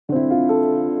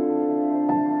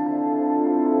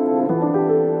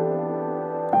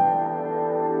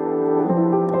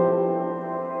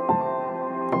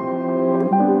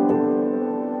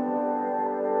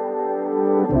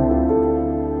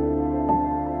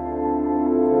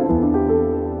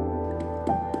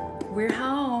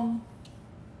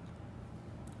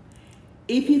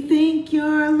If you think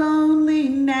you're lonely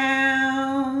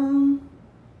now,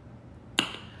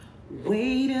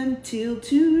 wait until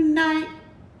tonight,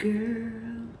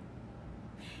 girl.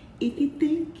 If you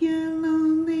think you're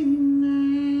lonely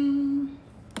now.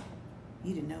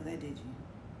 You didn't know that, did you?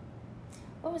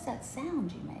 What was that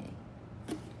sound you made?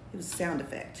 It was a sound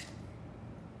effect.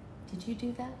 Did you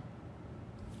do that?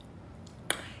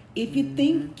 If you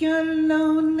think you're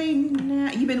lonely now.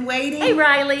 You've been waiting? Hey,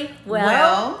 Riley.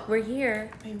 Well, we're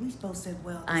here. Hey, we both said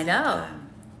well. I know.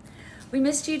 We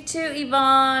missed you too,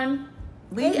 Yvonne.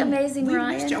 Hey, amazing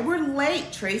Ryan. We're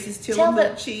late. Tracy's tilling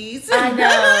the cheese. I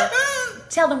know.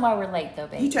 Tell them why we're late, though,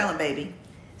 baby. You tell them, baby.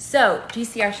 So, do you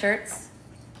see our shirts?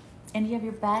 And you have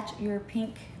your badge, your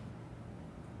pink.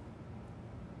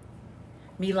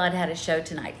 Milad had a show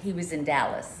tonight. He was in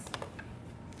Dallas.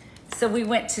 So we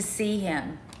went to see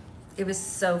him. It was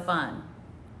so fun.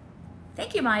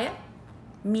 Thank you,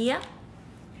 Mia.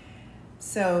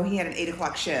 So he had an 8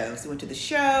 o'clock show. So we went to the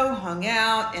show, hung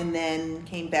out, and then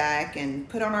came back and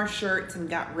put on our shirts and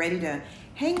got ready to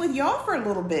hang with y'all for a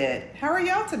little bit. How are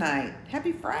y'all tonight?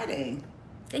 Happy Friday.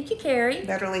 Thank you, Carrie.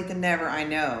 Better late than never, I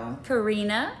know.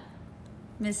 Karina,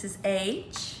 Mrs.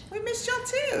 H. We missed y'all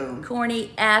too.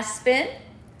 Corny Aspen.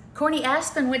 Corny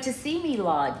Aspen went to see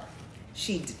Milad.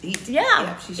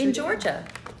 Yeah, in Georgia.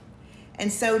 And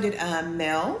so did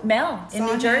Mel. Mel in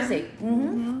New Jersey.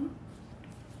 Mm-hmm.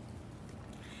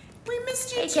 We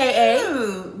missed you AKA.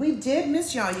 too. We did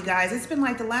miss y'all, you guys. It's been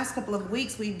like the last couple of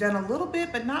weeks. We've done a little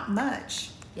bit, but not much.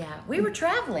 Yeah, we were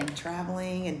traveling.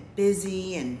 Traveling and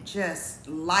busy and just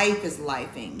life is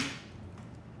lifing.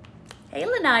 Hey,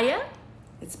 Lanaya.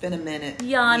 It's been a minute.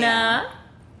 Yana. Yeah.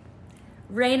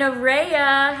 Raina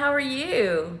Rhea, how are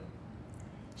you?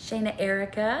 Shayna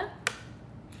Erica.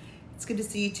 It's good to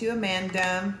see you too,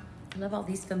 Amanda. I love all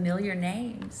these familiar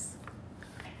names.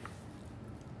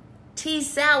 Tea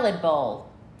salad bowl.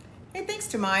 Hey, thanks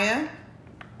to Maya.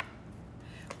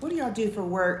 What do y'all do for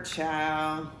work,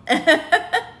 child? Thank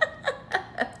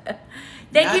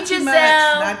you,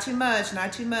 Giselle. Not too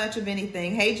much of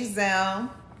anything. Hey, Giselle.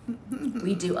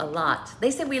 We do a lot. They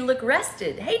said we look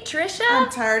rested. Hey, Trisha. I'm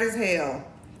tired as hell.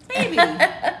 Baby.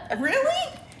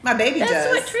 Really? My baby does. That's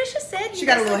what Trisha said. She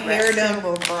got a little hair done, a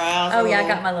little brows. Oh, yeah, I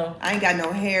got my little. I ain't got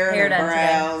no hair done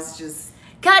brows. Today. Just.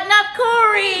 Cutting up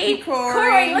Corey.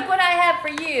 Corey, look what I have for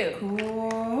you.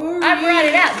 Corey. I brought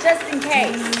it out just in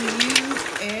case. Do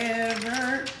you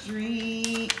ever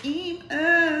dream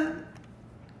of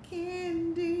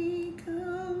candy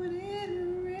coated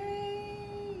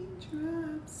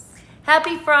raindrops?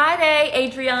 Happy Friday,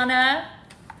 Adriana.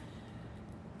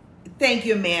 Thank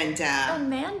you, Amanda.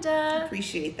 Amanda.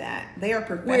 Appreciate that. They are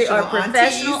professional We are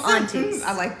professional aunties.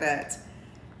 I like that.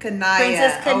 Kanaya.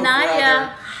 Princess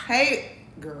Kanaya. Oh, hey,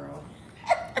 girl.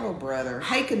 Oh, brother.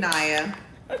 Hey, Kanaya.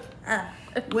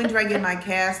 When do I get my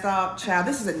cast off? Child,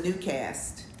 this is a new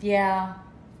cast. Yeah.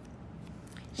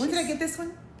 When did I get this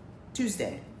one?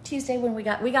 Tuesday. Tuesday when we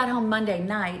got home Monday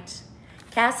night.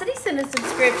 Cassidy sent a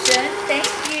subscription. Thank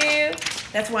you.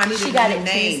 That's why I needed She got a new it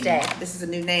name. Tuesday. This is a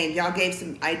new name. Y'all gave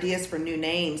some ideas for new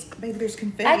names. Baby, there's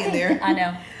confetti in there. I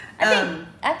know.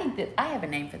 I think that I have a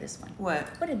name for this one. What?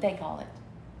 What did they call it?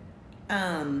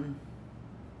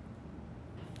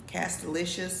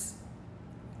 Castalicious.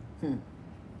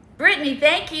 Brittany,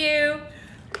 thank you.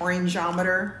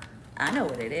 Orangeometer. I know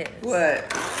what it is. What?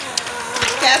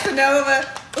 Casanova.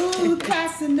 Ooh,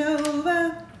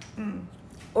 Casanova.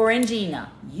 Orangina.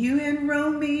 You and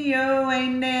Romeo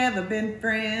ain't never been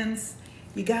friends.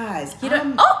 You guys.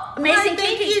 Amazing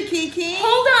Thank Kiki. you, Kiki.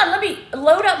 Hold on, let me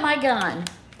load up my gun.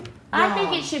 I Wow.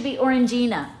 think it should be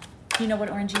Orangina. Do you know what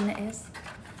Orangina is?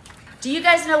 Do you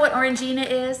guys know what Orangina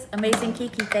is? Amazing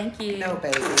Kiki, thank you. No,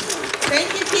 baby.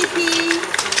 Thank you, Kiki,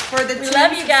 for the We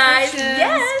love you guys. subscriptions.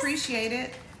 Yes. Appreciate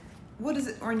it. What is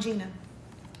it, Orangina?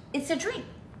 It's a drink.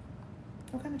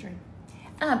 What kind of drink?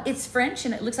 It's French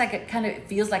and it looks like it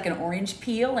feels like an orange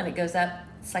peel and it goes up,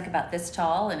 it's like about this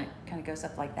tall and it kind of goes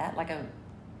up like that, like a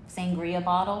sangria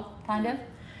bottle, kind of.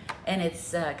 And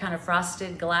it's kind of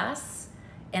frosted glass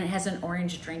and it has an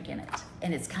orange drink in it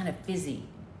and it's kind of fizzy.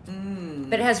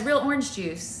 But it has real orange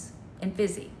juice and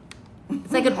fizzy.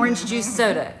 It's like an orange juice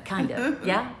soda, kind of,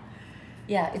 yeah?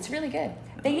 Yeah, it's really good.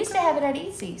 They used to have it at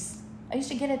Easy's. I used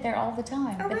to get it there all the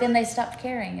time, but then they stopped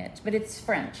carrying it. But it's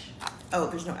French. Oh,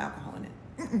 there's no alcohol in it.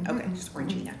 Okay, just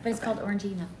Orangina. But it's called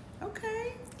Orangina.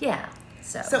 Okay. Yeah,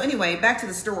 So anyway, back to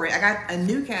the story. I got a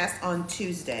new cast on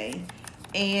Tuesday,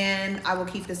 and I will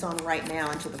keep this on right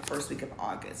now until the first week of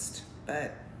August.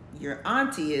 But your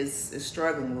auntie is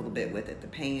struggling a little bit with it. The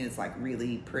pain is like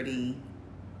really pretty.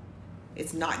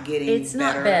 It's not getting It's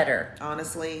not better.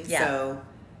 honestly. Yeah. So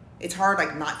it's hard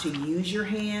like not to use your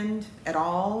hand at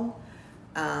all.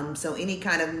 So any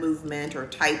kind of movement or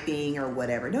typing or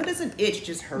whatever. No, it doesn't itch, it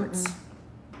just hurts.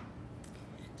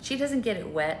 She doesn't get it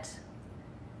wet.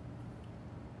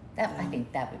 That I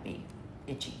think that would be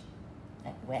itchy.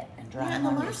 That wet and dry Yeah, and the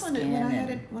on your last one, skin. when I had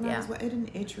it, when yeah. I was wet, it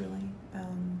didn't itch really.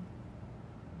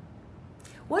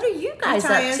 What are you guys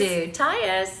Ty up to?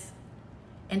 Tyus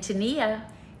and Tania.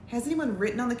 Has anyone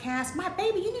written on the cast? My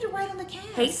baby, you need to write on the cast.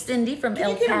 Hey, Cindy from Can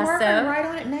El you get a marker and Paso. write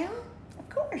on it now? Of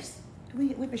course. Do we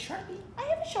have a Sharpie? I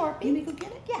have a Sharpie. You need to go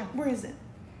get it? Yeah. Where is it?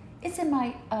 It's in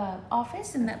my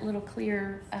office in that little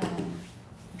clear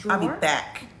drawer. I'll be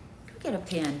back. Go get a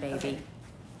pen, baby.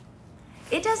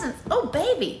 It doesn't. Oh,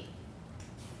 baby.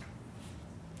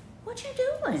 What you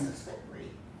doing? slippery.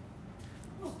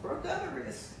 Almost broke the other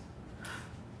wrist.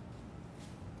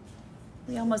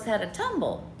 We almost had a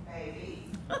tumble. Baby.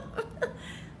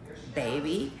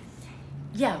 Baby.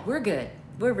 Yeah, we're good.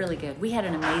 We're really good. We had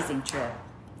an amazing trip.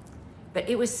 But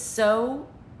it was so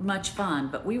much fun,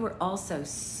 but we were also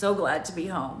so glad to be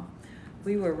home.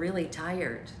 We were really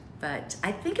tired, but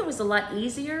I think it was a lot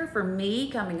easier for me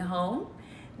coming home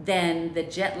than the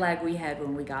jet lag we had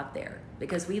when we got there,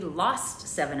 because we lost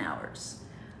 7 hours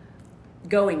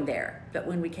going there, but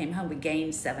when we came home we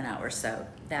gained 7 hours, so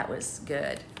that was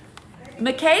good.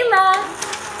 Michaela,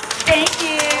 thank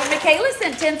you. Michaela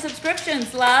sent 10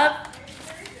 subscriptions, love.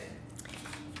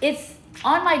 It's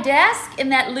on my desk in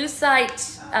that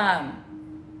Lucite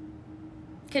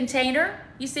container.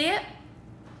 You see it?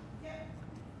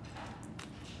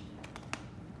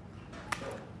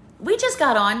 We just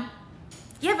got on.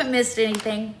 You haven't missed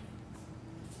anything.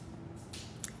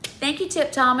 Thank you,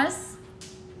 Tip Thomas.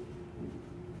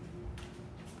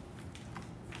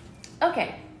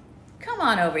 Okay, come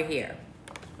on over here.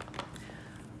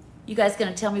 You guys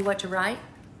gonna tell me what to write?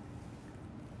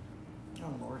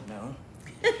 Oh, Lord, no.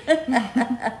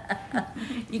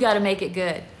 You gotta make it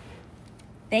good.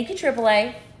 Thank you,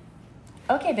 AAA.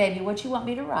 Okay, baby, what you want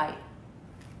me to write?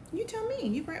 You tell me.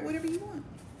 You write whatever you want.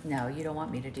 No, you don't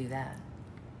want me to do that.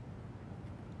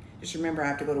 Just remember, I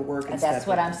have to go to work and That's stuff.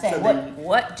 what I'm saying. So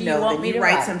What do you want then me you to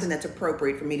write write? something that's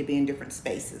appropriate for me to be in different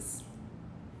spaces.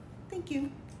 Thank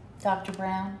you. Dr.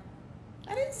 Brown?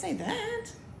 I didn't say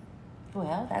that.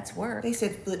 Well, that's work. They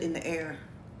said foot in the air.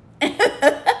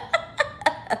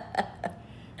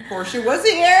 Portia was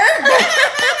here. That's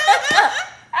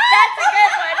a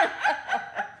good one.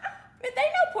 But they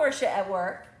know Portia at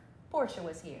work. Portia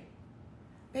was here.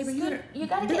 Baby, You gotta they're get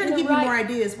gonna the give right- me more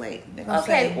ideas. Wait. They're gonna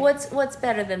Okay, say, what's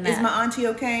better than that? is my auntie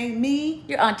okay? Me?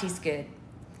 Your auntie's good.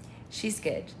 She's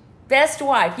good. Best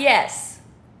wife, yes.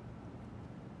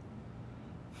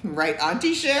 Right,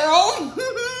 Auntie Cheryl?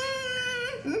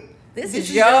 This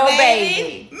is your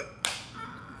baby.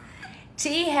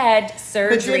 T had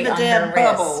surgery on her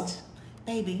wrist.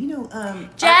 Baby, you know,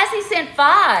 Jazzy sent 5.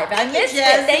 I Thank you, missed it.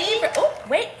 Jazzy. Thank you for. Oh,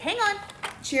 wait, hang on.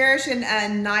 Cherish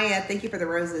and Naya, thank you for the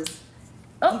roses.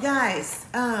 Oh, You guys,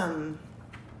 let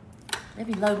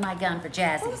me load my gun for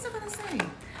Jazzy. what was I gonna say?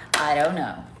 I don't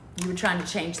know. You were trying to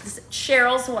change this.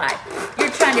 Cheryl's wife. You're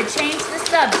trying to change the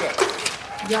subject.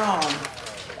 Y'all,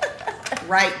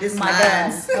 right, this My gun.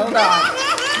 mine's. Hold on.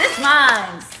 This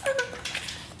mine's.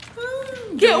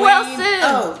 Get well Dwayne. soon.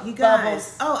 Oh, you guys.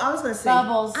 Bubbles. Oh, I was gonna say.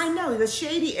 Bubbles. I know the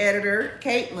shady editor,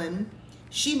 Caitlin.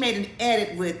 She made an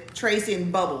edit with Tracy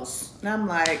and Bubbles, and I'm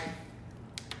like,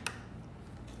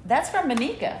 That's from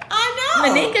Monica. I know.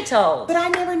 Monica told. But I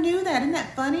never knew that. Isn't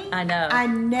that funny? I know. I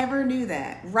never knew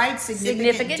that. Right,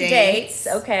 Significant dates.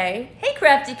 Okay. Hey,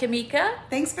 Crafty Kamika.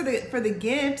 Thanks for the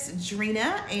gifts,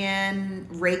 Drina and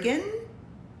Reagan.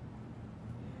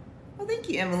 Well, thank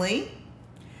you, Emily.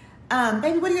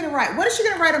 Baby, what are you gonna write? What is she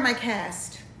gonna write on my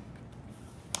cast?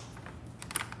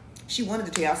 She wanted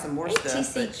to tell y'all some more Hey, stuff,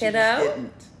 TC but she just kiddo.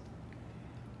 didn't.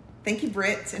 Thank you,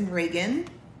 Britt and Reagan.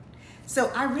 So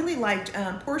I really liked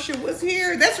Portia was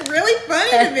here. That's really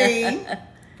funny to me.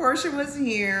 Portia was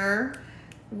here.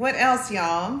 What else,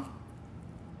 y'all?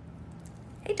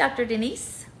 Hey, Dr.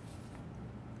 Denise.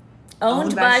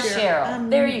 Owned by Cheryl.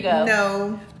 There you go.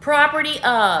 No. Property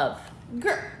of.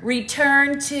 Girl.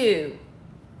 Return to.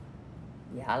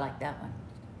 Yeah, I like that one.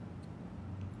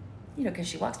 You know, because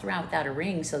she walks around without a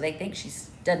ring, so they think she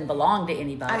doesn't belong to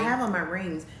anybody. I have on my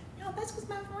rings. No, that's because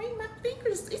my ring, my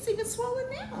fingers, it's even swollen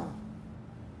now.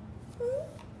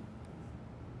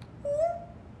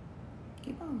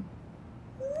 Keep on.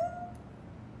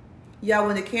 Y'all,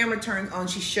 when the camera turns on,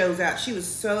 she shows out. She was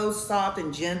so soft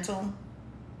and gentle.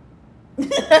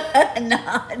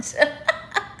 Not.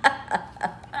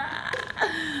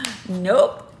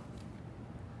 Nope.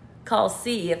 call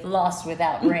C if lost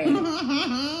without ring.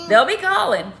 They'll be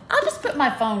calling. I'll just put my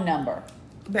phone number.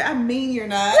 But I mean you're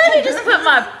not. Let me just put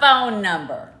my phone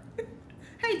number.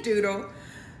 Hey, Doodle.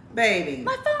 Baby.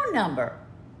 My phone number.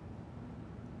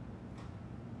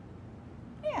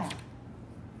 Yeah.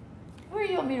 Where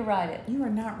do you want me to write it? You are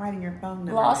not writing your phone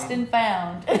number. Lost baby. and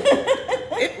found.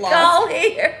 It lost. Call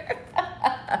here.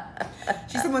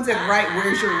 Someone said, right,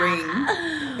 where's your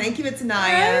ring? Thank you, it's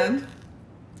Naya.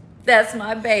 That's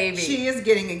my baby. She is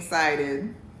getting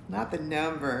excited. Not the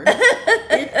number.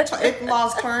 It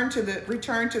lost, return to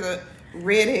the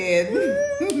redhead.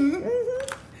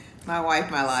 My wife,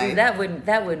 my life. See, that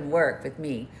wouldn't work with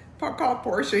me. Call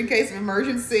Portia in case of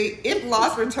emergency. If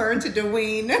lost, return to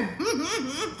Dwayne.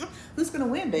 Who's gonna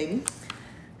win, baby?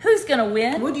 Who's gonna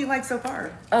win? What do you like so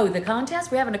far? Oh, the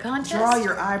contest? We're having a contest? Draw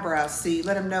your eyebrows, see.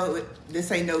 Let them know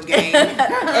this ain't no game.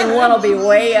 And one will be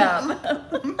way up.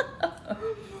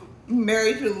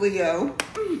 Married to Leo.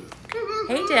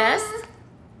 Hey, Jess.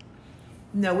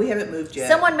 No, we haven't moved yet.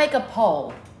 Someone make a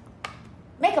poll.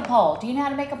 Make a poll. Do you know how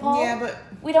to make a poll? Yeah, but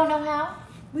we don't know how?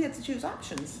 we have to choose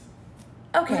options.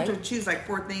 Okay. We have to choose like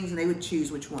 4 things and they would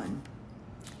choose which one.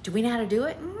 Do we know how to do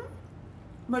it? Mm-hmm.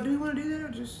 But do we want to do that or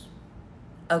just...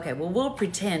 Okay, well, we'll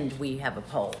pretend we have a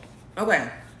poll. Okay.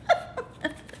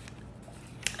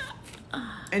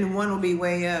 And one will be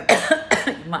way up.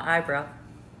 My eyebrow.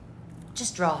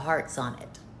 Just draw hearts on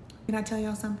it. Can I tell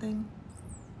y'all something?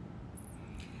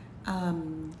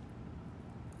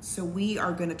 So we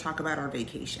are going to talk about our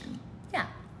vacation. Yeah.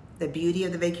 The beauty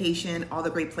of the vacation, all the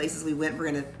great places we went.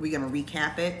 We're gonna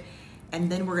recap it,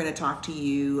 and then we're gonna talk to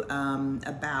you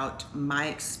about my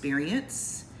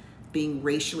experience being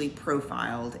racially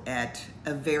profiled at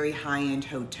a very high-end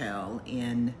hotel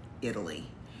in Italy,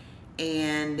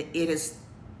 and it's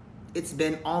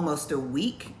been almost a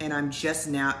week, and I'm just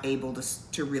now able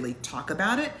to really talk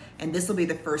about it, and this will be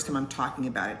the first time I'm talking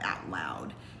about it out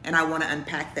loud, and I want to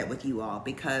unpack that with you all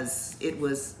because it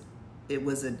was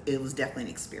definitely an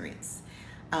experience.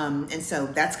 And so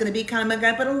that's going to be coming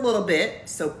up in a little bit.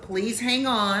 So please hang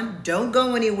on. Don't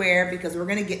go anywhere because we're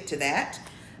going to get to that.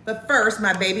 But first,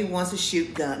 my baby wants to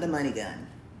shoot the money gun.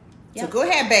 Yep. So go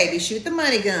ahead, baby. Shoot the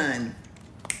money gun.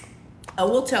 Oh,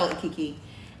 we'll tell it, Kiki.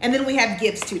 And then we have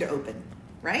gifts too to open,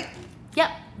 right?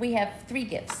 Yep. We have 3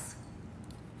 gifts.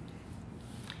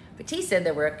 But T said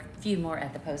there were a few more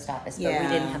at the post office, but we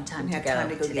didn't have time to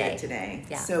go get it today.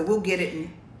 Yeah. So we'll get it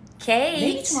in... Kate.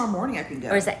 Maybe tomorrow morning I can go.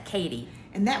 Or is that Katie?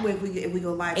 And that way, if we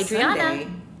go live Adriana. Sunday,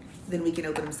 then we can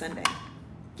open them Sunday.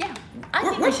 Yeah, I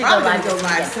think We're we should probably go gonna live, go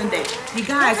live Sunday. You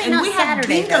guys, Probably and not we have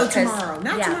Saturday, bingo though, 'cause- tomorrow.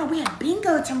 Not yeah. tomorrow. We have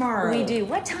bingo tomorrow. We do.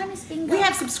 What time is bingo? We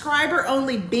have subscriber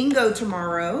only bingo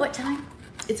tomorrow. What time?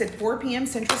 It's at 4 p.m.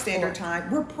 Central Standard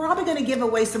Time. We're probably going to give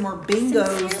away some more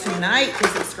bingos tonight to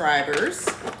subscribers.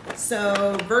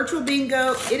 So virtual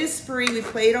bingo, it is free. We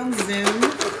play it on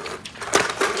Zoom.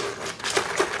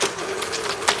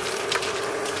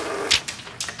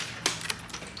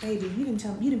 Baby, you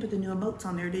didn't put the new emotes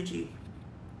on there, did you?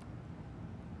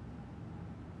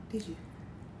 Did you?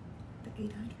 The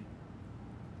 800.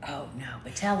 Oh no,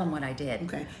 but tell them what I did.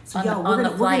 Okay, so On y'all, the- we're on the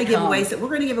gonna flight give home. away. So we're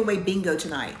gonna give away bingo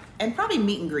tonight, and probably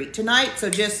meet and greet tonight.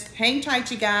 So just hang tight,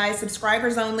 you guys.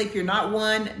 Subscribers only. If you're not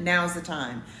one, now's the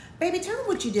time. Baby, tell them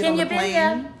what you did on the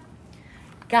plane.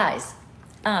 Guys,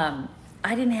 I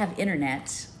didn't have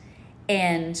internet,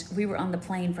 and we were on the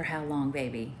plane for how long,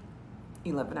 baby?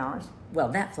 11 hours. Well,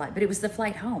 that flight, but it was the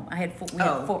flight home. We had 4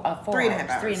 3.5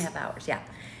 hours. 3.5 hours, yeah.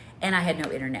 And I had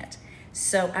no internet.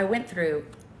 So I went through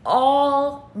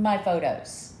all my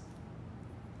photos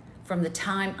from the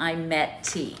time I met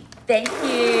T. Thank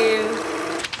you.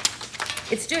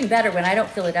 It's doing better when I don't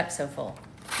fill it up so full.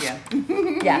 Yeah.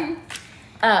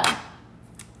 Yeah.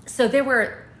 So there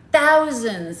were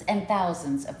thousands and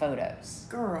thousands of photos.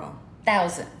 Girl.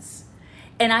 Thousands.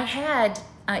 And I had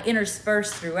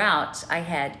interspersed throughout, I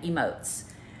had emotes.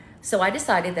 So I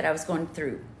decided that I was going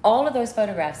through all of those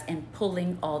photographs and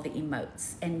pulling all the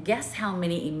emotes. And guess how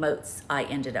many emotes I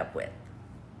ended up with?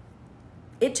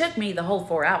 It took me the whole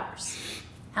 4 hours.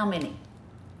 How many?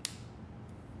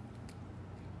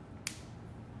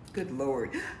 Good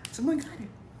Lord. Someone got it.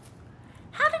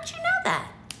 How did you know that?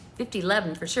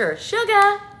 5011 for sure.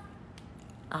 Sugar.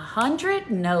 100?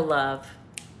 No love.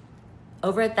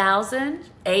 Over 1,000?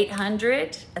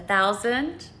 800?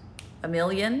 1,000? A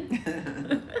million?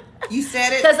 You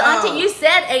said it. Because Auntie, you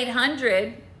said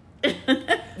 800.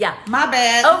 Yeah. My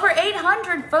bad. Over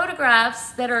 800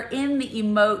 photographs that are in the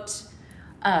emote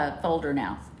folder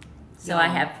now. So I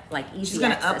have like easy She's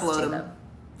gonna access upload to them. them.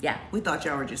 Yeah. We thought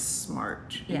y'all were just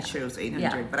smart. Yeah. It shows 800,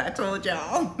 Yeah. but I told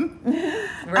y'all.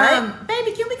 Right?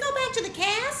 Baby, can we go back to the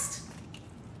cast?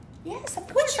 Yes, of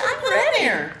What course. you I'm put in ready.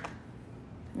 there?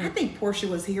 I think Portia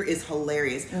Was Here is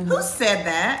hilarious. Who said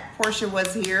that? Portia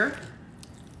Was Here.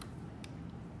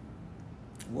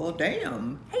 Well,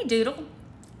 damn. Hey, Doodle.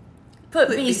 Put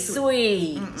Put Be Be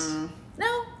Sweet. Sweet. Mm-mm.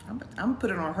 No. I'm gonna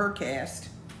put it on her cast.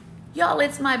 Y'all,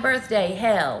 it's my birthday.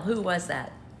 Hell, who was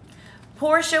that?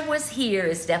 Portia Was Here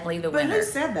is definitely the But winner. who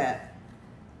said that?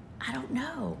 I don't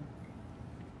know.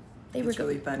 They It's were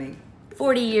really funny.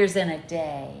 40 years in a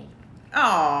day.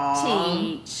 Aww.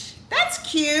 Teach. That's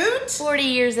cute. 40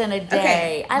 years in a day.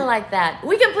 Okay. I like that.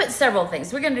 We can put several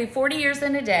things. We're going to do 40 years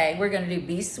in a day. We're going to do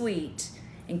Be Sweet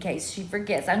in case she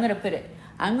forgets. I'm going to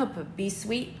put Be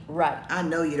Sweet right. I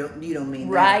know you don't mean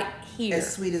Right that. here.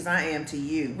 As sweet as I am to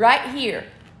you. Right here.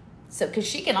 So, because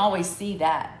she can always see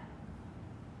that.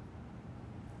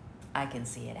 I can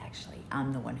see it actually.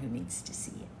 I'm the one who needs to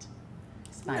see it.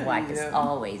 'Cause my No, wife you is don't.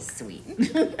 always sweet.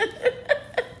 Okay,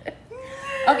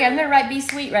 I'm going to write Be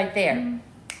Sweet right there.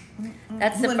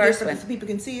 That's You the wanna do it first so one. that people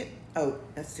can see it. Oh,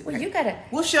 that's too. Well, okay. you gotta.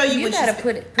 We'll show you. You when gotta she's-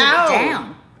 put it Ow!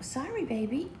 down. Sorry,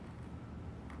 baby.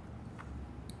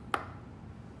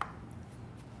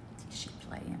 She's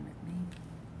playing with me.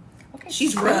 Okay,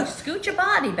 She's scoot- rough. Scoot your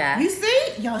body back. You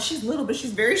see, y'all, she's little, but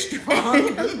she's very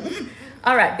strong.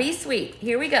 All right, Be Sweet.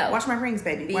 Here we go. Watch my rings,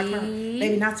 baby. Watch my Be-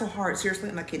 baby. Not so hard. Seriously,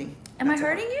 I'm not kidding. Am Not I so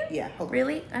hurting hard. you? Yeah. Hold on.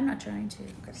 Really? I'm not trying to.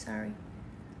 Sorry.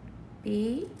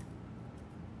 Be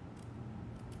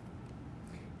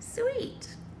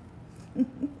sweet.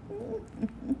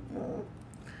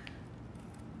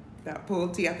 Got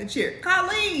pulled tea out the chair.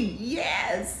 Colleen,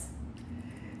 yes.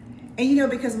 And you know,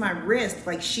 because my wrist,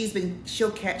 like she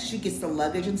gets the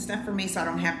luggage and stuff for me, so I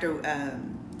don't have to.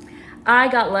 I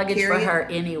got luggage for Period. her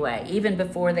anyway, even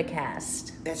before the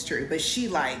cast. That's true, but she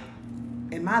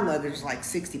and my luggage is like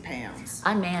 60 pounds.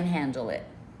 I manhandle it.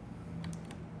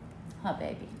 Oh,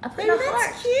 baby. I put Baby, a that's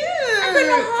heart. cute. I put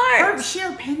a heart. Her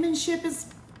sheer penmanship is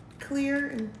clear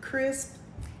and crisp.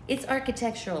 It's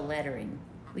architectural lettering.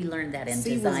 We learned that in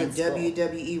She was design a school.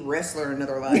 WWE wrestler in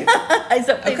another life.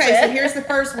 Okay, Okay, so here's the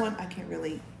first one. I can't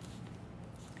really.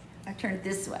 I turn it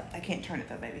this way. I can't turn it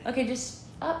though, baby. Okay, just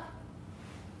up.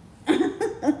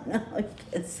 No, I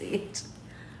can't see it.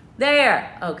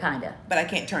 There. Oh, kind of. But I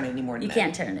can't turn it anymore than You that.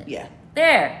 can't turn it. Yeah.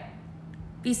 There.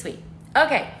 Be sweet.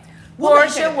 Okay. We'll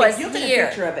take Portia a Was You'll take a Here.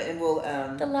 picture of it and we'll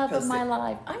The love of post my it.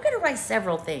 life. I'm going to write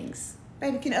several things.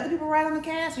 Baby, can other people write on the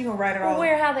cast? Or you gonna write it all? Well,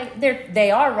 where, how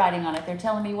they are writing on it. They're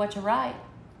telling me what to write.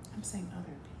 I'm saying other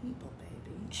people,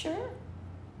 baby. Sure.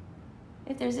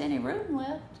 If there's any room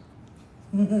left.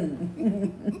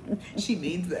 She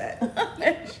means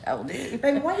that. Shall do.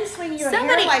 Baby, why you swinging your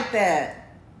Somebody- hair like that?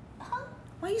 Huh?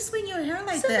 Why you swinging your hair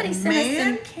like Somebody that, sent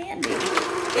man? us some candy.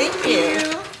 Thank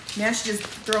you. Now she's just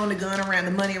throwing the gun around,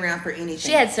 the money around for anything.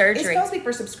 She had surgery. It's supposed to be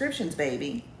for subscriptions,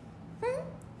 baby.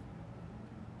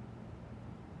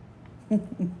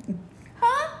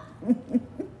 Huh?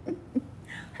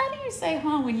 How do you say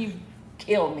huh when you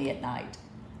kill me at night?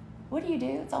 What do you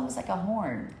do? It's almost like a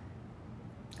horn.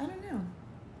 I don't know.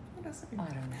 What else? I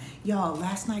don't know. Y'all,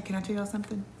 last night, can I tell y'all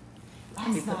something? Let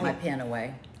me Last put my night. pen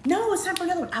away. No, it's time for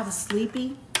another one. I was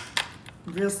sleepy,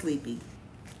 real sleepy.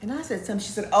 And I said something.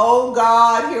 She said, oh,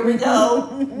 God, here we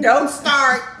go. Don't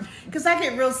start. Because I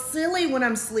get real silly when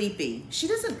I'm sleepy. She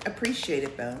doesn't appreciate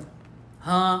it, though.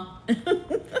 Huh?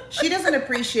 She doesn't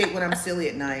appreciate when I'm silly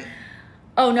at night.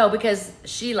 Oh no, because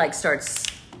she like starts.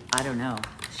 I don't know.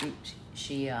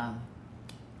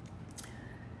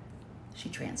 She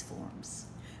transforms.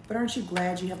 But aren't you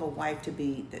glad you have a wife to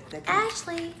be that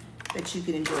Ashley. you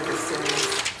can enjoy her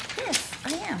silliness? Yes,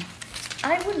 I am.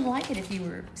 I wouldn't like it if you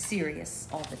were serious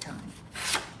all the time.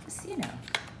 Just, you know.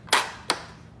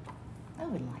 I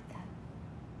wouldn't like that.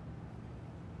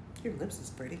 Your lips is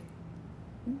pretty.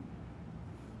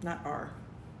 Not are.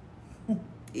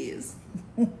 Is.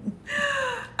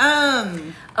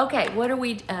 Okay, what are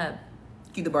we?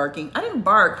 Cue the barking. I didn't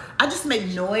bark. I just make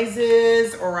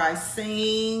noises, or I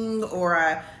sing, or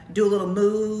I do a little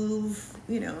move.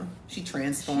 You know, she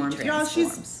transforms. She Y'all,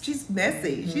 transforms. she's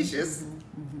messy. She's just.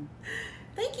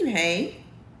 Thank you, hey.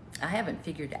 I haven't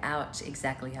figured out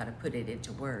exactly how to put it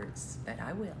into words, but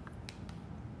I will.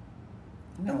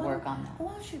 I'm gonna work on that.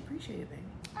 Why don't you appreciate it, baby?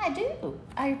 I do.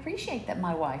 I appreciate that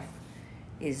my wife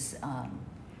is.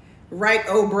 Right,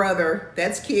 oh brother,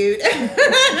 that's cute.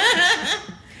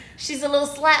 She's a little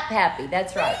slap happy.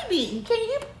 That's right. Baby. Can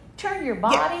you turn your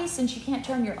body since you can't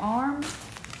turn your arm?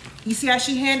 You see how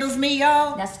she handles me,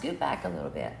 y'all? Now scoot back a little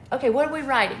bit. Okay, what are we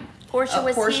writing? Portia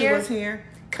was Portia here. was here.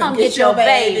 Come get your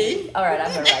baby. All right, I'm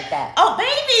gonna write that. Oh,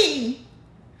 baby!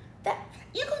 That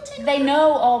You gonna take they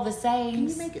know all the Can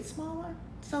sayings. you make it smaller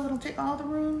so it'll take all the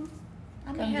room?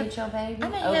 I may Come have, get your baby. I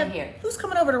may Over have, here. Who's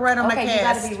coming over to write on my Okay, cast? you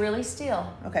got to be really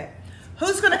still. Okay.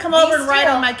 Who's going to come over and write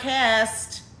still. on my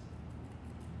cast?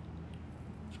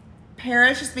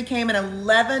 Paris just became an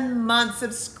 11-month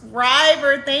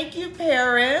subscriber. Thank you,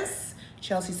 Paris.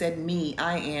 Chelsea said, me,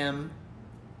 I'm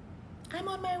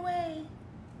on my way.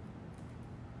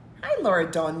 Hi, Laura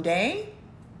Donde.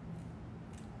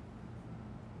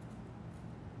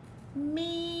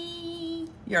 Me.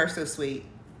 You are so sweet.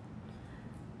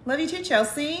 Love you too,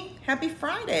 Chelsea. Happy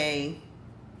Friday.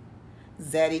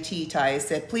 Zaddy T. Ty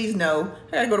said, please no,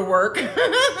 I gotta go to work. Be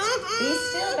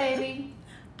still, baby.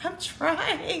 I'm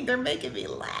trying. They're making me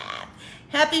laugh.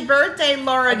 Happy birthday,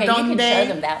 Laura Okay, Donde. you can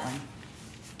show them that one.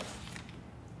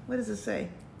 What does it say?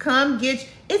 Come get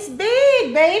it's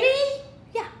big, baby.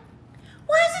 Yeah.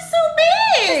 Why is it so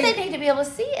Because big? they need to be able to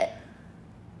see it.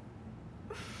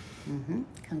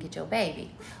 Come get your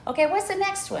baby. Okay, what's the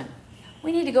next one?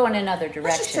 We need to go in another direction.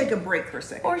 Let's just take a break for a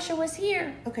second. Portia was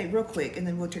here. Okay, real quick, and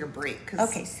then we'll take a break.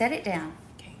 Okay, set it down.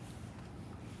 Okay.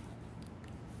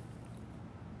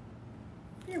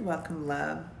 You're welcome,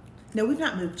 love. No, we've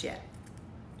not moved yet.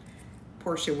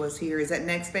 Portia was here. Is that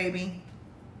next, baby?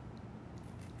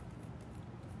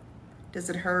 Does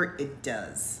it hurt? It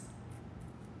does.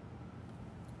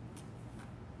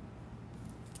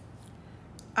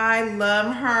 I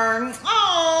love her.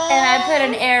 Oh. And I put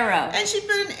an arrow. And she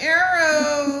put an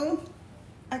arrow.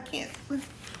 I can't.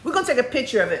 We're going to take a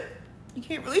picture of it. You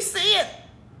can't really see it.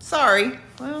 Sorry.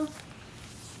 Well,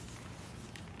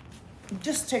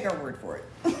 just take our word for it.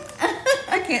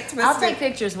 I can't twist I'll it. take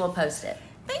pictures. We'll post it.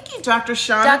 Thank you, Dr.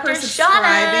 Shauna, Dr. for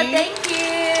Shauna, subscribing. thank you.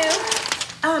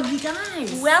 You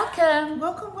guys. Welcome.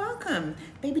 Welcome, welcome.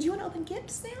 Baby, do you want to open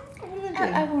gifts now? Or what do you want to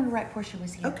do? I want to write Portia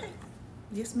was here. Okay.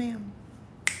 Yes, ma'am.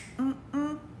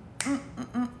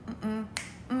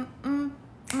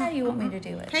 How do you want me to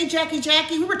do it? Hey, Jackie,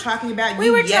 we were talking about We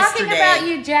you were yesterday. talking about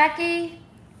you, Jackie.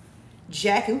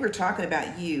 Jackie, we were talking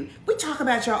about you. We talk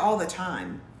about y'all all the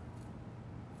time.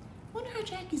 Wonder how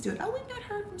Jackie's doing. Oh, we've not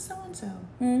heard from so-and-so.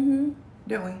 Mm-hmm.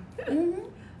 Don't we? Mm-hmm.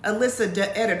 Alyssa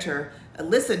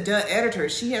Duh Editor,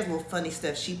 she has little funny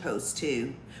stuff she posts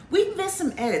too. We've missed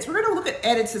some edits. We're going to look at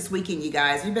edits this weekend, you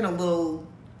guys. We've been a little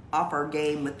off our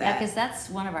game with Yeah, that. because that's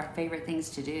one of our favorite things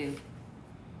to do.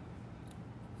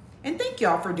 And thank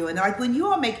y'all for doing that. Like when you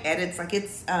all make edits, like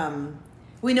it's,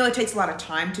 we know it takes a lot of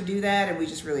time to do that, and we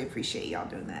just really appreciate y'all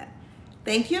doing that.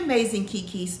 Thank you, amazing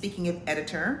Kiki. Speaking of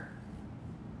editor,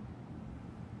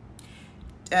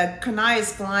 Kanaya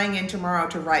is flying in tomorrow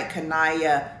to write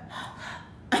Kanaya.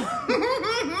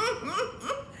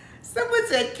 Someone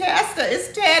said Casta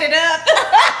is tatted up.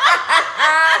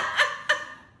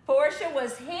 Portia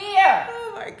was here.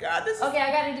 Oh my God, this is. Okay, I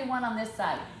got to do one on this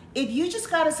side. If you just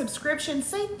got a subscription,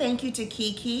 say thank you to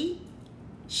Kiki.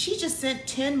 She just sent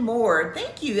 10 more.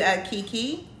 Thank you,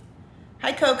 Kiki.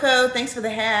 Hi, Coco. Thanks for the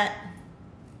hat.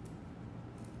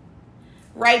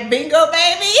 Right, bingo,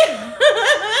 baby.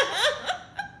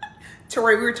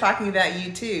 Tori, we were talking about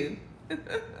you too.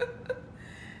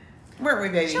 Weren't we,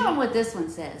 baby? Show them what this one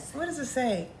says. What does it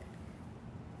say?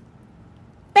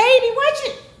 Baby, why'd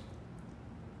you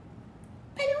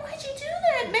do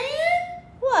that, man?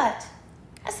 What?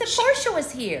 I said Portia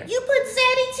was here. You put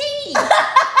Zaddy T. I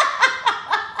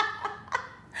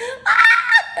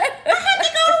had to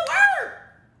go to work.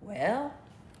 Well,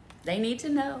 they need to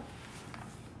know.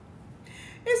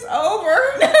 It's over.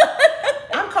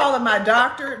 I'm calling my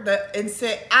doctor and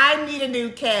said, I need a new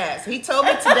cast. He told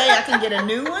me today I can get a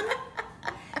new one.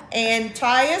 And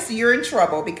Tyus, you're in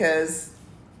trouble because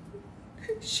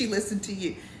she listened to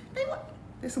you.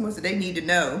 This one was that they need to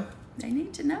know. They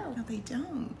need to know. No, they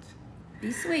don't.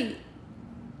 Be sweet.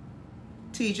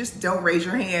 T, just don't raise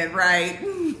your hand, right?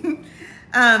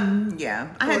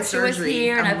 Yeah. I had Portia was surgery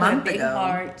here, and a I put a month big ago.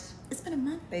 heart. It's been a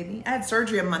month, baby. I had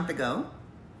surgery a month ago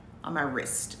on my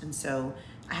wrist, and so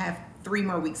I have 3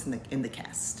 more weeks in the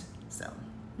cast. So,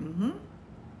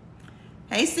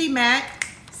 Hey, C-Mac.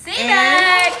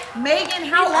 C-Mac. Megan,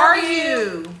 how love are you.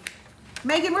 you?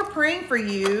 Megan, we're praying for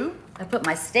you. I put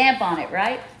my stamp on it,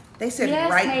 right? They said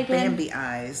Yes, right Megan. Bambi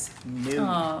eyes.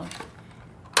 No.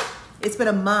 Oh. It's been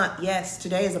a month. Yes,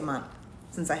 today is a month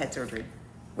since I had surgery.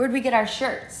 Where'd we get our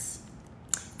shirts?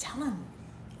 Tell them.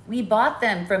 We bought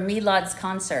them from Milad's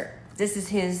concert. This is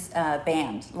his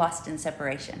band, Lost in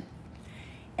Separation.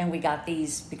 And we got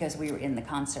these because we were in the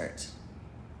concert.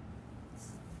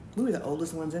 We were the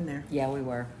oldest ones in there. Yeah, we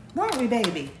were. Weren't we,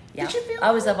 baby? Yeah. Did you feel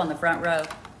I was up on the front row.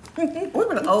 We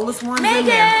were the oldest ones in there.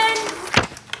 Megan!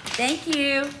 Thank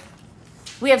you.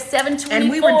 We have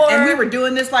 724. And we were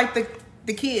doing this like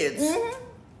the kids.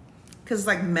 Because it's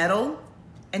like metal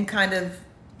and kind of...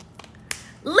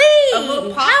 Lee! Lee. A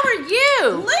little pop. How are you?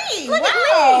 Lee. Look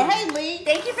Wow. at Lee. Hey, Lee.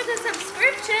 Thank you for the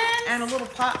subscription. And a little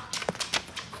pop.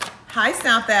 Hi,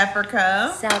 South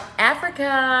Africa. South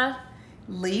Africa.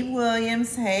 Lee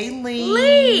Williams. Hey, Lee.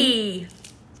 Lee.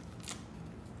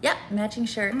 Yep, matching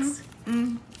shirts.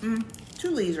 Two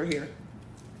Lees are here.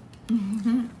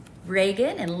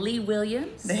 Reagan and Lee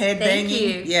Williams. The head Thank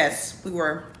banging. you. Yes, we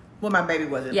were. Well, my baby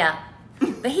wasn't. Yeah.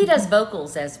 But he does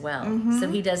vocals as well. So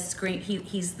he does scream.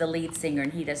 He's the lead singer,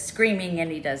 and he does screaming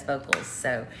and he does vocals.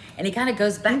 So, and he kind of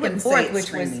goes He back wouldn't and say forth, it which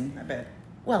screaming, I bet. was,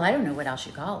 well, I don't know what else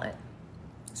you call it.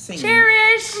 Singing.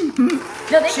 Cherish. No, they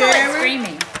call it Cherish.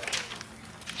 screaming.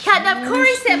 Cutting up.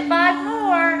 Corey sent 5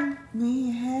 more. We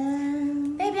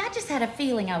have. Baby, I just had a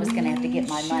feeling I was going to have to get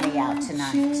my money out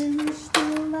tonight.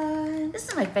 This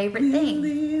is my favorite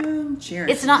thing.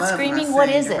 It's not screaming. What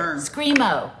is it?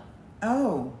 Screamo.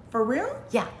 Oh, for real?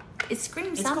 Yeah. It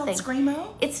screams It's something. called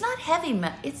Screamo? It's not heavy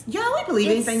metal. It's Y'all, we believe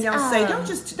It's, anything y'all say.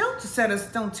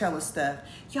 Don't tell us stuff.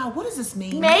 Y'all, what does this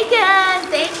mean? Megan.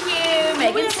 Thank you.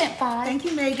 Megan sent 5. Thank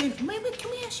you, Megan. Maybe can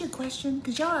we ask you a question?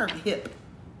 Because y'all are hip.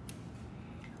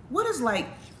 What does like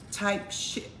type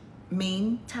shit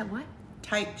mean? Type what?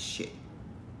 Type shit.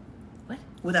 What?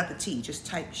 Without the T, just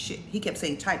type shit. He kept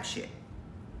saying type shit.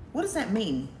 What does that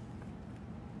mean?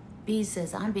 B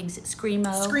says I'm being screamo.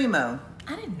 Screamo.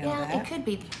 I didn't know Yeah, that. it could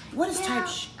be. What is Yeah, type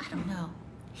sh- I don't know.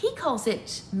 He calls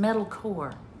it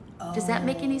metalcore. Does that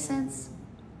make any sense?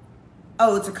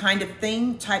 Oh, it's a kind of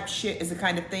thing? Type shit is a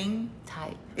kind of thing?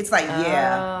 Type. It's like,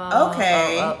 yeah.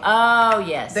 Okay. Oh,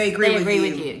 yes. They agree with you.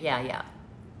 with you. Yeah, yeah.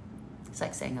 It's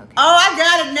like saying okay. Oh, I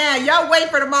got it now. Y'all wait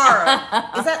for tomorrow.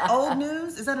 Is that old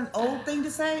news? Is that an old thing to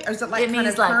say? Or is it like it kind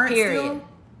means of like current period. still?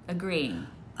 Agreeing.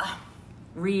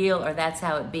 Real, or that's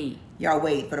how it be. Y'all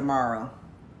wait for tomorrow.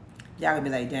 Y'all gonna be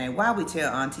like, dang, why we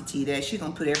tell Auntie T that? She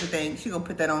gonna put everything, she gonna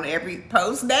put that on every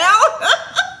post now?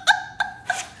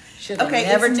 Should have Okay,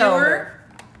 never it's told newer.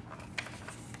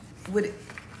 her.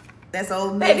 That's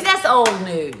old news. Maybe that's old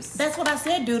news. That's what I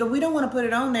said, dude. We don't want to put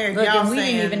it on there. Look, Y'all and we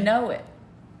saying, didn't even know it.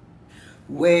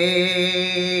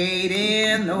 wade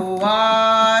in the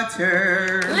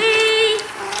water. Lee!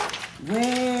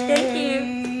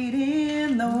 Wade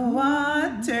in the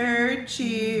water,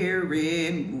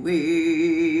 cheering.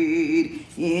 Wade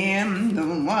in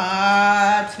the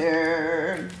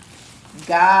water.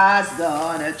 God's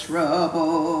gonna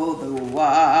trouble the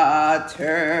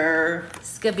water.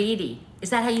 Skibidi. Is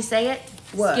that how you say it?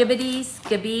 What? Skibidi,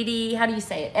 skibidi. How do you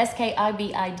say it?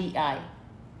 Skibidi.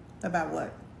 About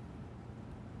what?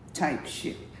 Type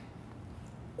shit.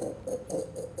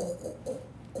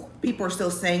 People are still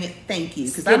saying it. Thank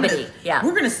you. 'Cause Skibbity, yeah.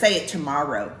 We're gonna say it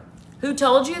tomorrow. Who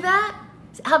told you that?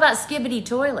 How about skibidi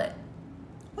toilet?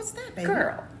 What's that, baby?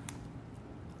 Girl.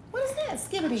 What is that?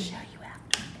 Skibbity. Show you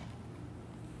after.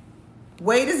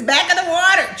 Wade is back in the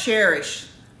water. Cherish.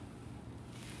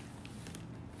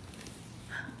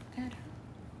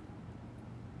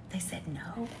 They said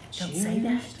no. Don't say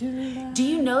that. Do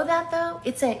you know that though?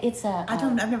 It's a. I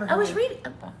don't. I've never heard I was it. reading.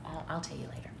 I'll tell you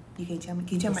later. You can't tell me.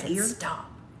 Can you tell They my said ear?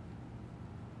 stop.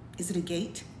 Is it a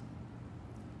gate?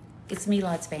 It's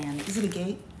Milad's band. Is it a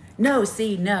gate? No,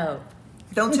 see, no.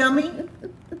 Don't tell me.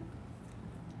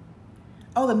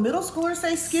 Oh, the middle schoolers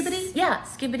say skibbity? Yeah,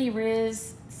 skibidi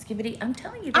riz, skibidi. I'm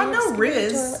telling you. I they know have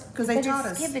Riz, skibidi toilet, 'cause they but taught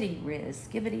it's us. Skibidi riz,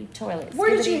 skibidi toilet. Where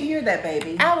did skibidi- you hear that,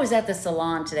 baby? I was at the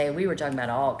salon today. We were talking about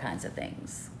all kinds of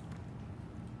things.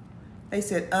 They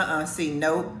said, see,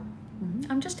 nope.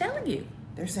 I'm just telling you.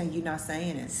 They're saying you're not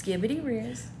saying it. Skibidi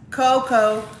riz.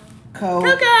 Coco. Coco.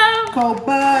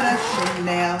 Butter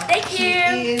Chanel. Thank She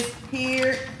you. is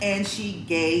here and she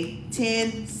gave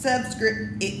 10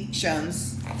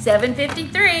 subscriptions.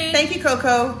 753. Thank you,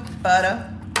 Coco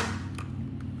Butter.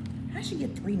 How'd she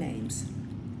get 3 names?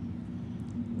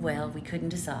 Well, we couldn't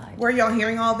decide. Where y'all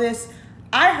hearing all this?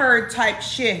 I heard type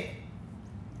shit.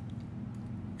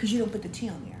 Because you don't put the T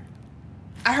on there.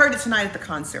 I heard it tonight at the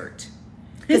concert.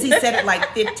 Because he said it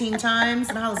like 15 times.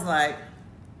 And I was like,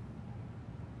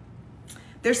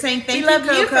 they're saying thank We you, love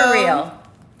Coco. you for real.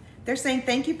 They're saying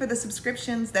thank you for the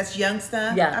subscriptions. That's young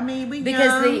stuff. Yeah. I mean, we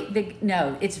because young.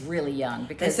 no, it's really young They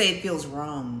because say it feels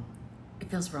wrong. it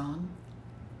feels wrong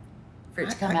for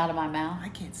it to I- come out of my mouth.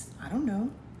 I don't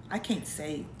know. I can't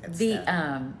say that The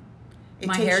stuff. It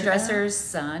my takes you hairdresser's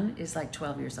son is like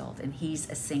 12 years old and he's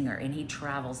a singer and he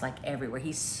travels like everywhere.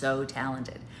 He's so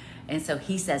talented. And so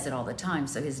he says it all the time.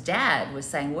 So his dad was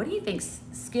saying, what do you think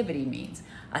skibbity means?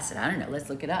 I said, I don't know, let's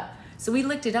look it up. So we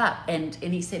looked it up and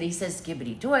he says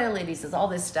skibbity toilet, he says all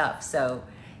this stuff. So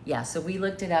yeah, so we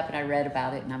looked it up and I read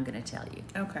about it and I'm gonna tell you.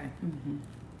 Okay.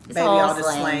 It's Baby, all all this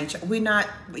slang. slang. We not,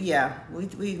 yeah.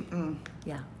 We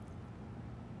Yeah.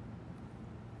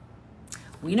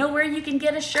 We know where you can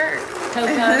get a shirt, Coco.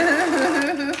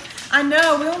 I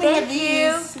know. We only Thank had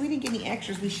these. We didn't get any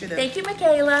extras. We should have. Thank you,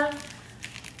 Michaela.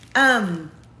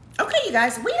 Okay, you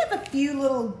guys. We have a few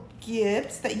little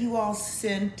gifts that you all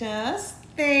sent us.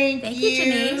 Thank you,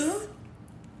 Janice.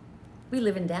 We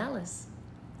live in Dallas.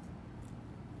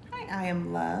 Hi, I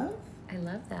am Love. I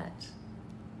love that.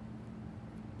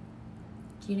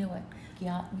 Do you know what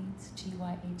GYAT means?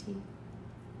 G-Y-A-T?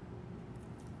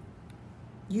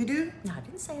 You do? No, I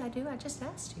didn't say I do. I just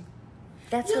asked you.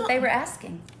 That's No. what they were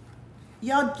asking.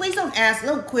 Y'all, please don't ask.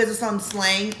 Don't quiz us on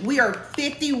slang. We are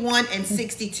 51 and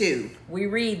 62. We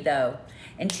read, though.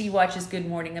 And T watches Good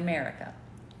Morning America.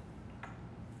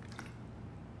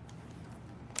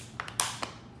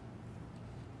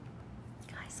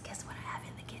 Guys, guess what I have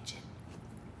in the kitchen?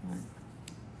 What?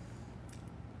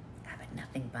 I have a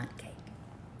nothing bundt cake.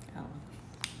 Oh.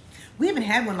 We haven't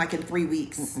had one like in 3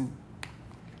 weeks.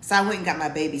 So I went and got my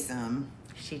baby some.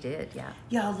 She did, yeah.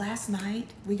 Y'all, last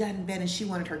night we got in bed and she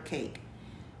wanted her cake.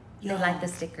 They Y'all. like the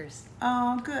stickers.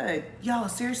 Oh, good. Y'all,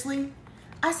 seriously?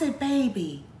 I said,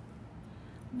 baby,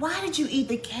 why did you eat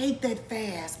the cake that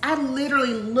fast? I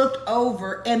literally looked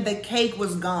over and the cake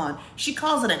was gone. She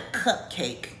calls it a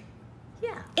cupcake.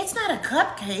 Yeah. It's not a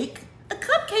cupcake. A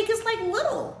cupcake is like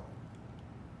little.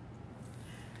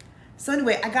 So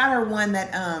anyway, I got her one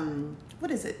that,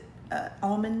 what is it?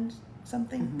 Almond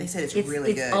something? They said it's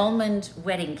really good. It's almond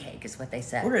wedding cake is what they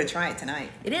said. We're going to try it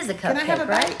tonight. It is a cupcake, Can I have a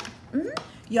right? bite? Mm-hmm.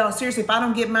 Y'all, seriously, if I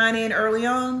don't get mine in early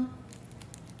on,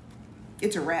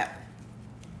 it's a wrap.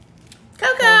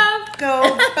 Coco! Go,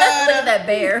 Look at that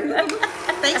bear.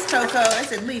 Thanks, Coco. I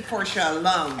said, leave Portia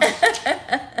alone.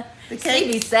 The cake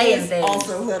Stevie's saying is things.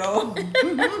 also little. Thank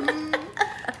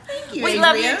you, We Adria.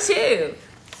 love you too.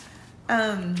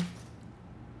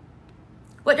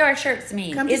 What do our shirts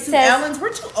mean? Come to It Sue says Ellen's.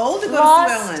 We're too old to go to Sue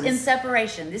Lost in Ellen's.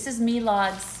 Separation. This is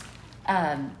Milad's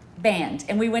band,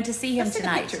 and we went to see him Let's take a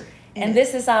tonight. picture. And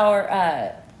this is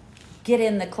our get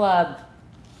in the club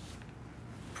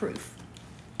proof.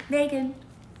 Megan,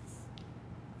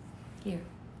 here.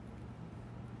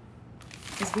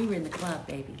 Because we were in the club,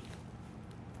 baby.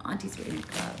 Aunties were in the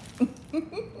club.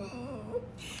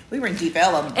 We were in Deep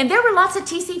Ellum. And there were lots of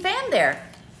TC fan there.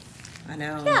 I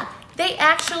know. Yeah, they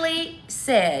actually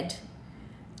said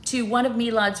to one of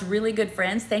Milad's really good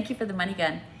friends, thank you for the money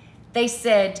gun. They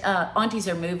said, aunties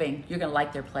are moving. You're going to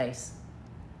like their place.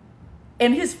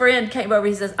 And his friend came over.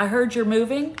 He says, I heard you're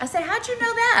moving. I said, how'd you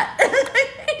know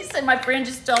that? He said, my friend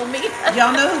just told me.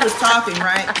 Y'all know who was talking,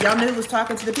 right? Y'all knew who was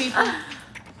talking to the people? I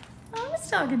was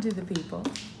talking to the people.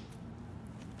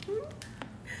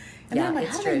 And Yeah, I'm like,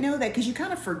 it's how do I true. know that? Because you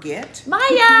kind of forget. Maya,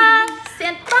 Thank you,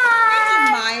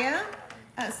 senpai. Maya.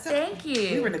 Thank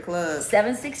you. We were in the club.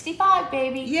 $7.65,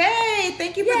 baby. Yay!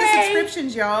 Thank you for the Yay.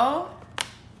 subscriptions, y'all.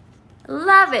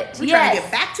 Love it. We're trying to Yes.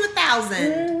 get back to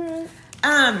 1,000.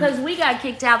 Because we got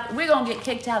kicked out. We're going to get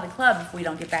kicked out of the club if we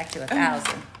don't get back to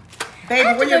 1,000. Baby, I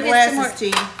have where to your go get some glasses,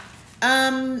 T?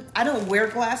 I don't wear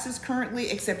glasses currently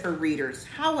except for readers.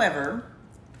 However,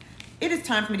 it is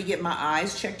time for me to get my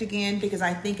eyes checked again because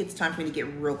I think it's time for me to get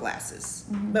real glasses.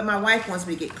 But my wife wants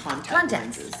me to get contact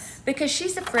lenses. Because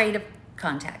she's afraid of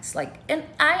contacts. Like, and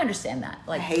I understand that.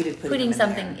 Like, I hated putting them in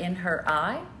something there. in her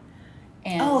eye.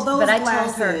 And, Oh, those but I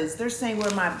glasses. told her, They're saying wear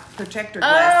my protector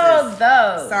oh, glasses.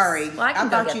 those. Sorry. Well, I can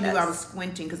go thought get you knew those. I was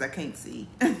squinting because I can't see.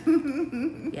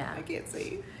 Yeah. I can't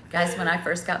see. Guys, when I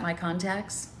first got my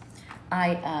contacts,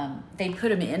 they put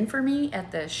them in for me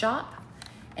at the shop,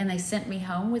 and they sent me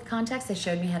home with contacts. They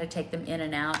showed me how to take them in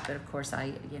and out, but of course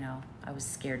I was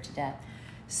scared to death.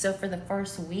 So for the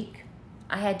first week,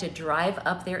 I had to drive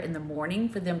up there in the morning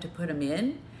for them to put them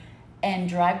in, and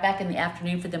drive back in the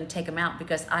afternoon for them to take them out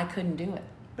because I couldn't do it.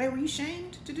 Babe, were you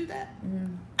shamed to do that?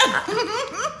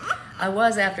 I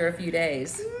was after a few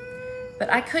days, but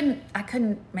I couldn't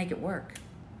make it work.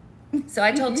 So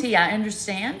I told T, I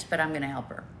understand, but I'm going to help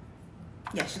her.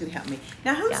 Yeah, she's gonna help me.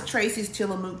 Now, who's Yeah. Tracy's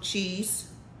Tillamook Cheese?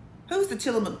 Who's the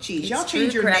Tillamook Cheese? Y'all It's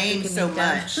change true your crap names can so be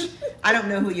done. much. I don't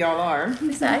know who y'all are.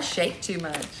 He said, I shake too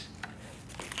much.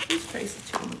 Who's Tracy's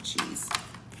Tillamook Cheese?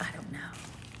 I don't know.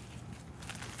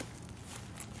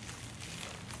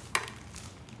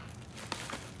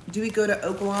 Do we go to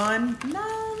Oaklawn?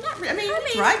 No, not really. I mean,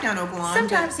 we drive down Oaklawn.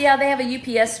 Sometimes, yeah, they have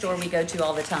a UPS store we go to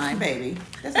all the time. Baby,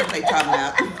 that's not what they talking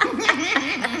about.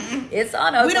 It's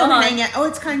on Oaklawn. We don't hang out. Oh,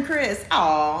 it's Kind Chris.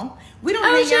 Aw, we don't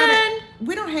hang out. Ocean.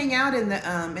 We don't hang out in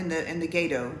the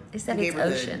Gato. They said the it's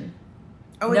neighborhood. Ocean.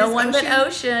 Oh, it No is one Ocean? but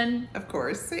Ocean. Of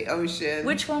course, say Ocean.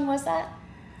 Which one was that?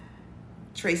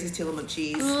 Tracy's Tillamook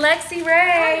Cheese. Lexi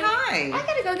Ray. Hi. I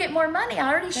gotta go get more money. I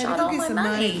already Baby, shot go all get my some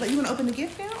money. But you want to open the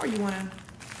gift now, or you want to?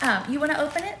 You want to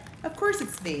open it? Of course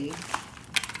it's me.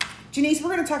 Janice, we're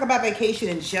going to talk about vacation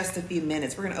in just a few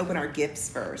minutes. We're going to open our gifts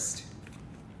first.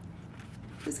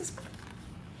 Who's this from?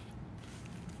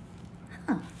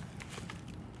 Huh.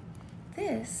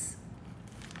 This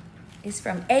is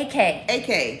from AK.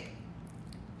 AK.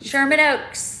 Sherman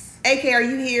Oaks. AK, are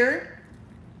you here?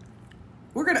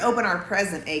 We're going to open our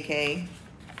present, AK.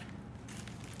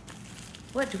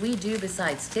 What do we do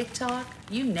besides TikTok?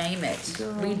 You name it.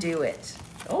 Girl. We do it.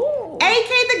 Oh. AK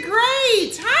the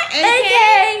Great.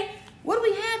 Hi, AK. AK. What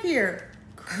do we have here?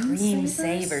 Cream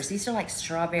savers. These are like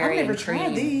strawberry I've never and cream.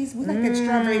 tried these. We like that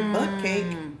strawberry butt cake.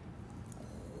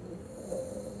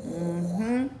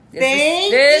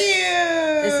 Thank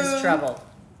you. This is trouble.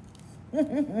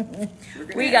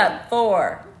 We got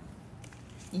 4.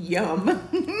 Yum.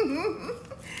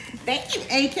 Thank you,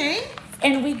 AK.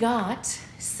 And we got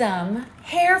some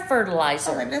hair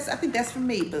fertilizer. Oh, I think that's for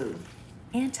me, boo.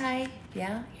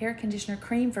 Hair conditioner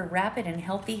cream for rapid and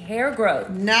healthy hair growth.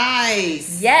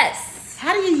 Nice. Yes.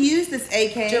 How do you use this,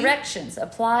 AK? Directions.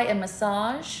 Apply and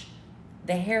massage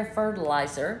the hair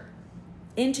fertilizer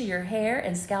into your hair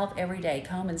and scalp every day.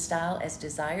 Comb and style as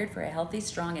desired for a healthy,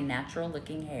 strong, and natural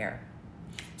looking hair.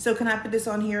 So can I put this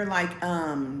on here like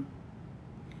when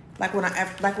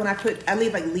I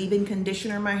leave like leave-in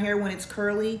conditioner in my hair when it's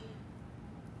curly?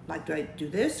 Like, do I do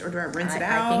this or do I rinse it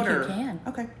out? I think you can.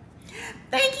 Okay.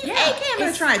 Thank you, Yeah, AK. I'm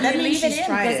gonna try it. That you means leave she's it in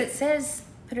tried because it. it says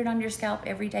put it on your scalp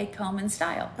every day, comb and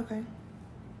style. Okay. I'm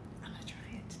gonna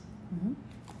try it. Mm-hmm.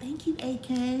 Thank you,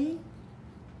 AK.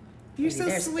 You're so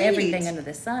There's sweet. everything under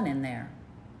the sun in there.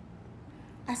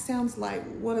 That sounds like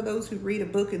one of those who read a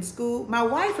book in school. My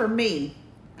wife or me?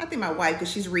 I think my wife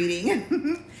because she's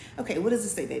reading. Okay, what does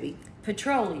this say, baby?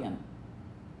 Petroleum.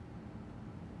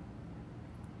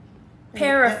 Baby,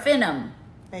 Paraffinum.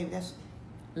 Baby, that's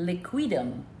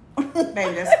Liquidum.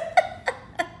 baby, that's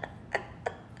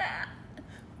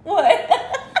What?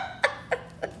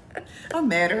 I'm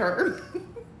mad at her.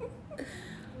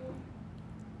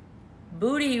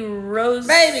 Booty rose.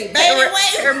 Baby,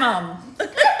 wait. Her mom. AK.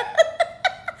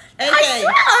 I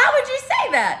swear, how would you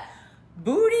say that?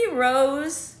 Booty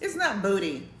rose. It's not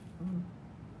booty.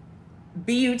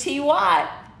 B-U-T-Y.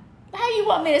 How you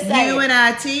want me to say it?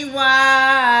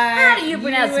 U-N-I-T-Y. How do you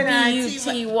pronounce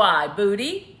B-U-T-Y?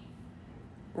 Booty.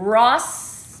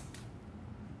 Ross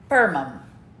Spermum.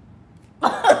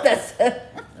 That's it.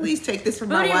 Please take this from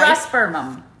Booty my Ross wife.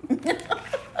 Spermum.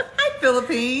 Hi,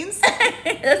 Philippines.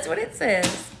 That's what it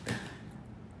says.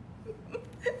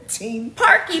 Team.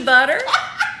 Parky butter.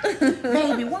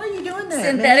 Baby, why are you doing that?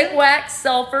 Synthetic man? wax,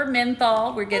 sulfur,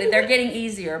 menthol. They're getting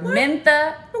easier. What?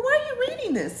 Mentha, But why are you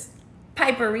reading this?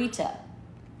 piperita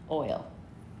oil.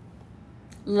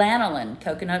 Lanolin,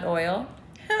 coconut oil.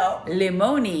 Help.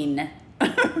 Limonene.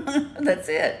 That's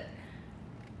it.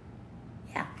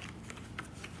 Yeah.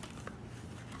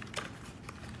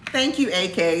 Thank you,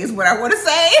 AK, is what I want to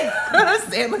say.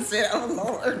 Sam said,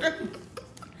 oh, Lord.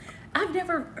 I've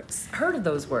never heard of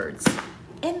those words.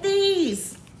 And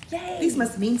these. Yay. These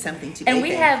must mean something to And AK.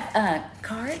 we have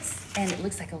cards, and it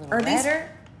looks like a little Are these- letter.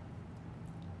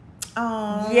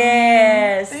 Oh.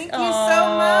 Yes. Thank you so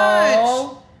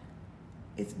Aw. much.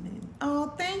 It's mint.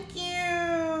 Oh, thank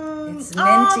you. It's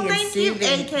Oh, minty and thank you,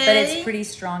 soothing, AK. but it's pretty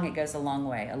strong. It goes a long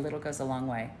way. A little goes a long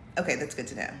way. Okay, that's good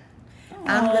to know.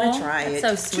 I'm going to try that's it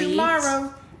so sweet.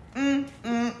 tomorrow.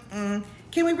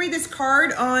 Can we read this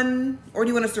card on, or do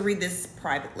you want us to read this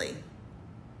privately?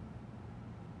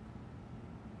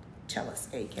 Tell us,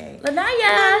 AK.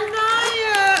 Lanaya.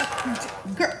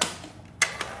 Lanaya. Girl.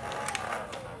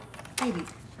 Baby.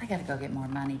 I gotta go get more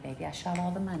money, baby. I shot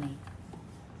all the money.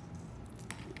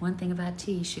 One thing about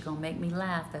T, she gonna make me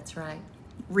laugh. That's right.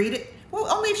 Read it. Well,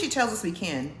 only if she tells us we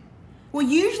can. Well,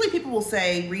 usually people will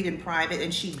say read in private,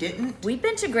 and she didn't. We've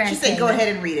been to Grand She Cayman. said go ahead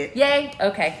and read it. Yay.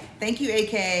 Okay. Thank you,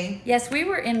 AK. Yes, we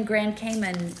were in Grand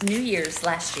Cayman New Year's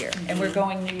last year, and we're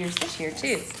going New Year's this year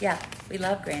too. Yeah, we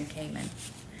love Grand Cayman.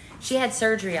 She had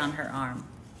surgery on her arm.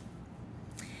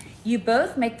 You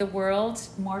both make the world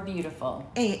more beautiful.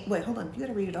 Hey, wait, hold on. You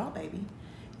gotta read it all, baby.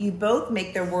 You both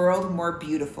make the world more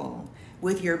beautiful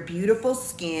with your beautiful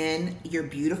skin, your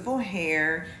beautiful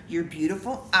hair, your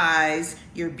beautiful eyes,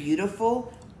 your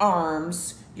beautiful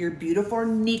arms, your beautiful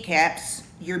kneecaps,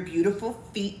 your beautiful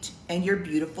feet, and your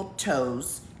beautiful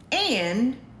toes,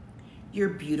 and your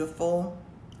beautiful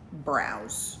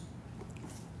brows.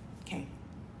 Okay.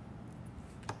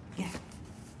 Yeah.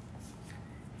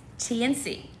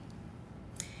 TNC.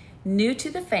 New to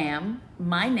the fam,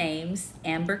 my name's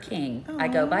Amber King. I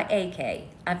go by AK.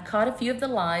 I've caught a few of the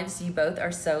lives. You both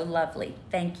are so lovely.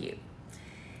 Thank you.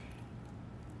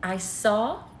 I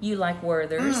saw you like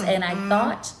Werther's, and I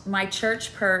thought my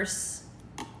church purse,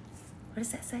 what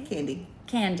does that say?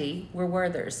 Candy were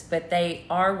Werther's, but they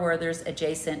are Werther's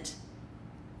adjacent.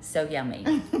 So yummy.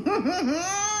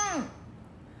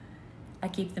 I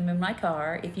keep them in my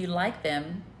car. If you like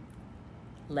them,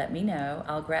 let me know.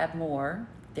 I'll grab more.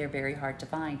 They're very hard to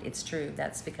find. It's true.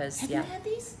 That's because, Have you had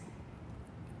these?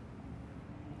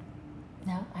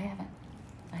 No, I haven't.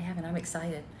 I'm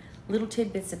excited. Little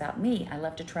tidbits about me. I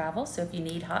love to travel, so if you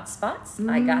need hot spots,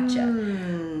 I gotcha.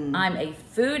 I'm a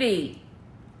foodie.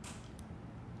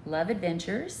 Love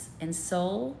adventures and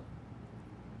soul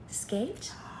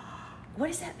skate. What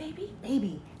is that, baby?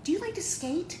 Baby, do you like to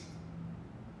skate?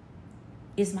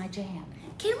 Is my jam.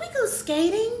 Can we go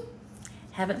skating?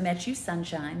 Haven't met you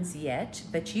sunshines yet,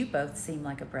 but you both seem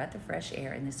like a breath of fresh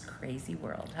air in this crazy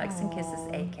world. Hugs and kisses,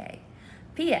 AK.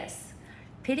 P.S.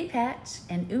 Pity Pat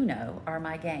and Uno are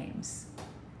my games,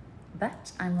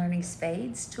 but I'm learning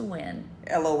spades to win.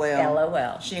 LOL.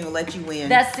 LOL. She ain't gonna let you win.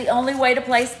 That's the only way to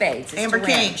play spades. Amber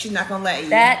King, she's not gonna let you.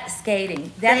 That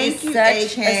skating. That Thank is you,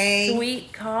 such AK. a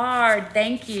sweet card.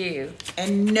 Thank you.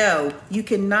 And no, you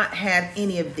cannot have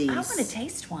any of these. I want to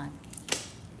taste one.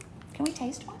 Can we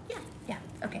taste one? Yeah. Yeah.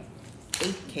 Okay.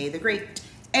 AK the Great.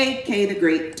 AK the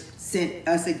Great sent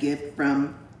us a gift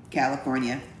from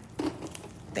California.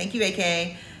 Thank you,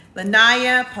 AK.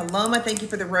 Lanaya, Paloma, thank you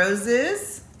for the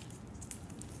roses.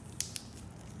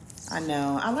 I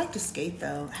know. I like to skate,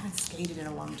 though. I haven't skated in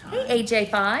a long time. Hey,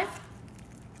 AJ5.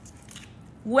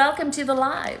 Welcome to the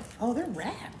live. Oh, they're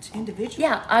wrapped individually.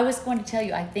 Yeah, I was going to tell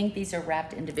you, I think these are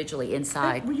wrapped individually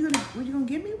inside. Were you gonna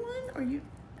give me one, or you?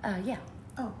 Yeah.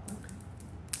 Oh, okay.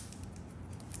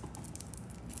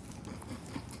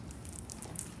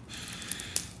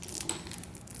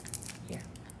 Here.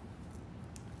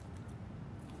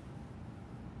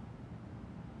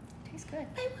 Tastes good.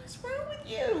 Hey, what's wrong with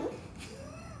you?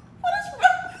 What is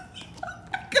wrong with you? Oh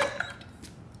my God.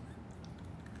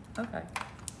 Okay.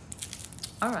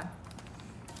 All right.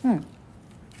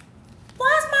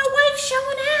 Why is my wife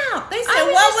showing out? They said, I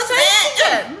was what just was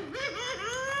that? tasting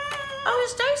I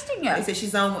was tasting They it. said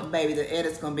she's on one, baby. The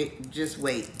edit's gonna be, just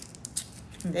wait.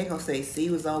 They're gonna say C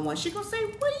was on one. She gonna say,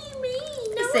 what do you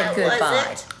mean? No, said I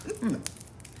goodbye. wasn't.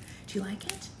 Do you like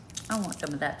it? I want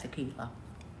some of that tequila.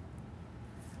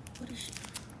 What is she?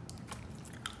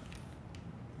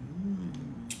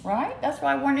 Right? That's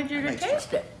why I wanted you I to like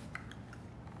taste it.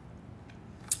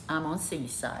 I'm on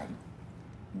Seaside.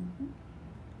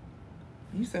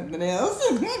 You something else?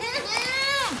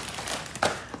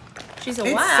 She said,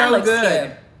 It's wow, so I look good.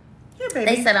 scared. Here,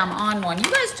 baby. They said I'm on one. You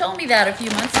guys told me that a few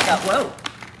months ago. Whoa.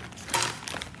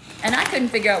 And I couldn't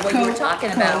figure out what you were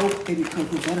talking about. Baby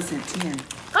Coco Butter sent 10.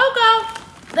 Coco,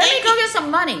 let me go get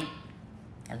some money.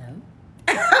 Hello?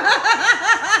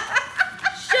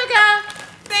 Sugar.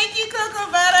 Thank you,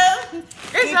 Cocoa Butter.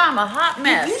 This I'm a hot You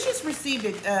mess. just received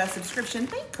a subscription.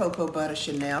 Thank Cocoa Butter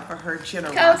Chanel for her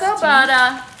generosity. Cocoa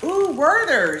butter. Ooh,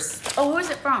 Werther's. Oh, who's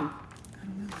it from?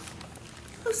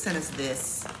 Who sent us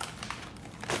this?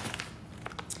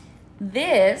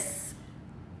 This,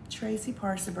 Tracy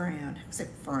Parser Brown. Who's it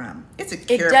from? It's a it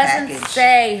care doesn't package.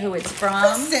 say who it's Who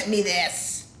from. sent me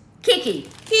this? Kiki.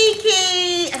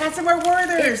 Kiki. I got some more It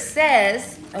Werther's.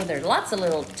 says, oh, there's lots of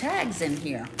little tags in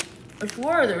here. It's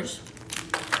Werther's.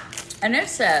 And it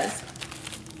says,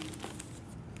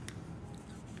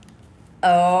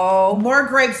 oh, More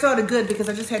grape soda, good, because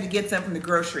I just had to get some from the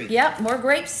grocery. yep, more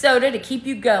grape soda to keep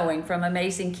you going from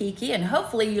Amazing Kiki. And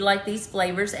hopefully you like these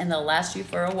flavors and they'll last you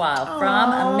for a while. From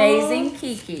Aw. Amazing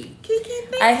Kiki. Kiki,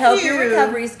 thank I hope you. your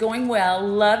recovery is going well.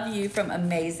 Love you from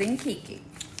Amazing Kiki.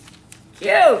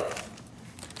 Cute.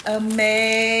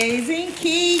 Amazing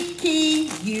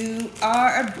Kiki, you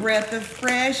are a breath of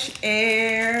fresh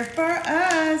air for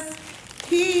us.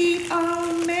 Keep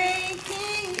on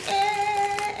making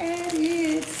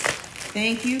edits.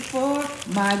 Thank you for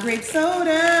my grape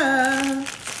soda.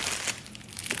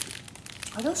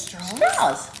 Are those straws?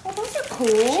 Straws. Oh, those are She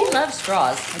cool. loves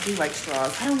straws. I do like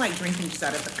straws. I don't like drinking just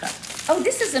out of the cup. Oh,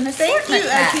 this is an Thank assortment you,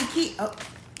 pack. Kiki. Oh,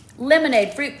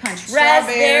 Lemonade, fruit punch,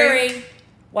 Strawberry. raspberry,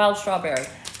 wild strawberry.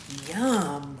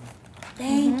 yum.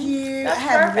 Thank you. That's I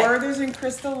have perfect. Werther's and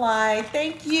Crystal Light.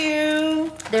 Thank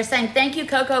you. They're saying thank you,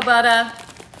 Cocoa Butter.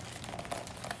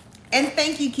 And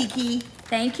thank you, Kiki.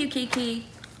 Thank you, Kiki.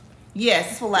 Yes,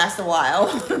 this will last a while.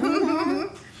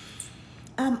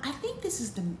 I think this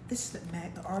is the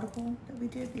article that we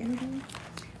did, the interview.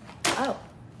 Oh,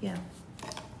 Yeah.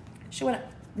 should I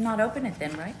not open it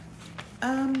then, right? We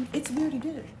already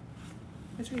did it.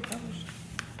 It's already published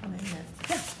on the internet.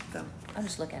 Yeah. So I'll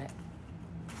just look at it.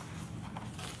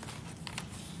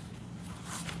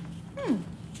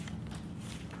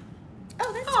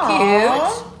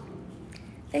 Aw. cute.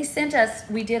 They sent us,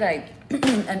 we did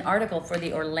an article for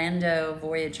the Orlando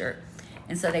Voyager.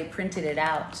 And so they printed it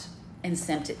out and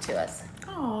sent it to us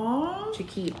Aww. to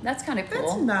keep. That's kind of cool.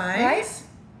 That's nice. Right?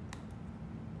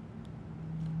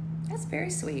 That's very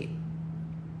sweet.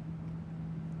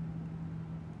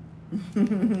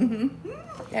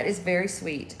 That is very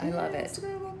sweet. I love it.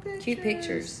 Cute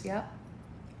pictures. Yep.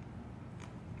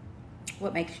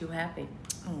 What makes you happy?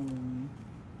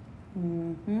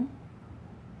 Mm-hmm.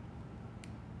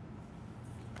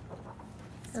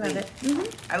 I love it.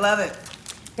 I love it.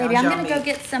 Baby, How'd I'm y'all going to go meet?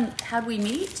 get some. How'd we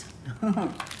meet?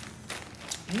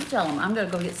 You tell them. I'm going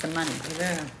to go get some money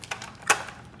Yeah.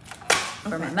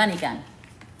 for my Okay. money gun.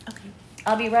 Okay.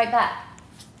 I'll be right back.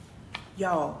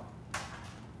 Y'all.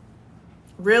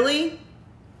 Really?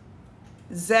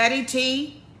 Zaddy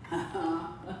T?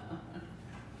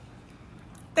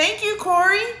 Thank you,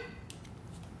 Corey.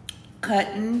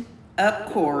 Cutting Up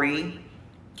Corey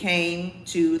came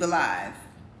to the live.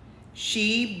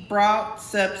 She bought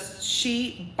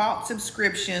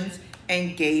subscriptions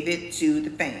and gave it to the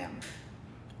fam.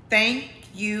 Thank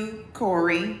you,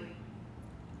 Corey,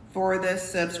 for the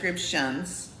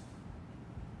subscriptions.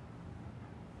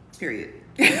 Period.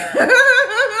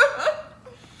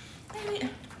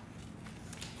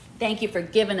 Thank you for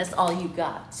giving us all you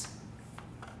got.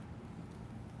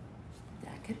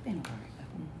 That could have been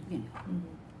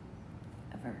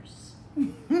a verse.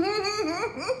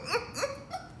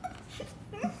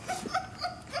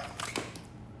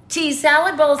 Tea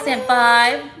salad bowl sent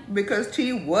 5. Because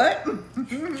T what?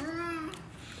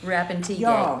 Rapping tea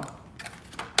Y'all. cake.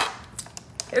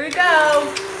 Here we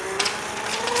go.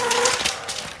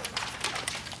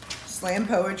 Slam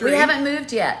poetry. We haven't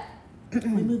moved yet. We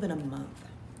move in a month.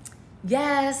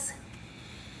 Yes.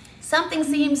 Something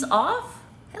seems off.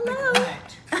 Hello.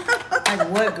 What? Like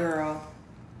what, girl?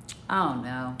 Oh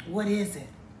no. What is it?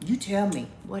 You tell me,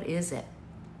 What is it?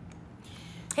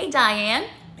 Hey Diane.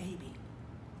 baby.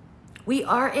 We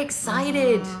are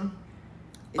excited. It's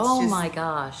Oh just- my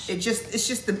gosh. It's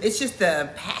just the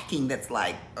packing that's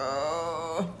like,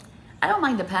 oh. I don't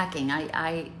mind the packing.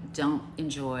 I don't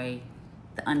enjoy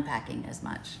the unpacking as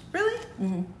much.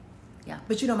 Really? Yeah.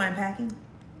 But you don't mind packing?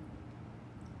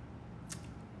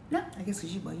 No. I guess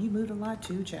because you moved a lot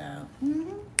too, child.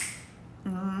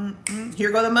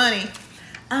 Here go the money.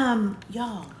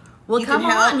 Y'all. Well, you come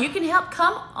can help. on. You can help.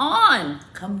 Come on.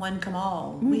 Come one, come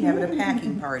all. We having a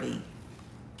packing party.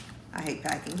 I hate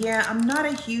packing. Yeah, I'm not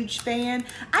a huge fan.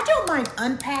 I don't mind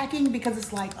unpacking because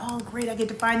it's like, oh, great, I get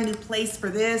to find a new place for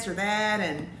this or that.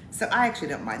 And so I actually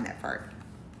don't mind that part.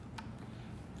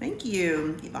 Thank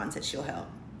you. Yvonne said she'll help.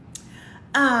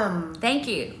 Thank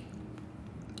you.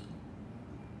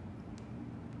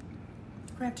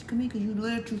 Crafty Kamika, you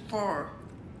live too far.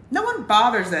 No one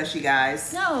bothers us, you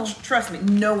guys. No. Trust me,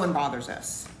 no one bothers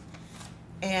us.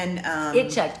 And It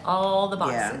checked all the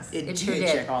yeah, boxes. it sure did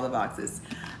did. check all the boxes.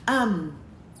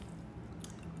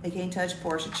 They can't touch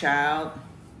Portia, child.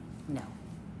 No.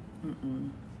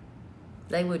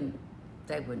 They wouldn't.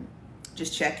 They wouldn't.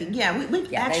 Just checking. Yeah,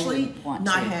 we've Yeah, they actually wouldn't want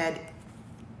not to. had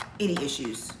any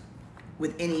issues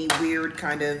with any weird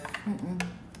kind of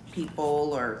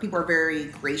people, or people are very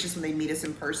gracious when they meet us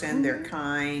in person. They're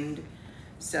kind.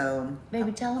 So,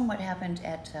 Baby, tell them what happened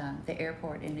at the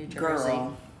airport in New Jersey.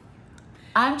 girl,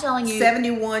 I'm telling you,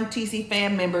 71 TC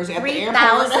fam members at the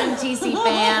airport. 3,000 TC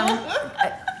fam.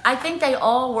 I think they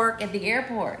all work at the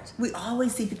airport. We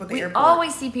always see people at the We airport.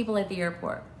 always see people at the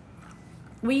airport.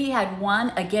 We had one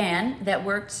again that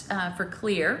worked for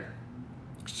Clear.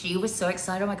 She was so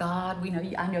excited. Oh my God, we know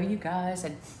you. I know you guys.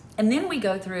 And then we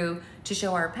go through to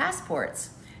show our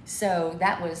passports. So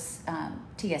that was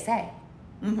TSA,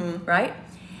 right?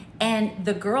 And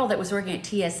the girl that was working at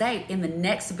TSA in the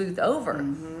next booth over,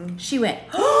 she went,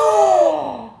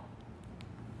 oh!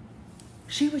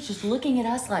 She was just looking at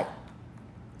us like,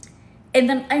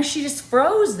 and she just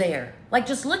froze there, like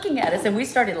just looking at us. And we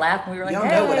started laughing. We were like, Y'all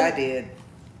hey. know what I did.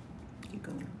 Keep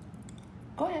going.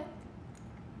 Go ahead.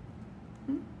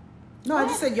 No, I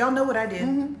just said y'all know what I did.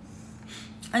 And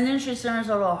then she sent us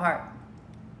a little heart.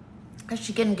 Because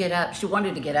she couldn't get up. She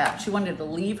wanted to get up. She wanted to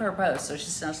leave her post, so she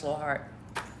sent us a little heart.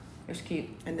 It was cute.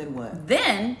 And then what?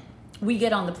 Then we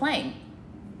get on the plane.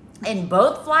 And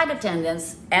both flight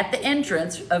attendants at the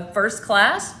entrance of first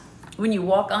class, when you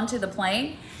walk onto the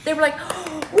plane, they were like,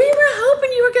 oh, we were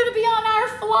hoping you were going to be on our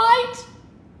flight.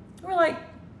 We're like,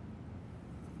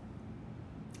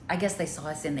 I guess they saw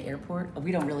us in the airport.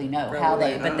 We don't really know how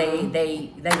they, but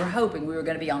they were hoping we were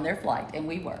going to be on their flight, and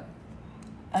we were.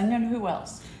 And then who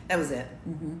else? That was it.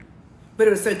 But it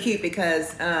was so cute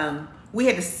because we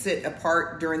had to sit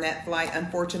apart during that flight,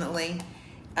 unfortunately.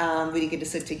 We didn't get to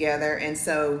sit together, and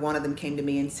so one of them came to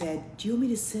me and said, "Do you want me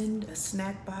to send a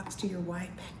snack box to your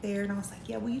wife back there?" And I was like,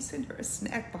 "Yeah, will you send her a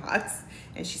snack box?"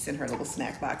 And she sent her little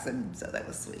snack box, and so that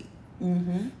was sweet.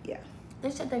 Mm-hmm. Yeah. They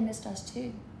said they missed us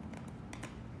too.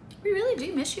 We really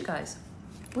do miss you guys.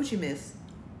 What'd you miss?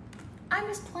 I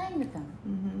miss playing with them.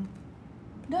 Mm-hmm.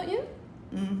 Don't you?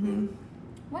 Mm-hmm.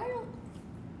 Why are you...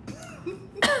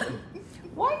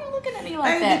 Why are you looking at me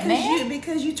like that, man?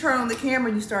 Because you turn on the camera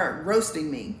and you start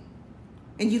roasting me.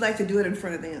 And you like to do it in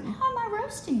front of them. How am I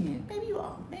roasting you? Baby, you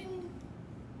all, baby.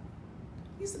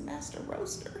 He's a master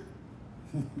roaster.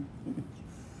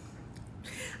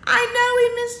 I know we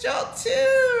missed y'all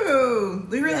too.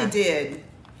 We really did.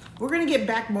 We're going to get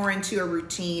back more into a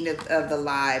routine of the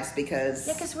lives because...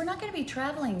 Yeah, because we're not going to be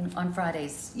traveling on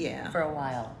Fridays for a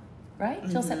while, right?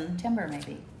 Till September,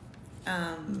 maybe.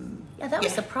 Yeah, that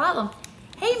was the problem.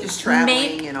 Hey, just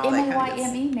traveling and all that kind of stuff.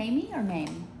 M-A-Y-M-E, Mamie or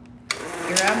Mame?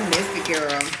 Girl, I miss the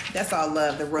girl. That's all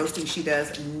love. The roasting she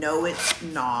does. No, it's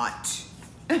not.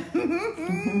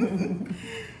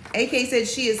 AK said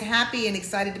she is happy and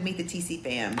excited to meet the TC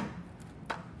fam.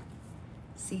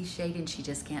 See, Shaden, she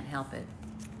just can't help it.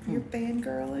 You're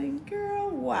fangirling?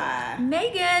 Girl, why?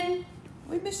 Megan!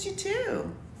 We missed you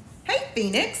too. Hey,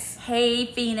 Phoenix. Hey,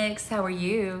 Phoenix. How are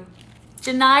you?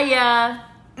 Janaya.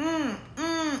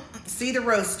 See the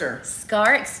roaster.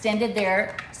 Scar extended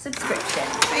their subscription.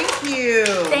 Thank you.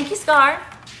 Thank you, Scar.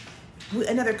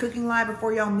 Another cooking live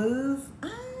before y'all move?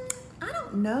 I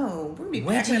don't know. We're going to be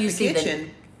packing up the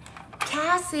kitchen.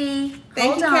 Cassie.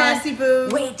 Thank you, Cassie Boo.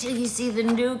 Wait till you see the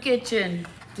new kitchen.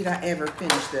 Did I ever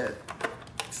finish the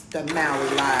Maui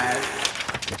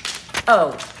Live?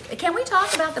 Oh, can we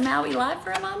talk about the Maui Live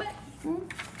for a moment?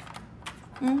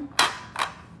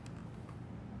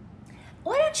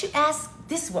 Why don't you ask,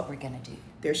 this is what we're going to do.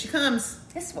 There she comes.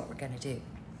 This is what we're going to do.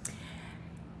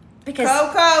 Because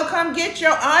Coco, come get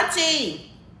your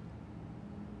auntie.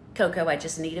 Coco, I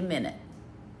just need a minute.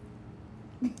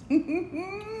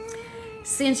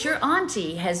 Since your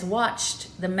auntie has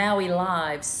watched the Maui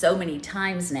Live so many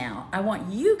times now, I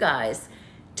want you guys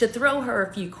to throw her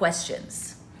a few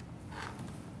questions.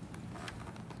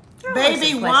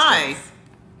 Baby, why?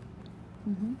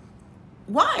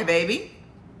 Why, baby?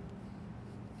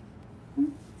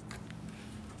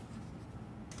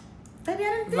 Baby, I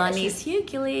didn't finish Lonnie's it.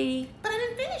 Hughley. But I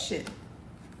didn't finish it.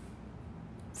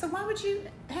 So why would you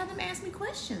have them ask me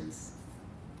questions?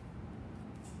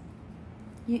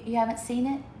 You haven't seen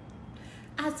it?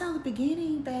 I saw the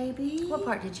beginning, baby. What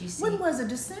part did you see? When was it,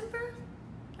 December?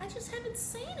 I just haven't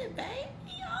seen it, baby.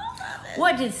 All of it.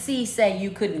 What did C say you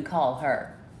couldn't call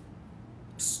her?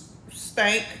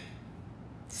 Stank.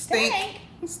 Stink.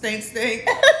 Stink, stink.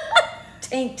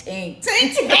 Tink, tink.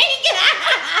 Tink, tink.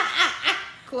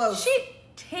 Close. She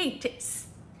tanked it.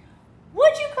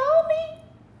 What'd you call me?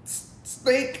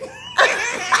 Stink.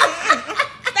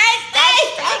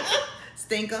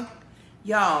 Stinker.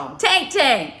 Y'all. Tank,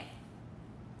 tank.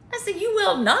 I said, you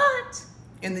will not.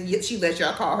 And then she let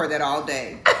y'all call her that all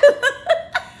day.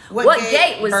 What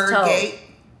gate was Bird told? Gate.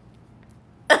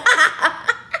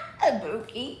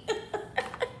 Bookie.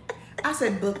 I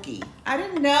said Bookie. I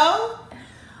didn't know.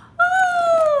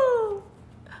 Oh.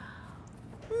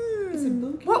 Is it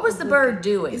Bookie? What was or the Bookie? bird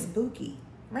doing? It's Bookie,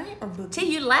 right? Or Bookie? Till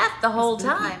you laughed the whole It's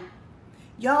Bookie. time.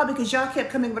 Y'all, because y'all kept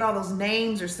coming with all those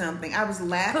names or something. I was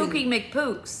laughing. Pookie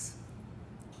McPooks.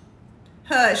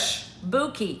 Hush.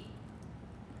 Bookie.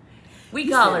 We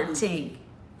You call said her Bookie. Tink.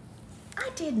 I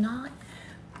did not.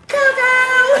 Coco!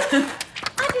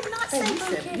 I did not say Baby, you Boo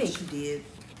said, Kitty. yes, you did.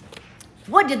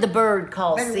 What did the bird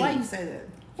call Baby, C? why you say that?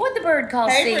 What did the bird call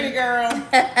Hey, C? pretty girl.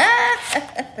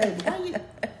 Baby, why you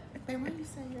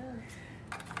say that?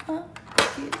 Huh?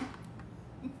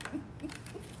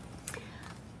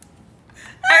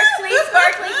 Our sweet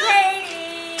sparkly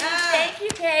Katie. Thank you,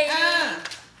 Katie.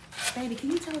 Baby,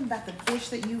 can you tell them about the fish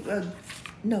that you,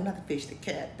 no, not the fish, the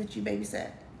cat that you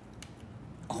babysat?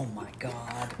 Oh my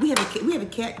God. We have a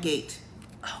cat gate.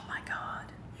 Oh my God.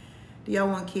 Do y'all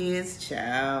want kids?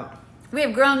 Child. We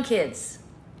have grown kids.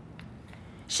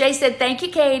 Shay said, thank you,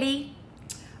 Katie.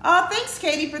 Oh, thanks,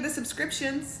 Katie, for the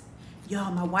subscriptions.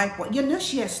 Y'all, my wife, you know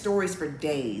she has stories for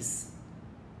days.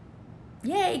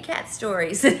 Yay, cat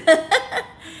stories.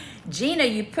 Gina,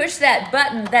 you push that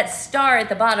button, that star at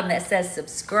the bottom that says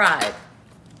subscribe.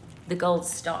 The gold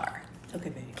star. Okay,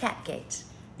 baby. Catgate.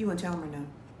 You want to tell them or no?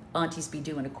 Aunties be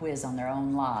doing a quiz on their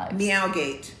own lives.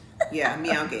 Meowgate. Yeah,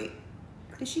 Meowgate.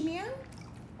 Did she meow?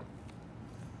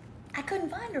 I couldn't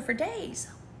find her for days.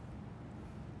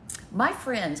 My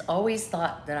friends always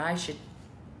thought that I should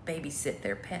babysit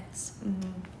their pets.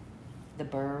 Mm-hmm. The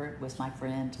bird was my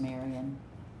friend, Marion.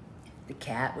 The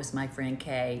cat was my friend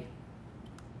Kay.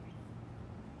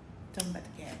 Tell me about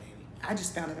the cat, baby. I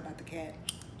just found out about the cat.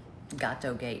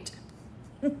 Gato Gate.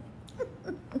 You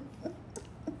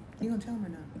gonna tell him or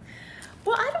not?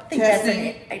 Well, I don't think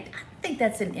I think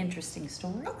that's an interesting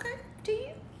story. Okay. Do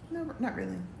you? No, not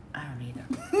really. I don't either.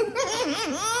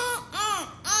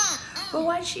 Well,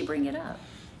 why did she bring it up?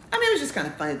 I mean, it was just kind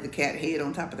of funny that the cat hid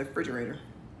on top of the refrigerator.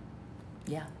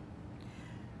 Yeah.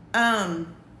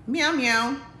 Meow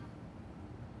meow.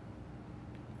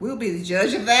 We'll be the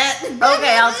judge of that.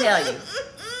 Okay, I'll tell you.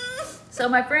 So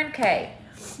my friend Kay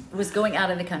was going out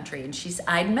of the country, and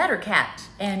I'd met her cat,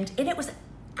 and it was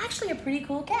actually a pretty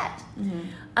cool cat.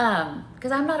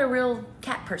 Because I'm not a real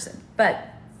cat person, but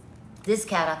this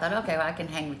cat, I thought, okay, well, I can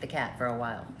hang with the cat for a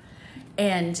while.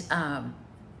 And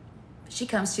she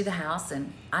comes to the house,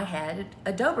 and I had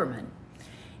a Doberman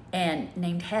and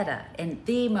named Hedda, and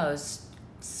the most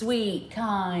sweet,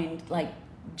 kind, like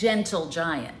gentle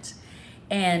giant.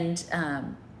 And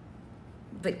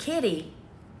but Kitty,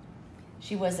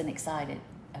 she wasn't excited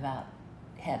about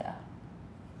Hedda.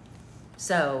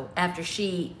 So after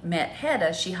she met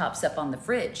Hedda, she hops up on the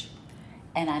fridge,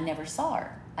 and I never saw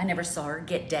her. I never saw her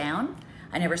get down.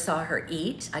 I never saw her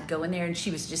eat. I'd go in there, and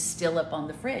she was just still up on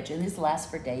the fridge. And this lasts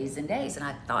for days and days. And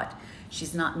I thought,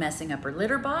 she's not messing up her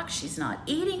litter box. She's not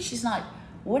eating. She's not,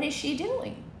 what is she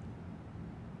doing?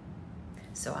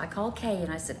 So I called Kay,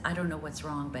 and I said, I don't know what's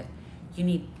wrong, but you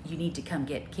need to come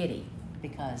get Kitty,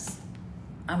 because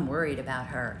I'm worried about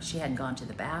her. She hadn't gone to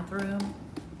the bathroom.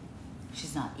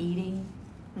 She's not eating.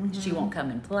 She won't come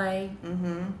and play.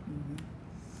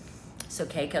 So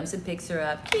Kay comes and picks her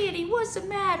up. Kitty, what's the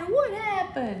matter? What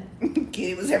happened?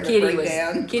 Kitty was having a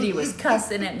breakdown. Kitty was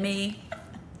cussing at me.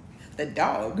 The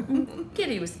dog.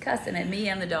 Kitty was cussing at me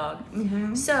and the dog.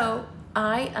 So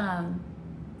I, I'm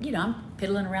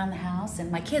piddling around the house,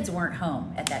 and my kids weren't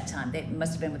home at that time. They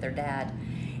must have been with their dad.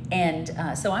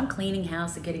 And so I'm cleaning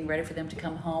house and getting ready for them to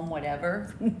come home,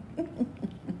 whatever.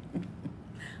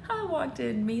 I walked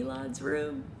in Milad's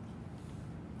room.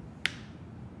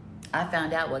 I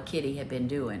found out what Kitty had been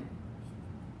doing.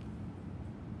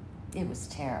 It was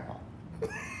terrible.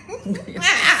 It was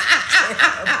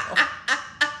terrible.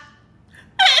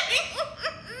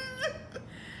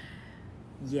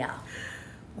 Yeah.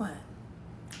 What?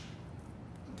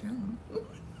 Tell him.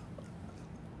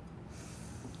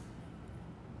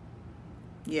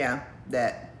 Yeah,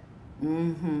 that.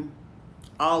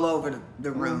 All over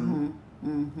the room.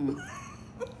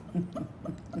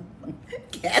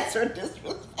 Cats are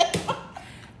disrespectful.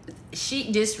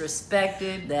 She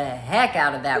disrespected the heck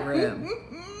out of that room.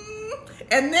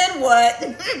 And then what?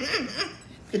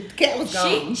 The cat was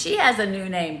gone. She has a new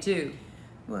name too.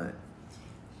 What?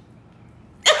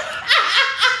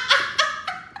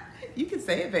 You can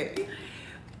say it, baby.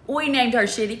 We named her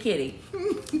Shitty Kitty.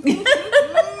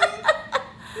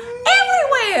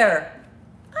 Everywhere.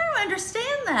 I don't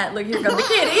understand that. Look, here come the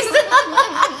kitties.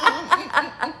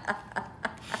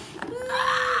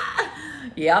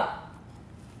 Yep.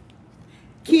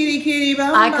 Kitty, kitty,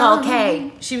 bum, I bum. called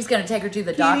Kay. She was going to take her to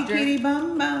the doctor. Kitty, kitty,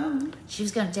 bum, bum. She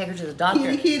was going to take her to the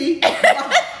doctor. Kitty, kitty. She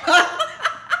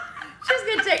was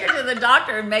going to take her to the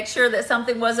doctor and make sure that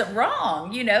something wasn't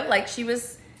wrong. You know, like she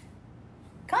was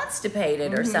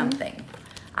constipated or something.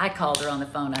 I called her on the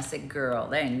phone. I said, girl,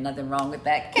 there ain't nothing wrong with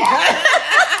that cat.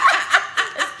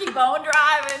 Just keep on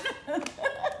driving.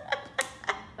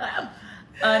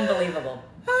 Unbelievable.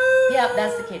 Yep,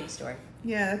 that's the kitty story.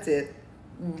 Yeah, that's it.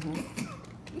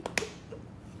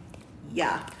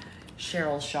 Yeah.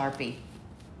 Cheryl Sharpie.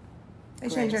 They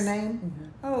changed her Grace.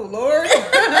 name? Oh, Lord.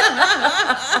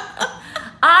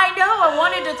 I know, I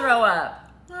wanted to throw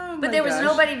up. Oh, But my there was gosh.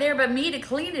 nobody there but me to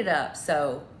clean it up,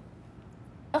 so.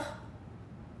 Ugh.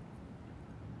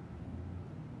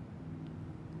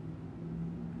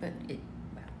 But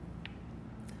well,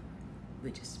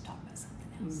 we just talk about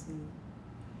something else.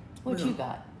 What you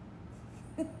got?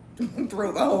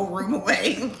 Throw the whole room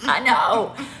away. I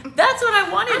know. That's what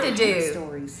I wanted to do.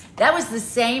 Stories. That was the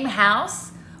same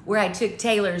house where I took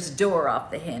Taylor's door off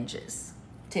the hinges.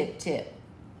 Tip, tip.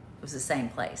 It was the same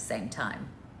place, same time.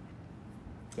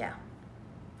 Yeah.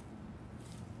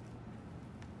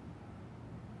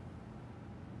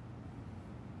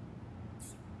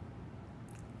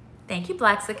 Thank you,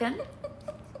 Blaxican.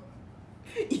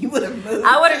 You would have moved.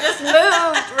 I would have just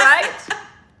moved, right?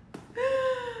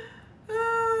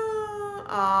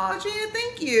 Oh, Gina,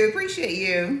 thank you. Appreciate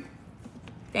you.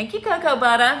 Thank you, Cocoa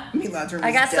Butter. Milad's room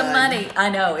I is got some done. money. I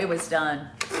know, it was done.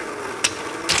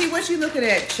 See what you looking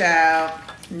at, child?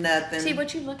 Nothing. See,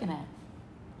 what you looking at?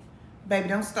 Baby,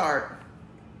 don't start.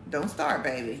 Don't start,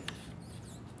 baby.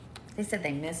 They said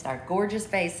they missed our gorgeous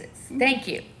faces. Thank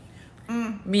you.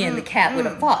 Me and the cat would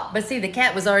have fought. But see, the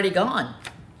cat was already gone.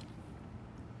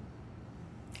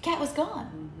 The cat was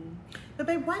gone. But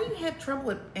babe, why do you have trouble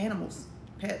with animals,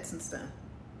 pets and stuff?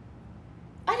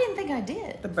 I didn't think I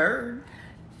did. The bird,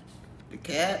 the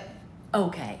cat.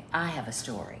 Okay, I have a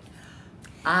story.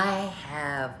 I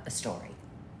have a story.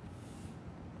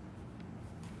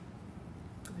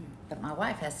 But my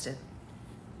wife has to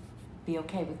be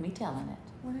okay with me telling it.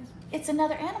 What is it? It's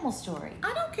another animal story.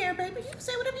 I don't care, baby. You can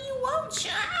say whatever you want,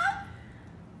 child.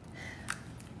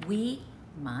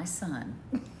 My son,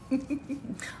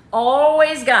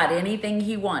 always got anything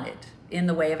he wanted in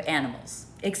the way of animals,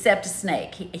 except a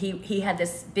snake. He had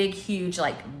this big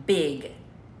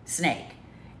snake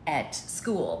at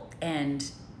school, and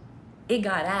it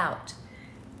got out.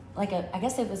 I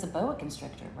guess it was a boa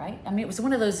constrictor, right? I mean, it was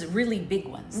one of those really big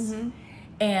ones.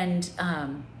 And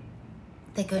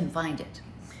they couldn't find it.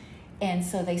 And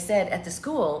so they said at the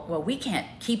school, well, we can't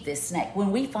keep this snake.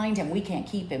 When we find him, we can't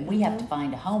keep him. We have to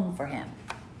find a home for him.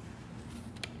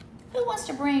 Who wants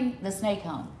to bring the snake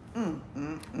home?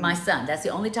 My son. That's the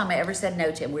only time I ever said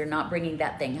no to him. We're not bringing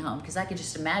that thing home, because I could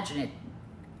just imagine it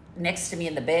next to me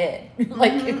in the bed.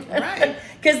 Right.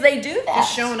 Because they do that.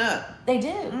 Just showing up. They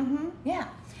do. Yeah.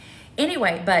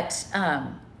 Anyway, but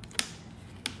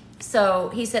so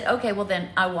he said, okay, well then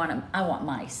I want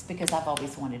mice, because I've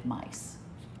always wanted mice.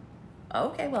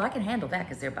 Okay, well I can handle that,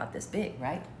 because they're about this big,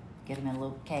 right? Get them in a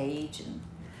little cage. And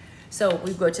so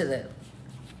we go to the...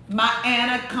 My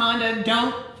anaconda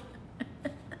don't.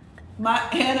 My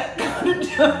anaconda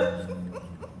don't.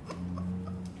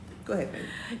 Go ahead, baby.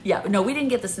 Yeah, no, we didn't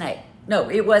get the snake. No,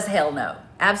 it was hell no.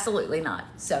 Absolutely not.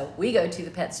 So we go to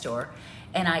the pet store,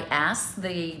 and I asked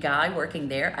the guy working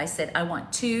there, I said, I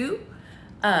want 2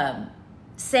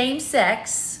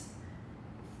 same-sex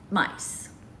mice.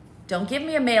 Don't give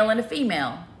me a male and a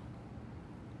female.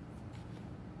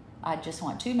 I just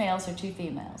want 2 males or 2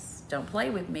 females. Don't play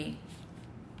with me.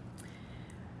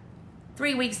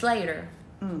 3 weeks later,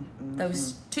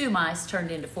 those 2 mice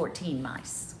turned into 14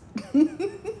 mice.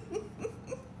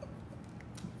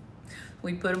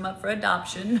 We put them up for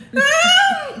adoption.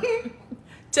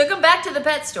 Took them back to the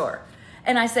pet store.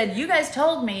 And I said, you guys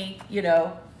told me,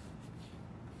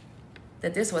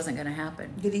 that this wasn't going to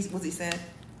happen. Was he sad?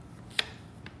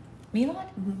 Milad?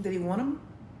 Did he want them?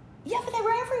 Yeah, but they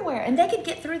were everywhere, and they could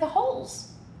get through the holes.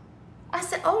 I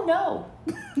said, oh no.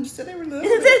 You said they were little?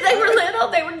 They were little.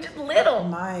 They were just little.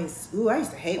 Mice. Ooh, I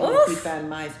used to hate when we found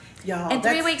mice. Y'all. And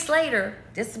 3 weeks later,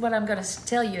 this is what I'm going to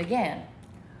tell you again.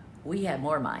 We had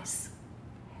more mice.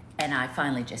 And I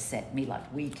finally just said, Milad,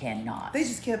 we cannot. They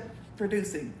just kept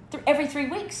producing. Every 3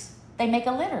 weeks, they make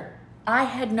a litter. I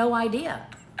had no idea.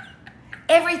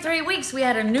 Every 3 weeks, we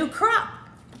had a new crop.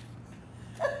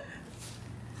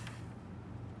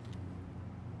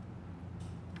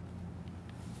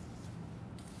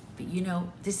 But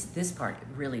this part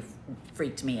really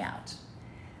freaked me out.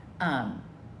 I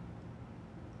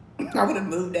would have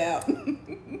moved out.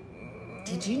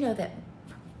 Did you know that?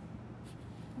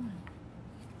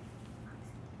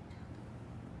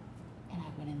 And I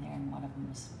went in there, and one of them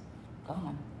was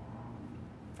gone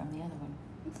from the other one.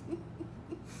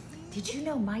 Did you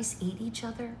know mice eat each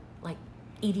other? Like,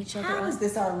 eat each other How up? is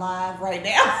this our live right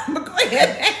now? Go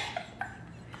ahead.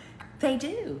 They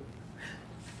do.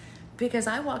 Because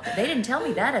they didn't tell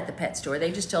me that at the pet store.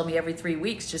 They just told me every 3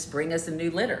 weeks, just bring us a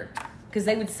new litter. Because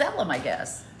they would sell them, I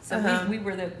guess. So we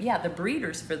were the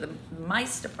breeders for the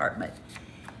mice department.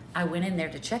 I went in there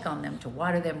to check on them, to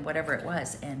water them, whatever it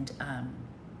was. And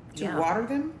To water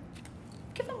them?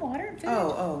 Give them water and food.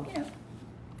 Oh.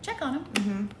 Check on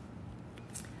them.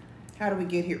 How do we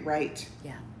get it right?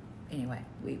 Yeah. Anyway,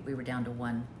 we were down to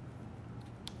 1.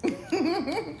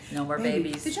 No more Baby,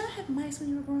 babies. Did y'all have mice when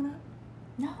you were growing up?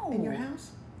 No. In your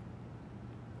house?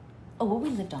 Oh, well, we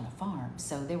lived on a farm,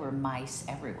 so there were mice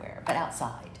everywhere, but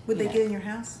outside. Would they get in your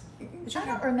house? Did I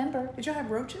don't remember. Did y'all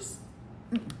have roaches?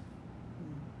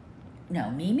 No,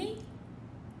 Mimi?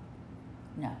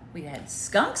 No, we had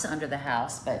skunks under the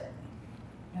house, but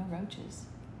no roaches.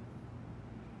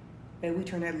 Baby, we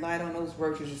turn that light on, those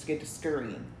roaches just get to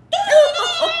scurrying.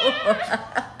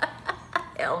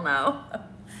 Hell no.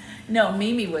 No,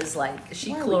 Mimi was like,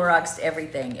 she Cloroxed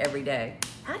everything every day.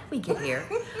 How did we get here?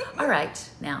 All right,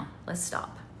 now let's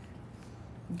stop.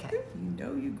 Okay.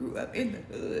 You grew up in the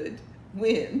hood.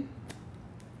 When?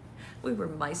 We were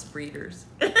mice breeders.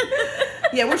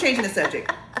 Yeah, we're changing the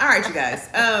subject. All right, you guys.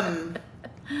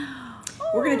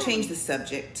 We're going to change the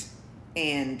subject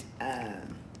and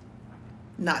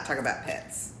not talk about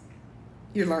pets.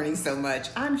 You're learning so much,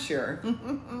 I'm sure.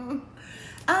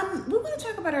 We want to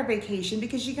talk about our vacation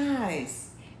because you guys,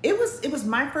 it was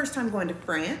my first time going to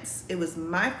France. It was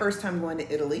my first time going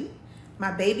to Italy.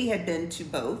 My baby had been to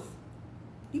both.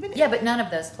 Yeah, but none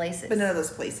of those places. But none of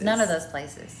those places. None of those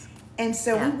places. And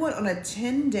so Yeah. we went on a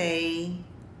 10-day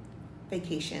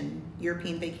vacation,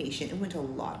 European vacation, and went to a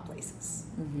lot of places.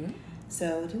 Mm-hmm.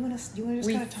 So do you want to just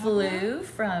We kind of talk about it? flew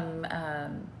from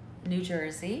New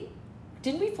Jersey.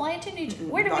 Didn't we fly into New Jersey?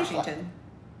 Where did we fly? Washington.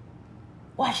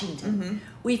 Washington. Mhm.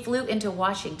 We flew into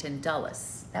Washington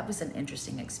Dulles. That was an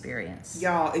interesting experience.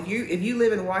 Y'all, if you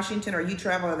live in Washington or you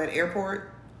travel to that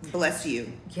airport, bless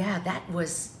you. Yeah, that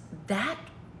was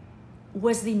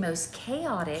the most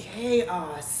chaotic,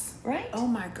 Chaos. right? Oh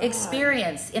my God.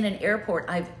 experience in an airport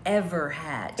I've ever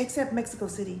had. Except Mexico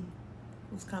City.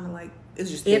 It was kind of like, it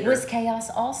was just It bigger. was chaos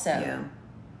also.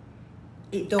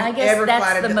 Yeah. Don't I guess ever that's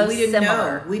fly to the Dulles. most We didn't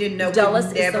similar. know. We didn't know. Dulles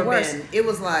We'd is the never worst. been. It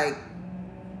was like,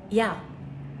 Yeah.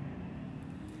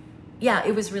 Yeah,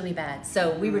 it was really bad.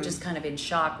 So we were just kind of in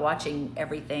shock watching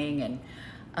everything,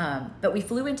 and but we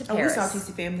flew into oh, we Paris. saw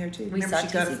TC Fam there too. We Remember saw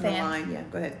she got TC us from the Fam. line. Yeah,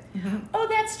 go ahead. Oh,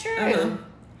 that's true. Uh-huh.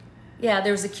 Yeah,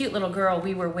 there was a cute little girl.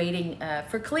 We were waiting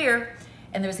for Clear,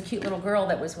 and there was a cute little girl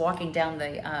that was walking down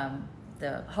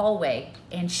the hallway,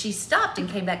 and she stopped and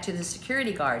came back to the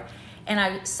security guard. And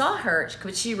I saw her,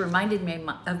 because she reminded me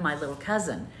of my little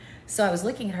cousin. So I was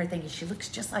looking at her thinking, she looks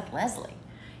just like Leslie.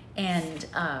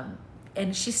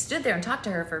 And she stood there and talked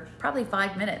to her for probably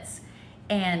 5 minutes.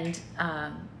 And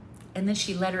then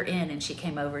she let her in, and she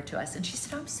came over to us, and she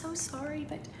said, "I'm so sorry,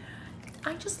 but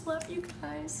I just love you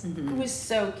guys." It was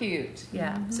so cute.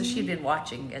 Yeah. So she'd been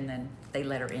watching, and then they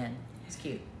let her in. It's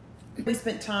cute. We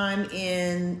spent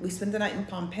we spent the night in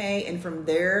Pompeii, and from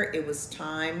there it was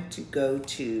time to go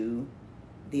to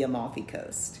the Amalfi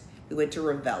Coast. We went to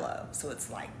Ravello. So it's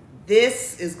like,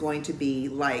 this is going to be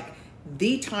like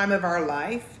the time of our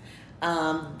life.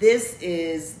 This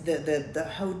is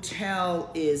the hotel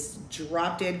is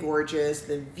drop dead gorgeous.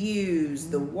 The views,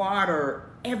 the water,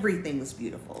 everything was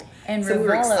beautiful. And so we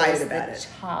were Ravello excited is about the it.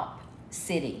 top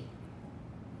city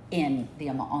on the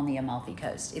Amalfi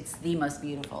Coast. It's the most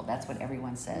beautiful. That's what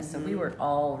everyone says. So we were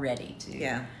all ready to,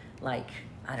 Yeah. like,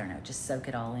 I don't know, just soak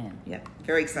it all in. Yep,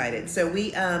 very excited. So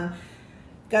we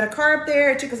got a car up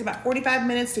there. It took us about 45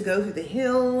 minutes to go through the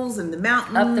hills and the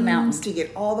mountains. Up the mountain. To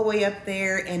get all the way up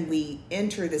there. And we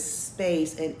enter this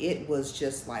space, and it was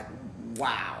just like,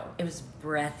 wow. It was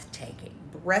breathtaking.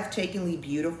 Breathtakingly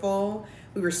beautiful.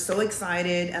 We were so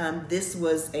excited. This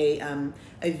was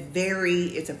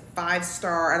it's a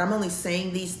 5-star, and I'm only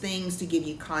saying these things to give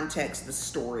you context, the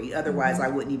story. Otherwise, I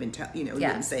wouldn't even tell,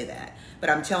 wouldn't say that. But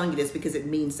I'm telling you this because it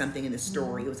means something in the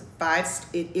story. It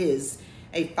is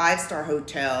a 5-star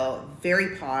hotel,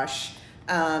 very posh.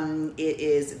 It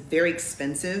is very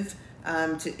expensive.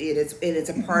 It is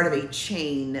a part of a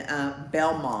chain.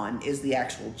 Belmond is the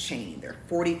actual chain. There are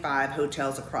 45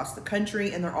 hotels across the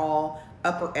country, and they're all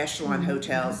upper echelon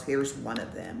hotels. Here's one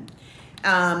of them.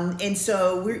 And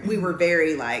so we were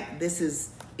very like, this is,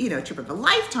 a trip of a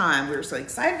lifetime. We were so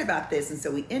excited about this. And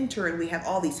so we enter, and we have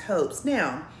all these hopes.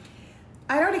 Now,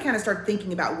 I already kind of started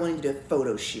thinking about wanting to do a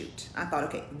photo shoot. I thought,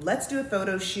 okay, let's do a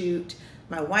photo shoot.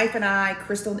 My wife and I,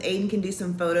 Crystal and Aiden, can do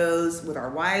some photos with our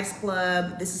wives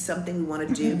club. This is something we want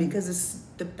to do because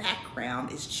the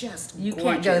background is just You gorgeous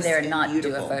can't go there and not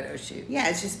beautiful. do a photo shoot. Yeah,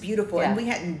 it's just beautiful, Yeah. and we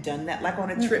hadn't done that like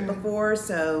on a trip before,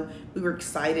 so we were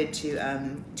excited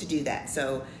to do that.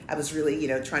 So I was really,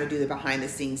 trying to do the behind the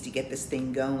scenes to get this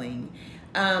thing going.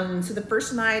 So the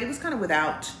first night, it was kind of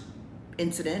without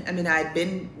incident. I mean, I'd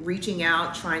been reaching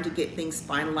out, trying to get things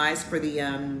finalized for the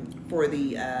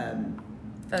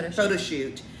photo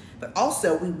shoot. But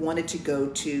also, we wanted to go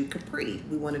to Capri.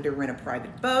 We wanted to rent a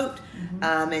private boat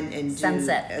and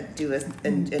Sunset.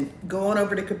 and go on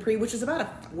over to Capri, which was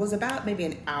about maybe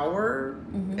an hour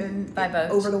and By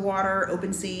boat. over the water,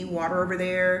 open sea, water over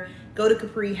there. Go to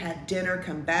Capri, have dinner,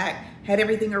 come back, had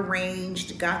everything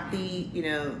arranged, got the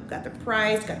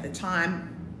price, got the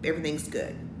time, everything's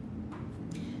good.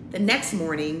 The next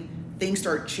morning, things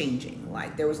started changing.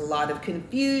 Like, there was a lot of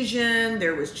confusion.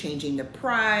 There was changing the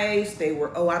price. They were,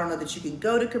 I don't know that you can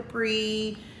go to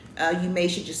Capri. You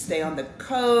should just stay on the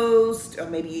coast. Or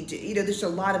maybe you do. There's a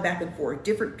lot of back and forth.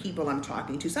 Different people I'm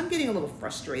talking to. So I'm getting a little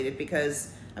frustrated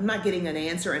because I'm not getting an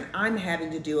answer, and I'm having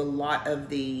to do a lot of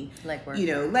the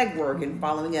legwork and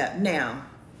following up. Now,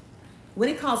 when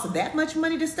it costs that much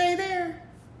money to stay there,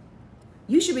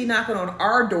 you should be knocking on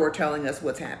our door telling us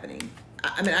what's happening.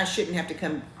 I mean, I shouldn't have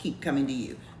to keep coming to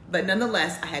you. But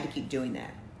nonetheless, I had to keep doing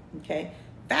that. Okay?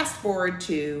 Fast forward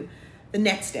to the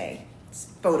next day. It's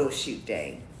photo shoot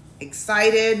day.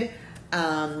 Excited.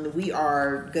 We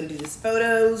are going to do these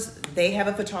photos. They have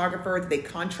a photographer that they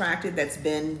contracted that's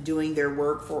been doing their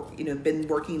work for, been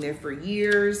working there for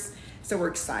years. So we're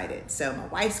excited. So my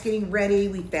wife's getting ready.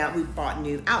 We bought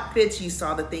new outfits. You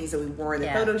saw the things that we wore in the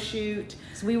photo shoot.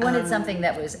 So we wanted something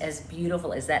that was as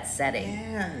beautiful as that setting.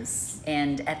 Yes.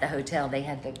 And at the hotel, they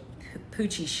had the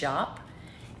Poochie shop.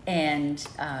 And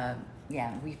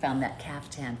we found that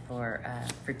caftan for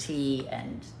T,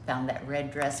 and found that red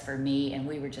dress for me. And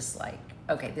we were just like,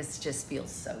 okay, this just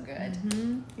feels so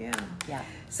good. Yeah. Yeah.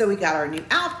 So we got our new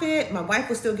outfit. My wife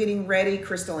was still getting ready.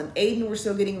 Crystal and Aiden were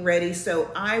still getting ready.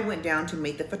 So I went down to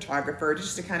meet the photographer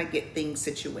just to kind of get things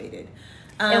situated.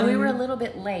 And we were a little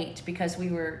bit late because we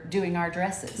were doing our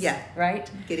dresses. Yeah.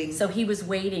 Right? So he was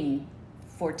waiting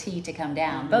for T to come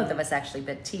down. Both of us actually,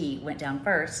 but T went down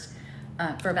first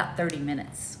for about 30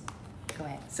 minutes. Go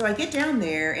ahead. So I get down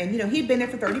there, and he'd been there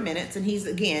for 30 minutes, and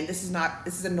this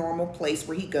is a normal place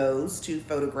where he goes to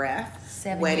photograph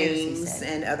 7 weddings years,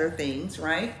 and other things,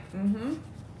 right?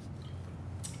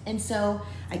 And so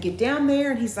I get down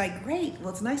there, and he's like, "Great, well,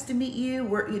 it's nice to meet you.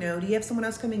 Do you have someone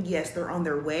else coming?" "Yes, they're on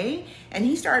their way." And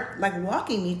he started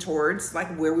walking me towards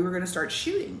where we were going to start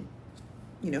shooting,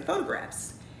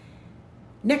 photographs.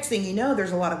 Next thing you know,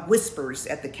 there's a lot of whispers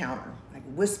at the counter,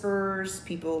 whispers,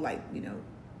 people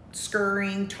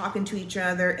scurrying, talking to each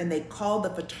other, and they called the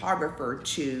photographer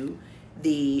to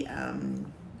the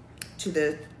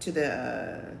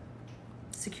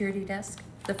security desk,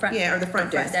 the front, or the front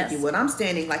desk, if you would. I'm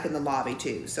standing in the lobby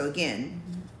too. So again,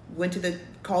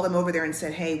 called them over there and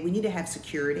said, "Hey, we need to have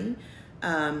security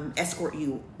escort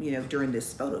you, during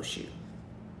this photo shoot."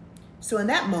 So in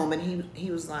that moment, he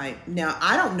was like, "Now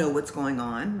I don't know what's going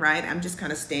on, right? I'm just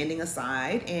kind of standing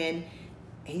aside." And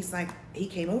he's like, he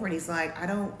came over and he's like, "I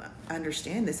don't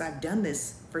understand this. I've done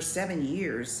this for 7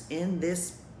 years in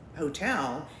this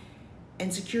hotel,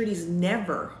 and security's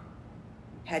never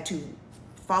had to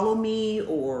follow me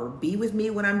or be with me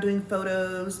when I'm doing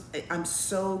photos. I'm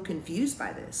so confused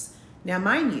by this." Now,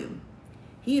 mind you,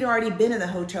 he had already been in the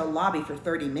hotel lobby for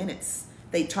 30 minutes.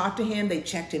 They talked to him, they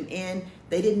checked him in.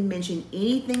 They didn't mention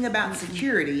anything about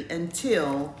security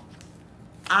until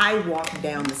I walked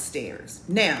down the stairs.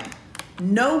 Now,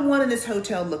 no one in this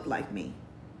hotel looked like me.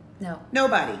 No.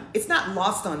 Nobody. It's not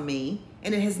lost on me,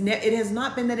 and it has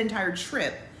not been that entire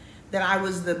trip that I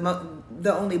was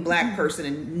the only black person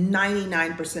in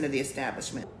 99% of the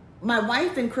establishment. My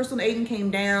wife and Crystal and Aiden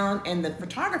came down, and the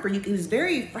photographer, he was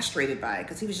very frustrated by it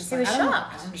because he was just shocked. I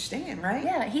don't understand, right?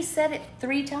 Yeah, he said it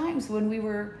 3 times when we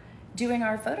were doing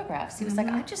our photographs. He was like,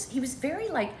 he was very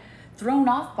thrown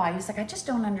off by it. He was like, "I just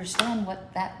don't understand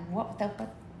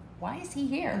why is he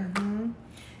here?"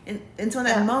 And so in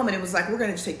that moment, it was like, we're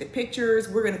going to just take the pictures.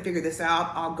 We're going to figure this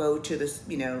out. I'll go to this,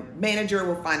 manager.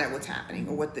 We'll find out what's happening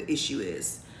or what the issue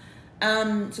is.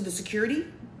 So the security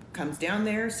comes down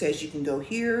there, says you can go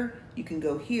here,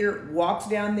 walks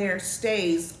down there,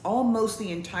 stays almost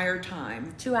the entire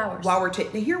time. 2 hours. While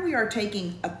here we are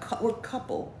we're a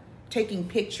couple taking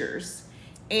pictures,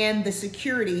 and the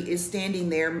security is standing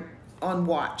there on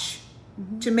watch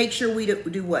to make sure we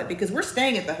do what? Because we're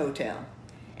staying at the hotel.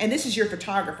 And this is your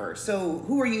photographer. So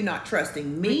who are you not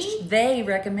trusting? Me? Which they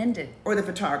recommended. Or the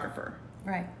photographer?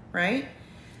 Right. Right?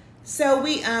 So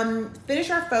we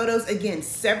finished our photos. Again,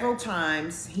 several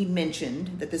times he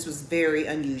mentioned that this was very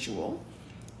unusual.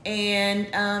 And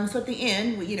so at the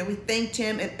end, we thanked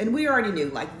him. And we already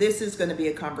knew, this is going to be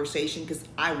a conversation because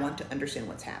I want to understand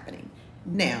what's happening.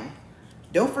 Now,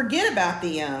 don't forget about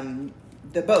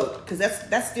the boat, because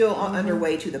that's still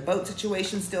underway too. The boat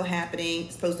situation still happening.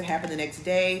 It's supposed to happen the next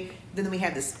day. Then we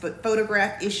had this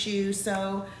photograph issue.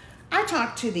 So I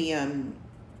talked to the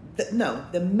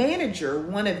manager.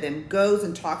 One of them goes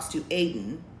and talks to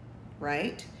Aiden,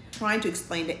 right? Trying to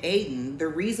explain to Aiden the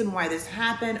reason why this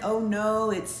happened. "Oh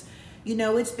no, it's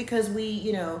because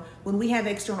when we have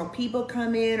external people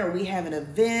come in or we have an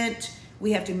event,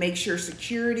 we have to make sure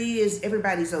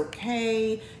everybody's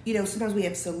okay. Sometimes we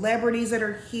have celebrities that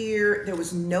are here. There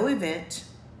was no event.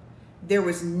 There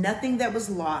was nothing that was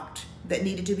locked that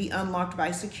needed to be unlocked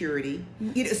by security."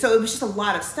 So it was just a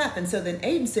lot of stuff. And so then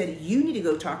Aiden said, "You need to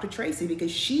go talk to Tracy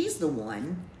because she's the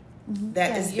one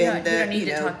that has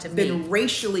been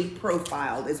racially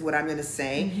profiled," is what I'm going to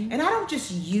say. And I don't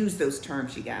just use those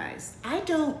terms, you guys. I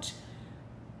don't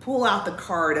pull out the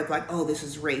card of "Oh, this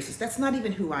is racist." That's not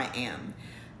even who I am.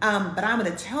 But I'm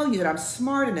going to tell you that I'm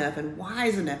smart enough and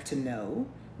wise enough to know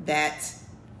that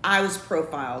I was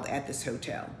profiled at this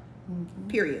hotel.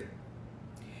 Period.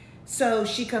 So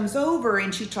she comes over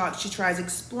and she tries to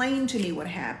explain to me what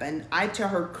happened. I tell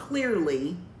her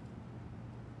clearly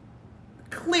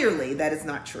that is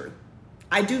not true.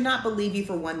 I do not believe you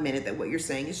for 1 minute that what you're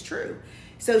saying is true.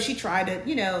 So she tried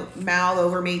to, mouth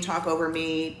over me, talk over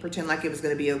me, pretend like it was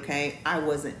going to be okay. I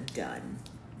wasn't done,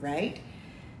 right?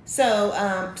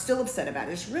 So still upset about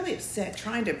it. Just really upset,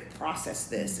 trying to process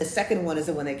this. The second one is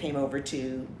the one they came over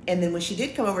to. And then when she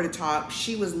did come over to talk,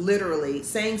 she was literally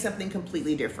saying something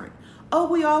completely different. Oh,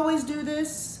 we always do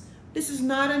this. This is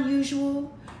not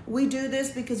unusual. We do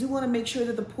this because we want to make sure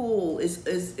that the pool is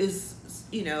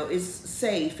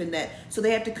safe, and that, so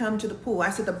they have to come to the pool.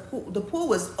 I said the pool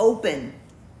was open.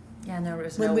 Yeah, and there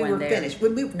was when no we one were there. finished.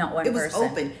 Not one it was person.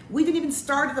 open. We didn't even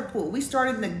start at the pool. We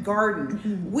started in the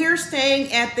garden. We're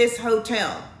staying at this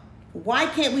hotel. Why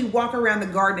can't we walk around the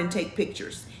garden and take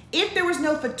pictures? If there was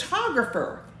no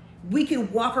photographer, we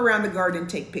could walk around the garden and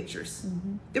take pictures.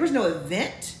 There was no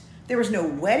event. There was no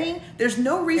wedding. There's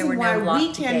no reason why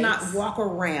we cannot walk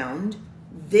around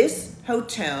this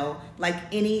hotel like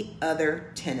any other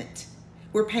tenant.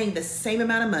 We're paying the same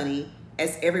amount of money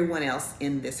as everyone else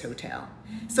in this hotel.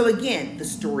 So again, the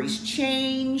story's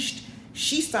changed.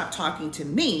 She stopped talking to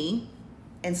me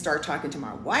and started talking to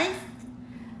my wife,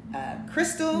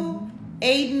 Crystal,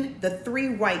 Aiden, the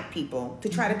 3 white people, to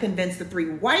try to convince the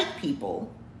 3 white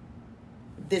people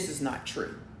this is not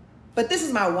true. But this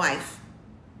is my wife.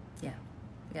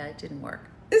 Yeah, it didn't work.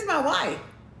 This is my wife.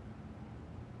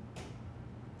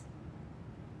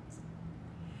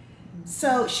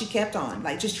 So she kept on,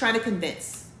 like, just trying to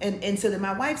convince. And so then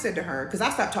my wife said to her, because I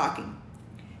stopped talking,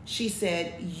 she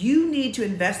said, you need to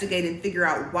investigate and figure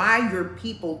out why your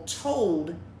people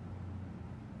told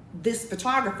this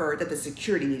photographer that the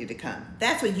security needed to come.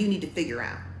 That's what you need to figure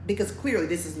out, because clearly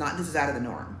this is out of the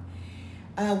norm.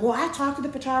 Well, I talked to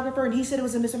the photographer and he said it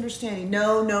was a misunderstanding.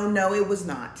 No, it was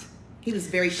not. He was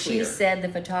very clear. She said the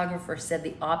photographer said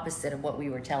the opposite of what we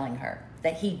were telling her,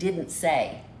 that he didn't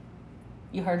say.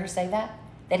 You heard her say that?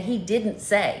 That he didn't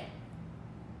say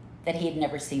that he had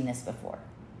never seen this before.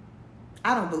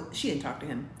 She didn't talk to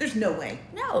him. There's no way.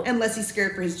 No. Unless he's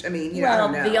scared for his, I don't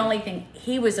know. Well, the only thing,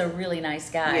 he was a really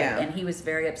nice guy, Yeah. and he was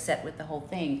very upset with the whole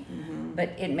thing. But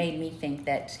it made me think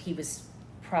that he was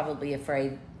probably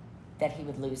afraid that he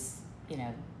would lose,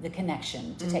 the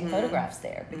connection to take photographs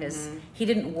there, because he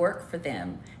didn't work for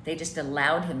them. They just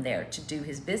allowed him there to do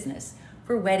his business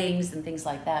for weddings and things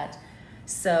like that.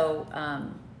 So,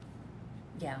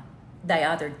 they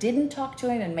either didn't talk to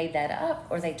him and made that up,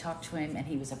 or they talked to him and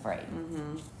he was afraid.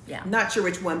 Yeah. Not sure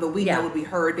which one, but we know what we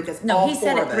heard, because No, all he 4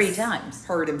 said of it 3 us times.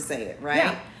 heard him say it, right?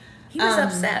 Yeah. He was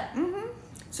upset.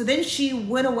 So then she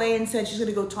went away and said she's going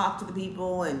to go talk to the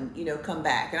people and, come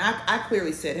back. And I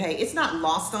clearly said, hey, it's not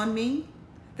lost on me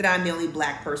that I'm the only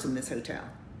black person in this hotel.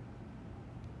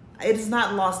 It is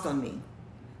not lost on me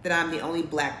that I'm the only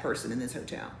black person in this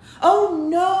hotel. Oh,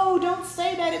 no, don't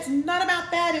say that. It's not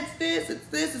about that. It's this, it's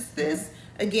this, it's this.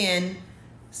 Again,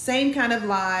 same kind of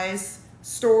lies,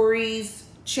 stories,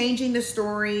 changing the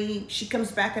story. She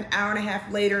comes back an hour and a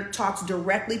half later, talks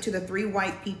directly to the 3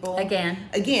 white people.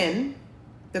 Again,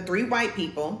 the 3 white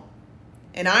people,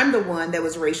 and I'm the one that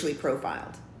was racially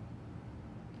profiled.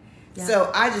 Yeah.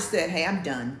 So I just said, hey, I'm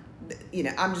done.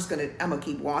 I'm gonna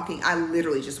keep walking. I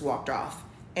literally just walked off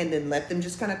and then let them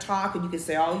just kind of talk, and you can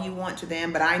say all you want to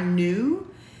them. But I knew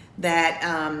that,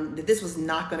 that this was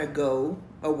not gonna go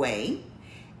away,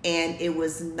 and it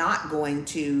was not going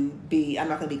to be, I'm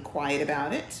not gonna be quiet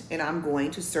about it, and I'm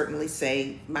going to certainly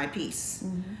say my piece.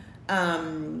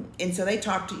 And so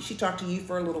she talked to you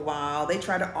for a little while. They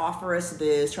try to offer us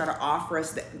this, try to offer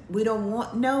us that. We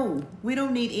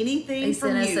don't need anything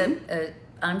from you. They sent us a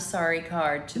I'm sorry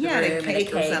card to the room, a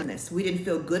cake or something. We didn't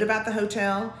feel good about the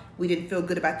hotel. We didn't feel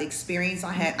good about the experience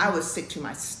I had. I was sick to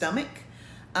my stomach.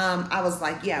 I was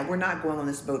like, yeah, we're not going on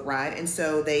this boat ride. And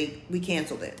so we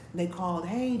canceled it. They called,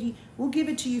 hey, we'll give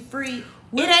it to you free.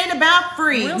 It ain't about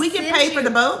free. We can pay for the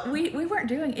boat. We weren't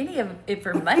doing any of it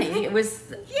for money. It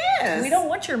was, yes. We don't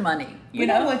want your money. We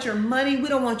don't want your money. We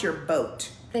don't want your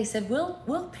boat. They said,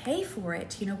 we'll pay for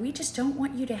it. We just don't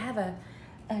want you to have a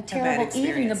terrible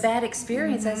evening, a bad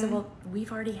experience. I said, well,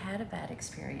 we've already had a bad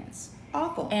experience.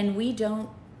 Awful. And we don't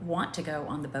want to go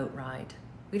on the boat ride.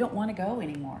 We don't want to go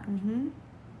anymore.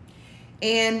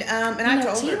 And I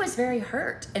told her. T was very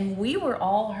hurt, and we were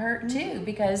all hurt too,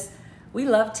 because we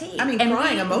love T. I mean, and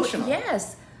crying, emotional.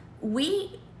 Yes,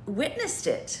 we witnessed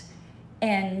it,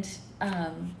 and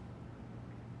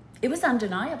it was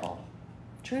undeniable,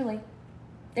 truly.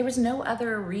 There was no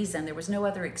other reason, there was no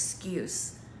other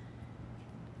excuse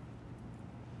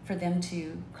for them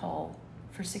to call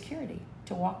for security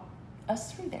to walk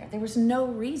us through there. There was no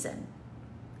reason.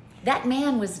 That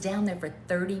man was down there for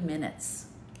 30 minutes.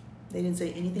 They didn't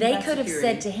say anything They about could have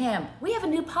security. said to him, we have a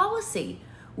new policy.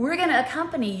 We're going to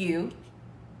accompany you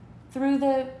through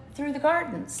the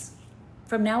gardens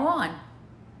from now on.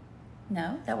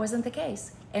 No, that wasn't the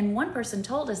case. And one person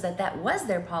told us that that was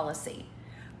their policy,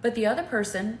 but the other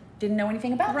person didn't know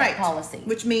anything about that policy.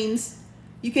 Which means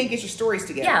you can't get your stories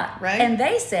together. Yeah, right? And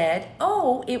they said,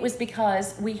 oh, it was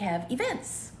because we have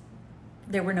events.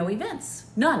 There were no events.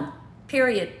 None.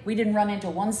 Period. We didn't run into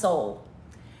one soul.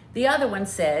 The other one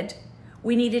said,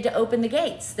 we needed to open the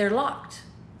gates. They're locked.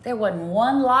 There wasn't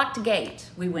one locked gate.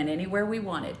 We went anywhere we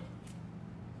wanted.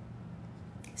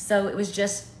 So it was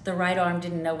just the right arm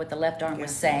didn't know what the left arm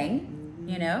was saying,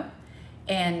 you know?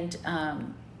 And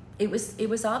it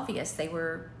was obvious. They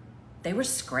were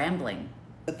scrambling.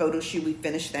 The photo shoot, we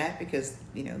finished that because,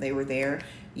 you know, they were there.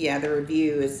 Yeah, the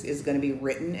review is going to be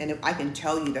written, and I can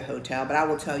tell you the hotel, but I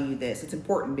will tell you this. It's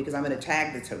important because I'm going to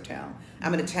tag this hotel.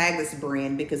 I'm going to tag this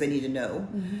brand because they need to know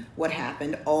what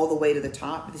happened all the way to the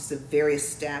top. This is a very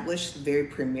established, very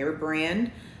premier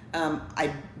brand.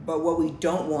 But what we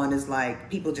don't want is like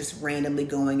people just randomly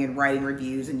going and writing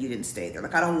reviews and you didn't stay there.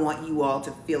 Like, I don't want you all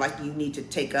to feel like you need to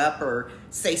take up or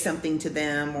say something to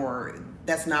them, or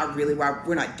that's not really why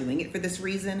we're not doing it for this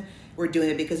reason. We're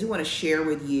doing it because we want to share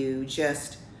with you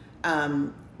just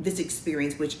this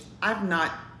experience, which I've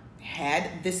not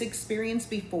had this experience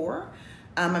before.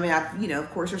 I mean, of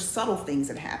course, there's subtle things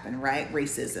that happen, right?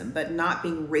 Racism, but not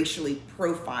being racially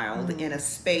profiled in a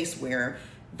space where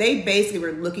they basically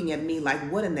were looking at me like,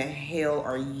 what in the hell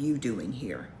are you doing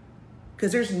here?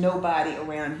 Because there's nobody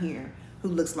around here who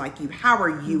looks like you. How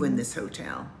are you in this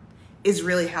hotel? Is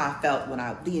really how I felt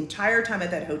the entire time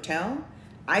at that hotel.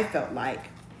 I felt like,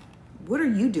 what are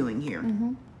you doing here?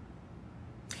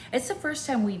 It's the first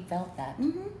time we felt that.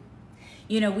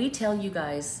 You know, we tell you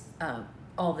guys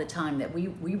all the time that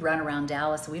we run around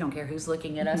Dallas. We don't care who's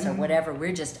looking at us or whatever.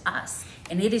 We're just us.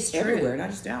 And it is true. Everywhere,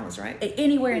 not just Dallas, right?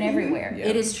 Anywhere and everywhere. Yeah.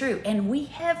 It is true. And we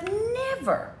have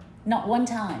never, not one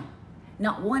time,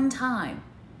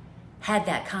 had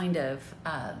that kind of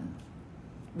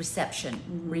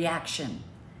reception, reaction,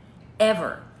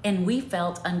 ever. And we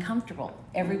felt uncomfortable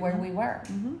everywhere we were.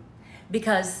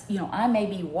 Because, you know, I may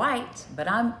be white, but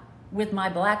I'm with my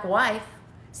black wife,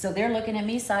 so they're looking at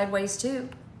me sideways too,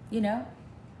 you know.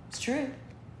 It's true.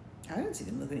 I didn't see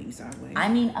them looking at you sideways. I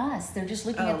mean us. They're just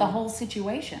looking at the whole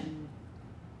situation.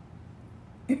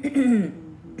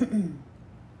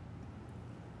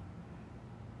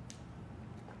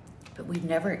 But we've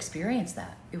never experienced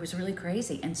that. It was really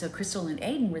crazy. And so Crystal and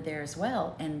Aiden were there as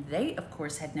well, and they, of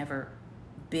course, had never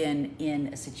been in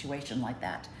a situation like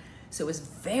that. So it was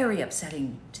very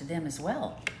upsetting to them as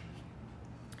well.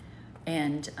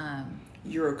 And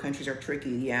Euro countries are tricky.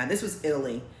 Yeah, this was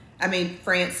Italy. I mean,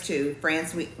 France too.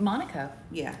 France, Monaco.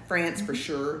 Yeah, France for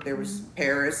sure. There was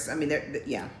Paris. I mean,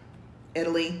 yeah.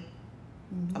 Italy,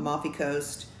 Amalfi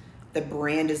Coast. The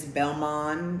brand is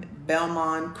Belmond.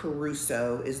 Belmond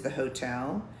Caruso is the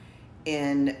hotel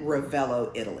in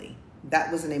Ravello, Italy.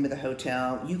 That was the name of the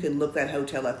hotel. You can look that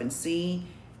hotel up and see.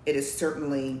 It is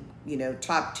certainly, you know,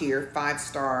 top tier,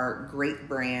 5-star, great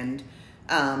brand.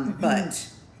 But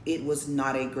it was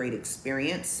not a great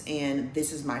experience. And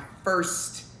this is my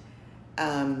first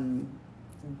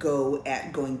go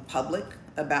at going public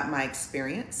about my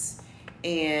experience.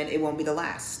 And it won't be the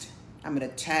last. I'm going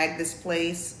to tag this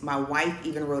place. My wife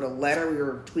even wrote a letter. We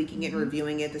were tweaking it and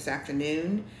reviewing it this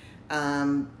afternoon.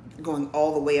 Going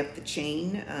all the way up the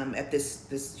chain at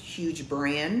this huge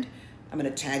brand. I'm going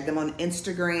to tag them on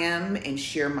Instagram and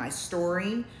share my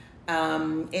story.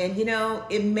 And, you know,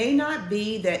 it may not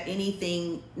be that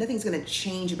nothing's going to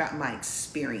change about my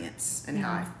experience and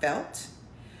how I felt.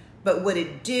 But what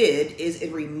it did is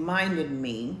it reminded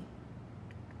me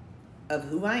of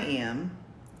who I am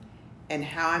and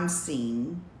how I'm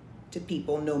seen to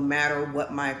people, no matter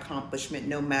what my accomplishment,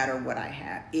 no matter what I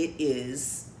have. It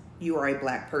is, you are a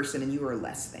black person and you are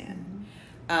less than.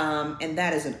 And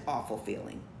that is an awful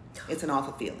feeling. It's an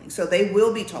awful feeling. So they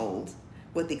will be told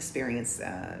what the experience,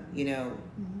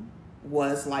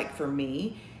 was like for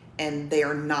me, and they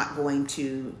are not going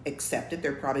to accept it.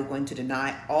 They're probably going to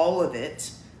deny all of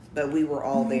it, but we were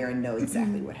all there and know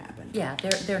exactly what happened. Yeah,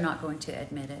 they're not going to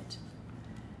admit it.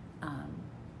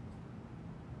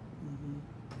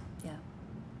 Yeah.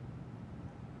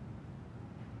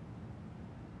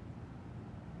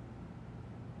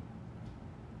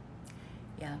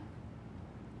 Yeah.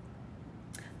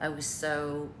 I was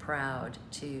so proud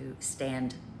to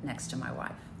stand next to my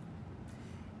wife.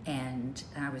 And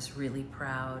I was really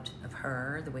proud of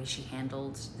her, the way she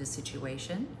handled the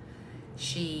situation.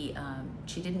 She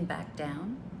didn't back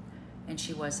down, and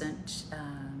she wasn't,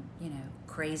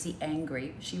 crazy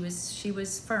angry. She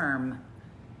was firm,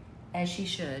 as she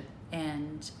should,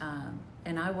 and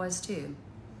I was too.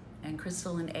 And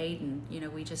Crystal and Aiden, you know,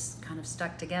 we just kind of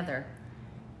stuck together.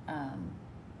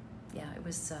 Yeah, it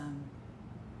was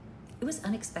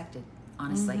unexpected,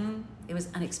 honestly. Mm-hmm. It was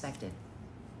unexpected,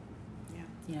 Yeah.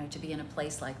 you know, to be in a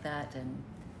place like that and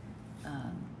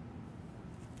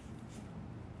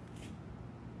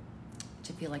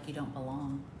to feel like you don't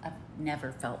belong. I've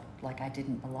never felt like I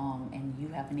didn't belong, and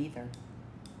you haven't either.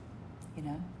 You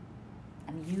know?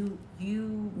 I mean,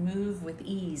 you move with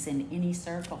ease in any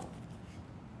circle.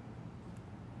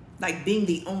 Like being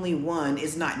the only one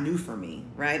is not new for me,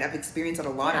 right? I've experienced it a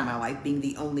lot in my life, being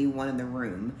the only one in the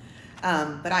room.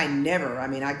 But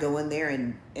I go in there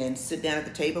and sit down at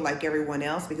the table like everyone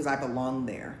else because I belong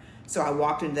there. So I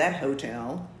walked into that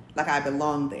hotel like I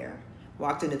belonged there.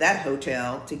 Walked into that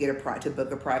hotel to to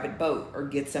book a private boat or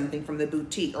get something from the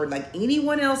boutique or like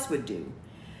anyone else would do.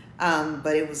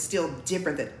 But it was still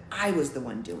different that I was the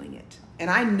one doing it.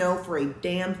 And I know for a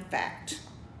damn fact,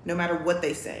 no matter what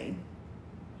they say,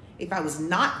 if I was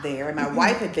not there and my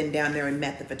wife had been down there and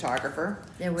met the photographer,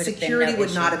 security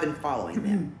would not have been following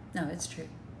them. No, it's true.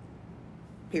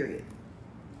 Period.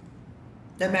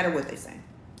 No matter what they say.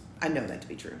 I know that to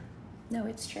be true. No,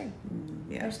 it's true.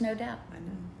 Yeah. There's no doubt. I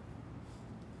know.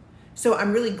 So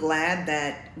I'm really glad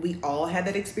that we all had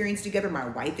that experience together. My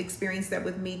wife experienced that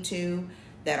with me too.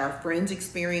 That our friends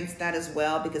experienced that as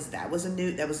well, because that was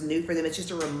new for them. It's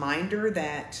just a reminder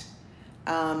that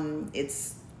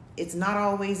it's not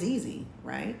always easy,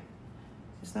 right?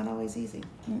 It's not always easy.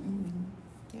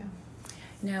 Yeah.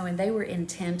 No, and they were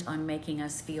intent on making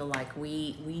us feel like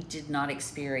we did not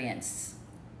experience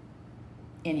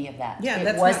any of that. Yeah, it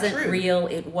that's wasn't not true. real.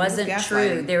 It wasn't true.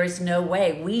 gaslighting. There is no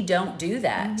way. We don't do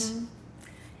that.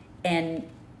 And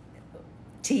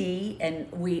T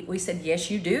and we said,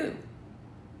 yes, you do,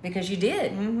 because you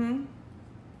did.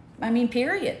 I mean,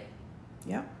 period.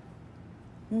 Yep.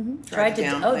 Tried to.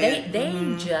 downplay it.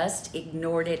 They just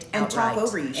ignored it And outright talk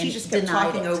over you. She and just kept denied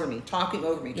talking it. over me, talking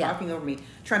over me, Yeah. talking over me,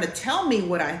 trying to tell me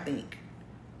what I think.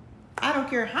 I don't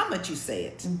care how much you say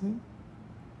it.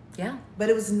 Yeah. But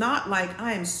it was not like,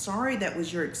 I am sorry that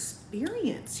was your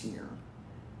experience here.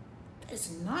 That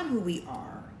is not who we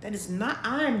are. That is not,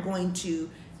 I'm going to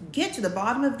get to the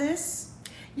bottom of this.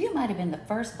 You might have been the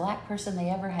first black person they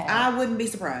ever had. I wouldn't be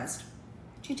surprised.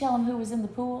 Did you tell them who was in the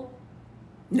pool?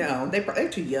 No, they're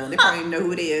too young. They probably don't know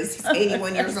who it is. He's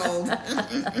 81 years old.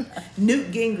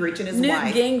 Newt Gingrich and his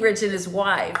wife. Newt Gingrich and his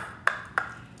wife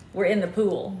were in the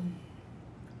pool.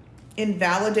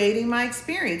 Invalidating my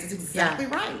experience. It's exactly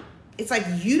right. It's like,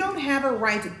 you don't have a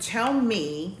right to tell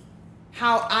me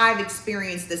how I've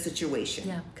experienced this situation.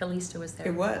 Yeah, Calista was there.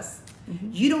 It was.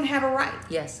 You don't have a right.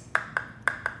 Yes.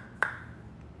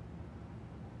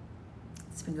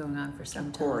 It's been going on for some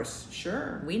Of time. course,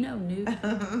 sure. We know Newt.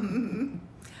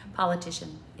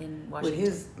 Politician in Washington. With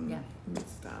his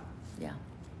stuff. Yeah.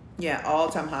 Yeah,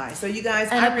 all-time high. So you guys,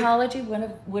 An apology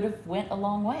would have went a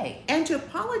long way. and to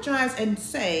apologize and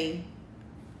say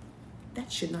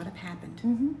that should not have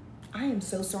happened. I am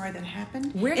so sorry that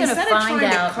happened. We're going to Instead of find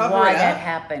trying to out cover why it that up,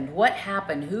 happened. What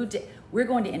happened? Who did? We're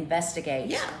going to investigate.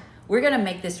 Yeah. We're going to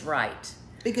make this right.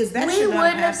 because that We should not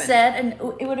wouldn't have have happened. said,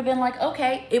 and it would have been like,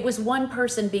 okay, it was one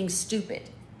person being stupid.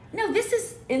 No, this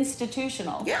is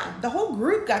institutional. Yeah, the whole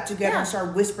group got together Yeah. and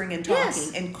started whispering and talking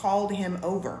Yes. and called him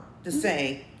over to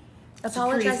say,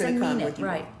 Apologize "Security's gonna and come mean with it, you."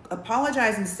 right.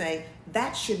 Apologize and say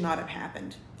that should not have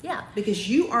happened. Yeah. Because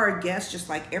you are a guest just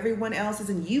like everyone else is,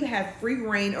 and you have free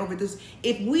reign over this.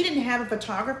 If we didn't have a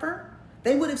photographer,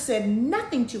 they would have said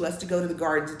nothing to us to go to the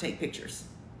gardens and take pictures.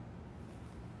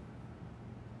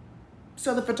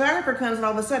 So the photographer comes and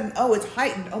all of a sudden, oh, it's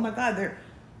heightened. Oh my God,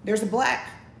 there's a black.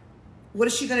 What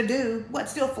is she gonna do? What,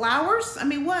 steal flowers? I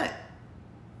mean, what?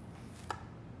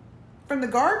 From the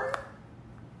garden?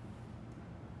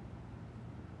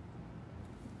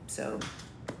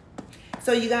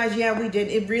 So you guys, yeah, we did.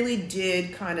 It really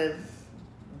did kind of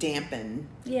dampen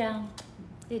Yeah,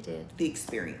 it did. the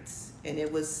experience. And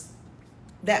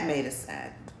that made us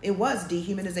sad. It was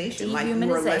dehumanization. Like, you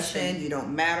are less Dehumanization. than, you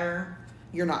don't matter.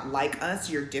 You're not like us,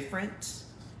 you're different.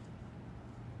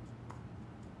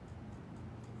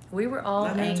 We were all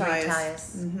Love you, angry,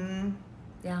 Tyus. Tyus.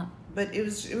 Yeah. But it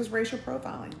was racial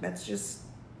profiling. That's just,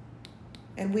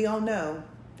 and we all know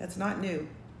that's not new.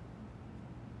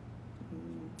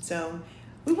 So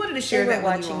we wanted to share They that were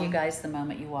with you watching all. you guys the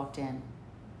moment you walked in.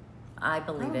 I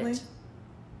believe Probably. it.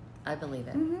 I believe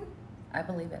it. I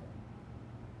believe it.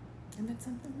 Isn't that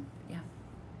something? Yeah.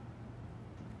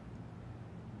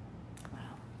 Wow.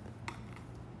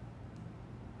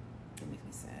 That makes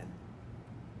me sad.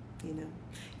 You know?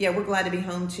 Yeah, we're glad to be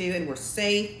home too, and we're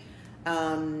safe.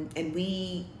 And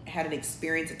we had an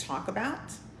experience to talk about.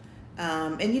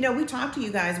 And we talk to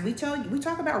you guys. We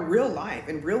talk about real life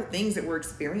and real things that we're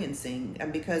experiencing,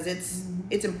 and because it's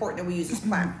important that we use this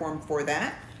platform for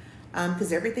that,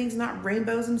 because everything's not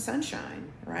rainbows and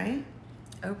sunshine, right?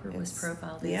 Oprah was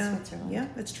profiled in Yeah, Switzerland. yeah,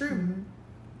 that's true.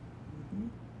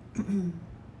 Mm-hmm.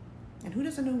 And who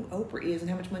doesn't know who Oprah is and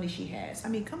how much money she has? I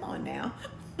mean, come on now.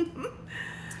 The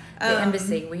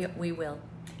embassy, we will.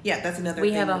 Yeah, that's another We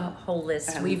thing. have a whole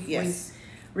list. We've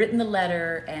written the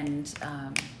letter, and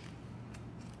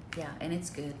and it's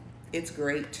good. It's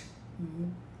great.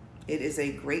 It is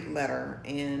a great letter,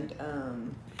 and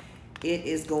it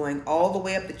is going all the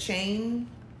way up the chain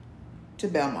to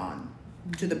Belmont,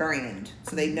 to the brand,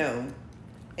 so they know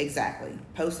exactly.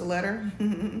 Post a letter.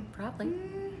 Probably.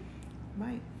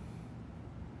 Might.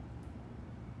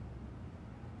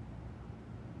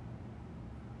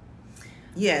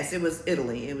 Yes, it was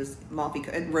Italy. It was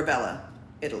Ravenna,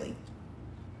 Italy,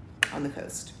 on the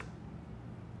coast.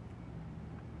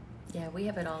 Yeah, we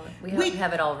have it all. We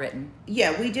have it all written.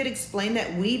 Yeah, we did explain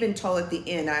that. We even told at the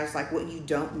end, I was like, what you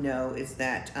don't know is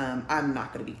that I'm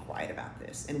not going to be quiet about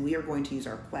this. And we are going to use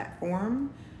our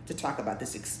platform to talk about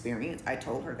this experience. I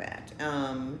told her that.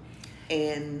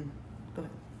 And go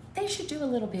ahead. They should do a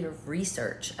little bit of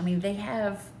research. I mean, they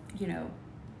have,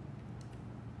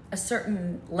 a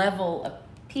certain level of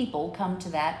people come to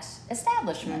that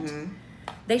establishment.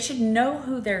 They should know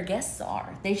who their guests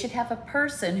are. They should have a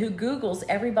person who Googles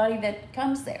everybody that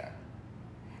comes there.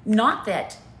 Not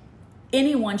that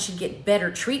anyone should get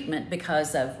better treatment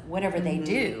because of whatever they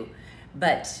do,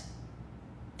 but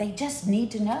they just need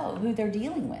to know who they're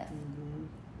dealing with.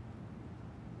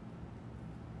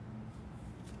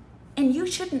 And you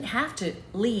shouldn't have to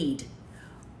lead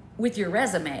with your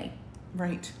resume.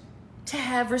 Right. To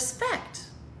have respect.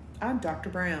 I'm Dr.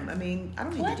 Brown. I mean, I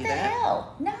don't need What to do the that.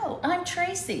 hell? No, I'm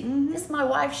Tracy. This is my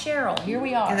wife, Cheryl. Here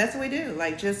we are. And that's what we do.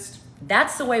 Like, just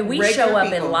That's the way we regular show up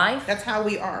people. in life. That's how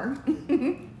we are.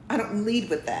 I don't lead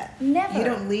with that. Never. You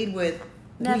don't lead with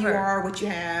who you Never. are, what you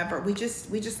have, or we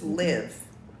just live.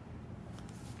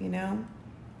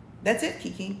 That's it,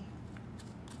 Kiki.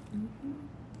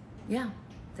 Yeah,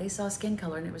 they saw skin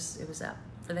color and it was up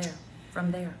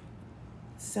from there.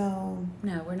 So,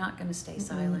 No, we're not going to stay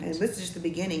silent. and this is just the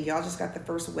beginning. Y'all just got the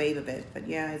first wave of it. But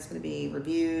yeah, it's going to be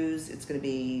reviews. It's going to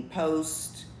be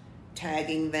post,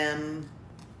 tagging them.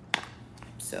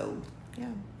 So,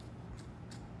 yeah.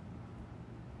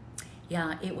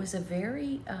 Yeah, it was a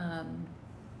very,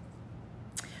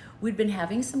 we'd been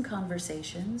having some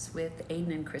conversations with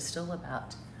Aiden and Crystal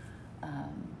about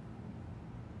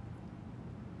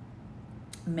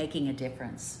making a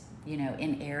difference,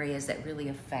 in areas that really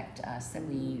affect us, that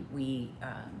we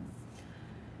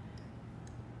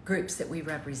groups that we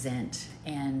represent.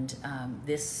 And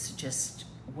this just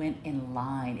went in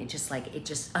line. It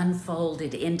just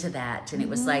unfolded into that. And it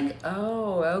was like,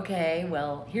 oh, okay,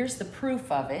 well, here's the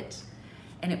proof of it.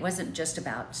 And it wasn't just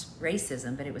about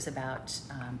racism, but it was about,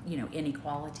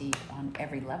 inequality on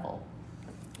every level.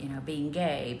 Being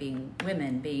gay, being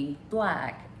women, being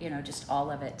black, just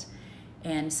all of it.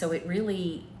 And so it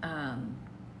really, I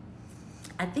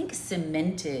think,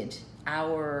 cemented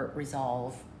our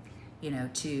resolve,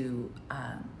 to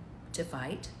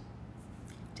fight,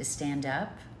 to stand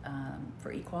up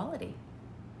for equality.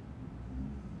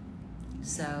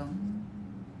 So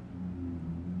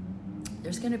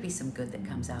there's going to be some good that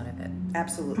comes out of it.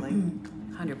 Absolutely.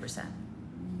 100%.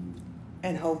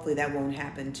 And hopefully that won't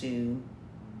happen to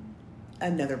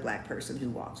another black person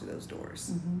who walks through those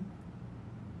doors.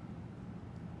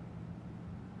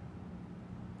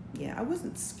 Yeah, I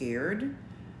wasn't scared.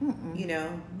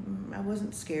 I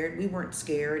wasn't scared. We weren't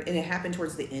scared. And it happened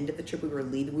towards the end of the trip. We were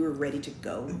leaving. We were ready to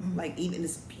go. Like, even in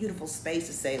this beautiful space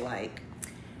to say, like,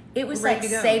 it was ready like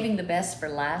to go. saving the best for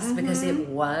last, because it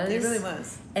was. It really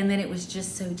was. And then it was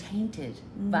just so tainted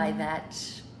by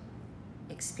that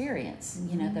experience,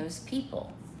 those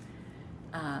people.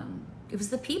 It was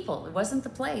the people. It wasn't the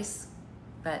place.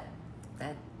 But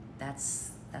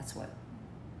that's what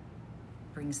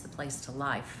brings the place to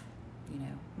life,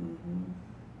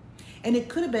 And it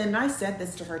could have been, and I said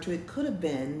this to her too, it could have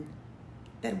been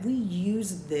that we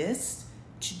use this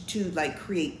to like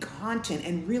create content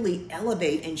and really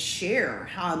elevate and share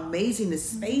how amazing this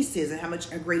space is and how much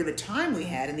a great of a time we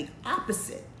had, and the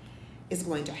opposite is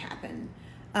going to happen.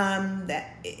 That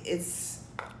it's,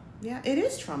 yeah, it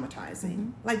is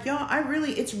traumatizing. Like, y'all,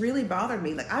 it's really bothered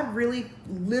me. Like, I've really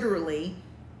literally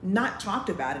not talked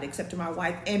about it except to my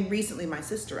wife and recently my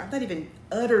sister. I've not even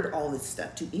uttered all this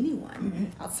stuff to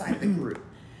anyone outside of the group,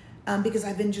 because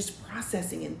I've been just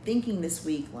processing and thinking this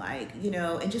week, like,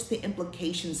 and just the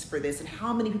implications for this and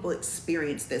how many people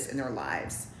experience this in their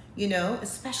lives, you know,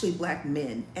 especially black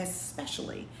men,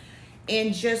 especially.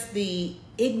 And just the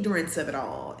ignorance of it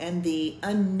all and the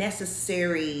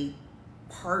unnecessary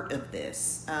part of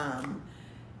this,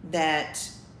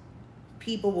 that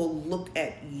people will look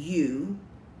at you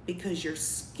because your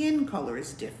skin color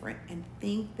is different and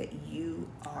think that you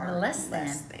are less than.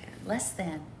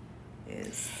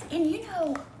 Is. And you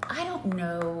know, I don't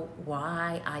know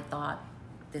why I thought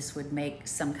this would make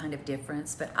some kind of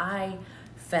difference, but I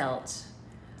felt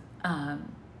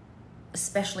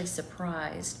especially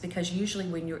surprised because usually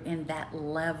when you're in that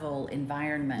level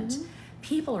environment,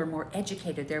 people are more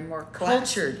educated, they're more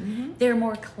cultured, they're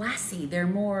more classy, they're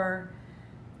more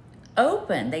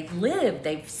open, they've lived,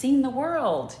 they've seen the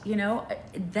world, you know.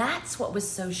 That's what was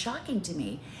so shocking to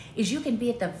me, is you can be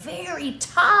at the very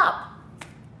top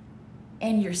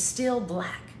and you're still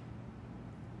black.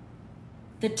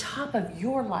 The top of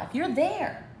your life, you're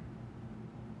there.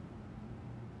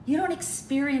 You don't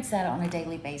experience that on a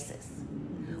daily basis.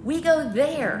 We go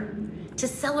there to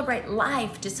celebrate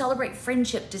life, to celebrate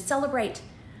friendship, to celebrate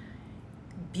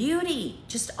beauty,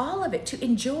 just all of it, to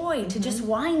enjoy, to just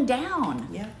wind down.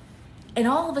 Yeah. And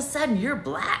all of a sudden, you're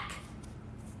black.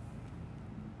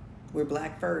 We're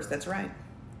black first, that's right.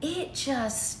 It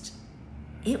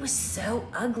was so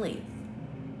ugly.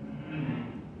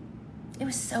 It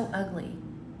was so ugly.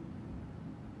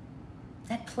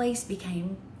 That place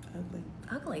became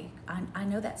ugly. I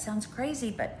know that sounds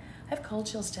crazy, but I have cold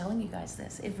chills telling you guys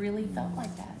this. It really felt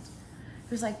like that.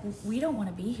 It was like, we don't want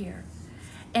to be here.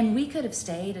 And we could have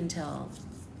stayed until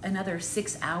another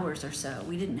 6 hours or so.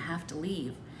 We didn't have to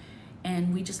leave.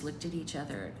 And we just looked at each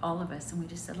other, all of us, and we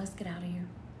just said, let's get out of here.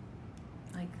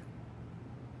 Like,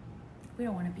 we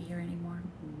don't want to be here anymore.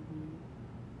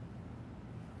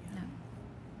 No.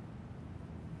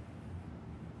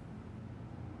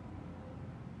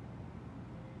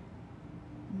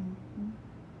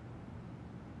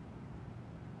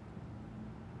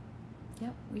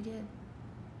 Yep, we did.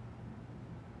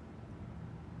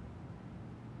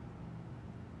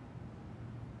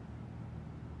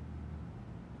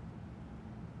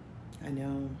 I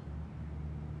know.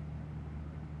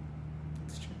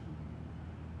 It's true.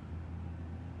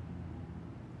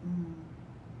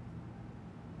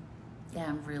 Yeah,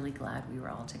 I'm really glad we were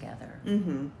all together.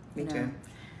 Me You know, too.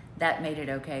 that made it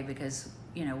okay because,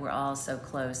 you know, we're all so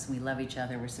close and we love each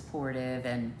other, we're supportive,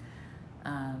 and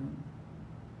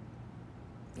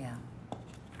yeah.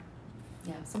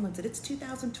 Someone said it's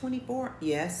 2024.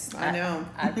 Yes, I know.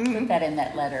 I put that in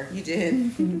that letter. You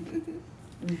did.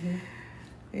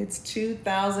 It's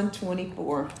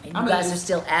 2024. And you guys are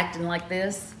still acting like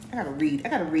this? I gotta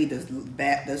read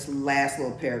this last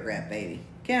little paragraph, baby.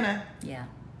 Can I? Yeah.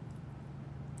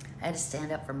 I had to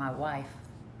stand up for my wife.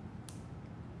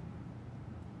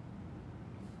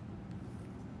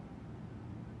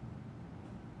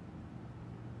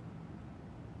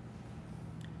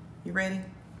 You ready?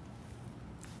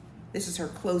 This is her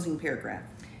closing paragraph.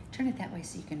 Turn it that way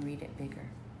so you can read it bigger.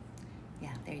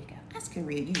 Yeah, there you go. I just can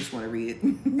read it. You just want to read it.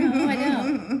 No, I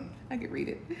don't. I can read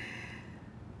it.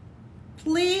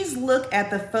 Please look at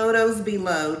the photos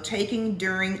below taken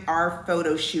during our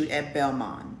photo shoot at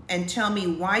Belmont and tell me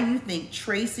why you think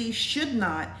Tracy should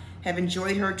not have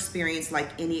enjoyed her experience like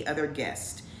any other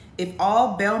guest. If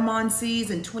all Belmont sees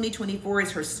in 2024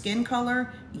 is her skin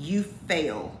color, you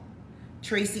fail.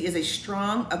 Tracy is a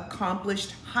strong,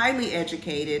 accomplished, highly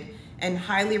educated, and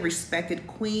highly respected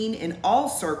queen in all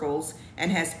circles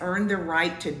and has earned the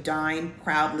right to dine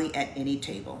proudly at any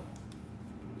table.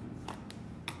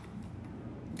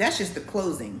 That's just the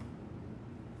closing.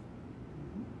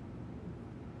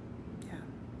 Yeah.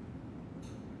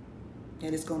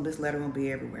 And this letter will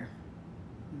be everywhere.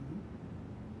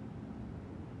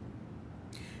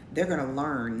 They're going to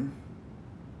learn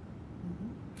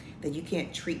that you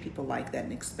can't treat people like that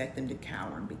and expect them to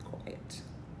cower and be quiet.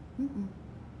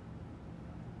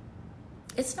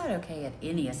 It's not okay at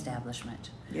any establishment.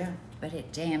 Yeah. But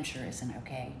it damn sure isn't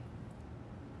okay.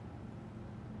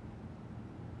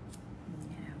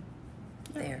 You know,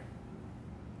 there.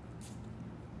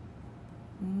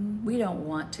 We don't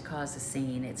want to cause a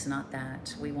scene. It's not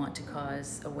that. We want to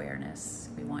cause awareness.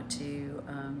 We want to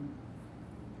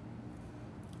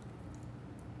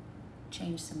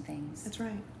change some things. That's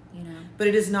right. You know, but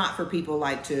it is not for people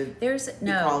like to be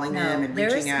calling them and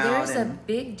reaching out. There's a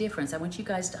big difference. I want you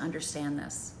guys to understand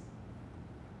this.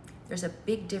 There's a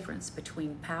big difference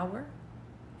between power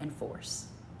and force.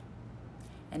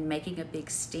 And making a big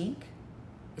stink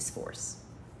is force.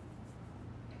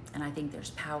 And I think there's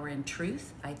power in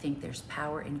truth. I think there's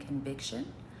power in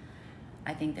conviction.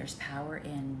 I think there's power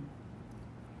in.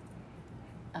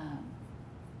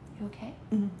 You okay?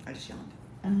 I just yawned.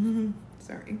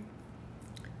 Sorry.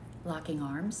 Locking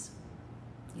arms,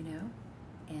 you know,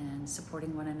 and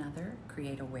supporting one another,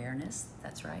 create awareness.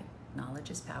 That's right. Knowledge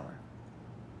is power.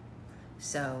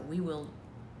 So we will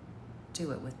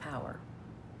do it with power.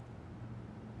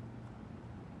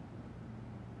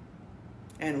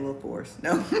 And a little force.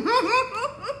 No.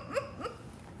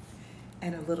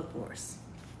 And a little force.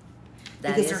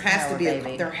 That Because is there has power, to be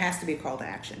baby. there has to be a call to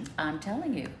action. I'm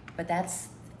telling you, but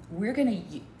we're gonna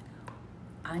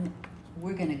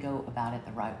go about it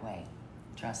the right way.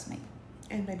 Trust me.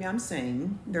 And maybe I'm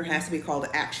saying there has to be a call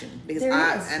to action because There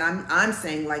is. I'm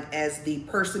saying, like, as the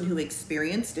person who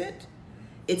experienced it,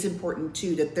 it's important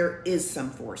too that there is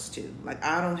some force too. Like,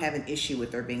 I don't have an issue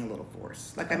with there being a little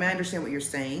force. Like, I mean, I understand what you're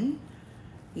saying,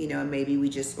 you know, and maybe we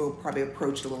just will probably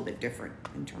approach it a little bit different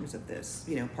in terms of this,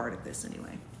 you know, part of this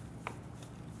anyway.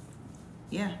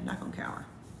 Yeah, not gonna cower.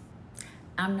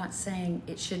 I'm not saying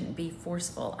it shouldn't be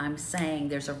forceful. I'm saying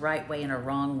there's a right way and a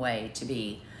wrong way to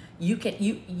be. You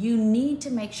need to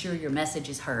make sure your message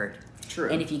is heard. True.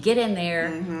 And if you get in there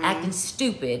acting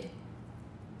stupid,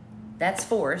 that's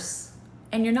force,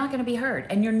 and you're not going to be heard,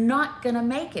 and you're not going to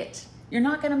make it. You're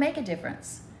not going to make a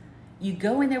difference. You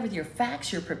go in there with your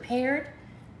facts, you're prepared,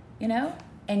 you know,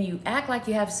 and you act like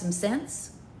you have some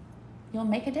sense, you'll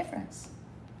make a difference.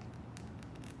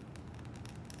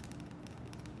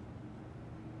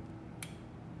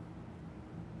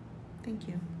 Thank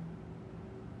you.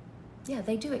 Yeah,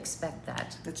 they do expect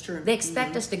that. That's true. They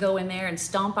expect us to go in there and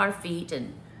stomp our feet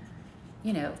and,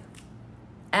 you know,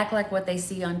 act like what they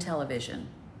see on television.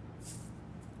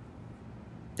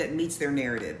 That meets their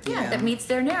narrative. you Yeah, know? that meets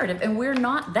their narrative. And we're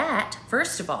not that,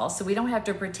 first of all, so we don't have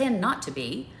to pretend not to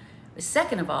be.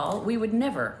 Second of all, we would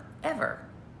never, ever.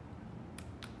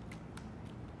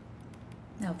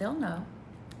 No, they'll know.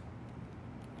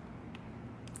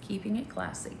 Keeping it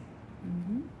classy.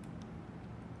 Mm-hmm.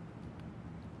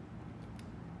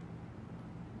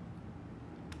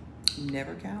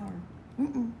 Never cower.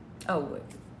 Oh,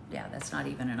 yeah, that's not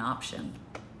even an option.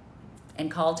 And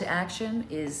call to action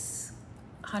is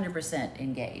 100%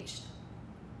 engaged.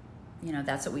 You know,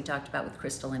 that's what we talked about with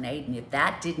Crystal and Aiden. If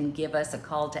that didn't give us a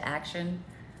call to action,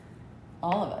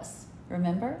 all of us,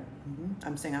 remember?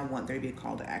 I'm saying I want there to be a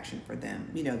call to action for them.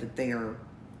 You know, that they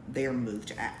are moved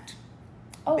to act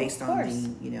Oh, based of on course.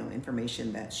 the, you know,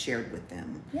 information that's shared with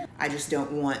them. Yeah. I just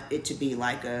don't want it to be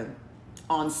like a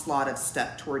onslaught of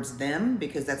stuff towards them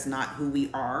because that's not who we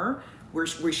are. We're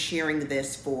sharing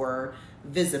this for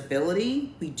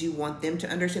visibility. We do want them to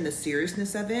understand the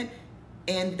seriousness of it,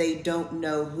 and they don't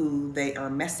know who they are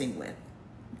messing with.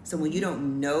 So when you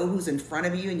don't know who's in front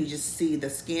of you and you just see the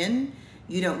skin,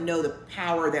 you don't know the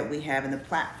power that we have and the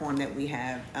platform that we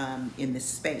have in this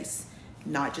space.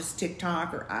 Not just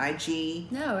TikTok or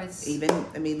IG. No, it's Even,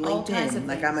 I mean, all kinds LinkedIn. of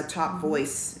Like, I'm a things. top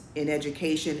voice in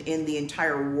education in the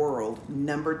entire world,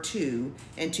 #2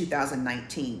 in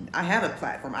 2019. I have a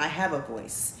platform, I have a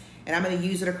voice, and I'm going to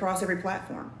use it across every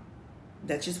platform.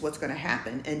 That's just what's going to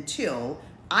happen until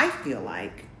I feel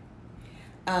like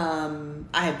I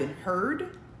have been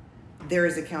heard, there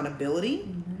is accountability,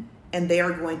 and they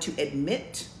are going to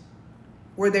admit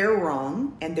where they're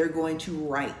wrong, and they're going to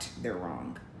right their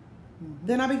wrong.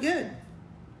 Then I'll be good.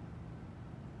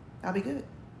 I'll be good.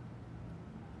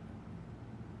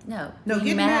 no. No, being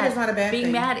getting mad is not a bad being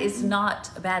thing. mad is not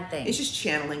a bad thing. It's just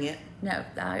channeling it. No,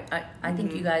 I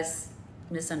think you guys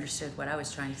misunderstood what I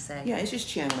was trying to say. Yeah, it's just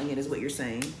channeling it is what you're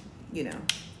saying. You know,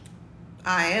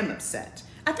 I am upset.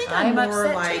 I think I I'm am more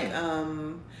upset like,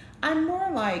 too. I'm more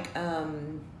like,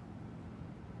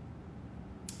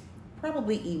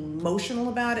 probably emotional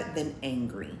about it than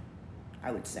angry,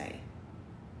 I would say.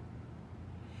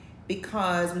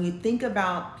 Because when you think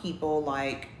about people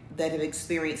like that have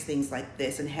experienced things like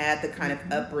this and had the kind of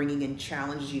upbringing and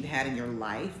challenges you've had in your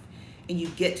life, and you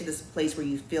get to this place where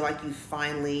you feel like you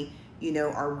finally, you know,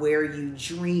 are where you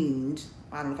dreamed.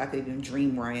 I don't know if I could even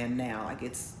dream where I am now. Like,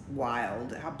 it's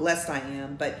wild how blessed I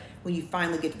am. But when you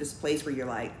finally get to this place where you're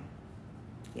like,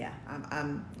 yeah,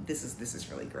 this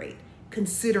is really great.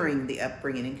 Considering the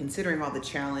upbringing and considering all the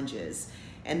challenges,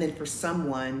 and then for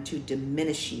someone to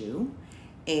diminish you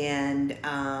and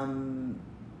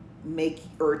make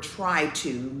or try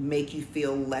to make you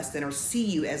feel less than or see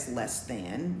you as less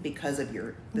than because of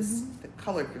your the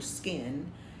color of your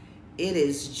skin, it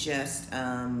is just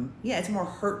it's more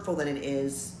hurtful than it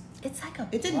is. It's like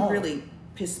It didn't really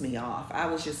piss me off. I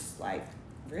was just like,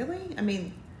 really? I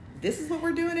mean, this is what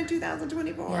we're doing in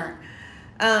 2024.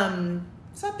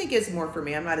 So I think it's more for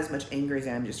me. I'm not as much angry as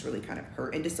I am just really kind of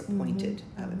hurt and disappointed,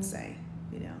 I would say,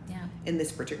 you know, in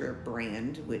this particular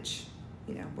brand, which,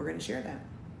 you know, we're going to share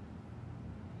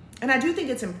that. And I do think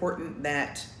it's important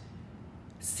that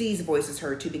C's voice is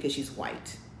heard too, because she's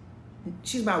white.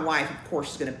 She's my wife, of course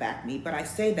she's gonna back me, but I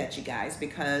say that, you guys,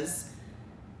 because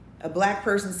a black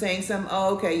person saying something,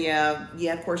 oh, okay,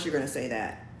 yeah, of course you're gonna say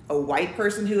that. A white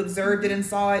person who observed it and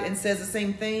saw it and says the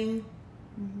same thing,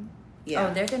 yeah.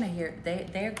 Oh, they're gonna hear.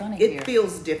 They're gonna hear. It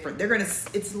feels different.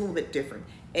 It's a little bit different.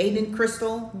 Aiden and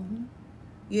Crystal,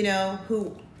 you know,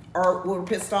 who were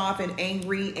pissed off and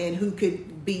angry and who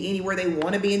could be anywhere they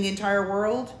want to be in the entire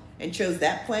world and chose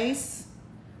that place.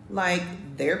 Like,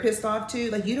 they're pissed off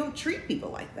too. Like, you don't treat people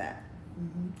like that.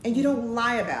 And you don't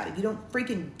lie about it. You don't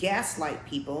freaking gaslight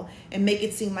people and make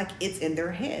it seem like it's in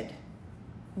their head.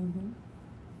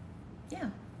 Yeah.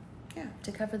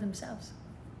 To cover themselves.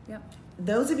 Yep.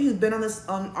 Those of you who've been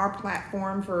on our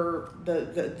platform for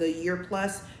the year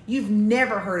plus, you've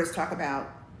never heard us talk about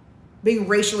being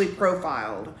racially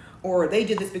profiled or they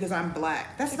did this because I'm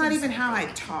black. That's not even how I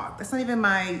talk. That's not even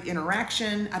my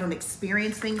interaction. I don't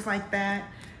experience things like that.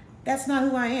 That's not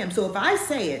who I am. So if I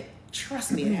say it,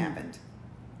 trust me, it happened.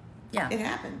 Yeah. It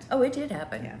happened. Oh, it did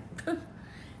happen. Yeah.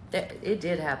 It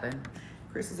did happen.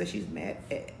 Crystal says she's mad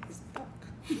as fuck.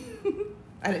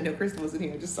 I didn't know Crystal was in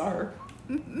here. I just saw her.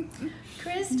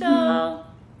 Crystal.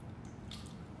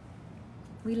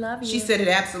 We love you. She said it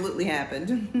absolutely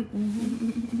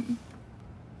happened.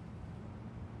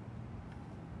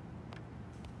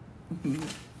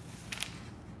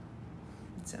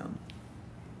 So.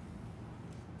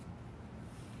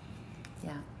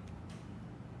 Yeah.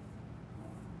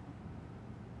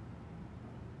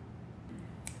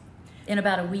 In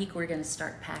about a week, we're going to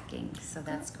start packing, so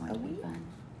that's going to be fun.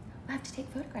 I have to take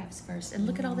photographs first, and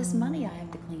look at all this money I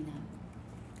have to clean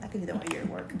up. I can do that while you're at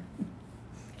work.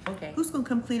 Okay. Who's gonna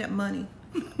come clean up money?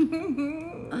 Yeah,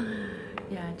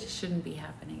 it just shouldn't be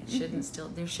happening. It shouldn't still.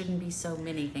 There shouldn't be so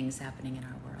many things happening in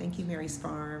our world. Thank you, Mary's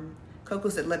Farm. Coco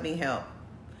said, "Let me help."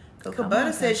 Coco Come Butter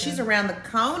on, says Coco. she's around the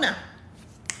corner.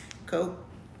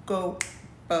 Coco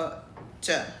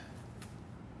Butter.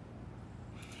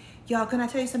 Y'all, can I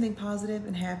tell you something positive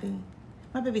and happy?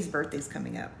 My baby's birthday's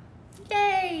coming up.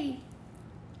 Yay!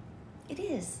 It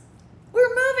is. We're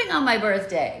moving on my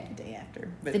birthday. The day after.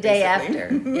 The day basically.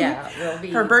 after. Yeah, we'll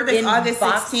be. Her birthday's in August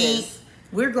boxes. 16th.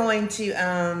 We're going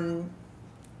to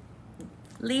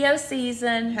Leo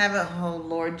season. have a, oh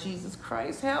Lord Jesus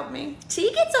Christ, help me.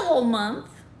 T gets a whole month.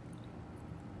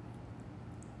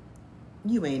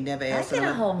 You ain't never asked get for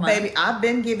a whole month. Baby, I've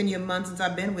been giving you a month since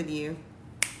I've been with you.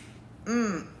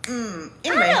 Anyway,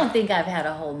 I don't think I've had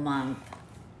a whole month.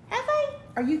 Have I?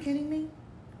 are you kidding me?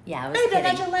 Yeah, I was Baby, I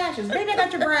kidding. got your lashes. Baby, I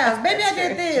got your brows. Baby, I That's did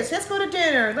true. this. Let's go to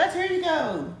dinner. Here you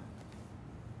go.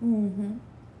 Mm-hmm.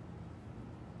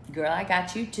 Girl, I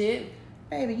got you too.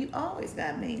 Baby, you always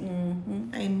got me.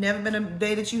 Mm-hmm. Ain't never been a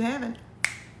day that you haven't.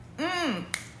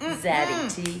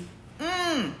 Zaddy T.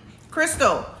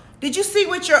 Crystal, did you see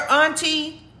what your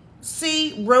auntie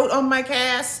C wrote on my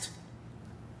cast?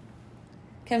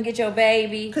 Come get your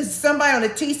baby. Because somebody on the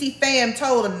TC fam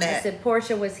told him I that. said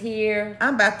Portia was here.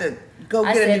 I'm about to go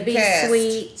I get a said new be cast.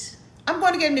 sweet. I'm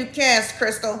going to get a new cast,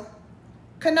 Crystal.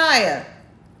 Kanaya,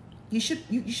 you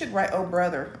should write "Oh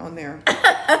Brother" on there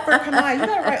for Kanaya. You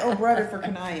gotta write "Oh Brother" for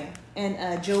Kanaya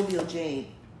and Jovial Jade.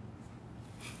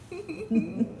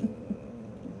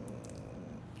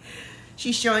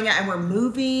 She's showing out, and we're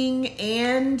moving,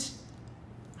 and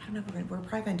I don't know. We're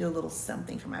probably gonna do a little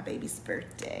something for my baby's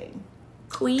birthday.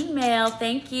 Queen Mail,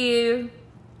 thank you.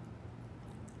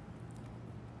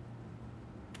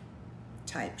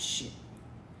 Type shit.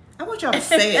 I want y'all to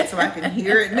say it so I can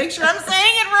hear it. Make sure I'm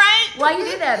saying it right. Why you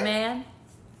do that, man?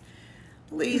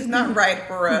 Please, not right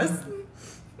for us.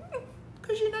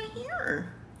 Because you're not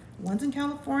here. One's in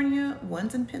California,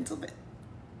 one's in Pennsylvania.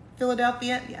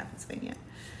 Philadelphia. Yeah, Pennsylvania.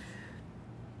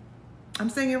 I'm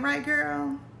saying it right,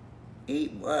 girl.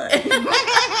 Eat what?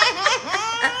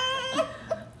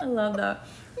 I love that.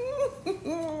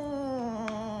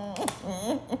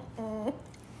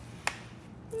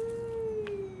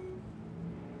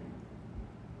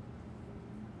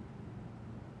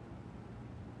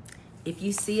 If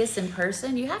you see us in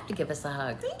person, you have to give us a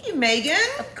hug. Thank you, Megan.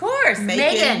 Of course,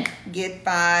 Megan. Megan. Get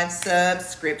 5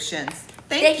 subscriptions.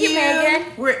 Thank you,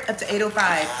 Megan. We're up to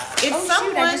 805. If Oh,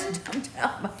 someone, shoot, I just dumped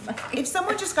out my money. if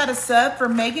someone just got a sub for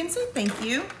Megan, say thank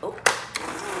you. Oh,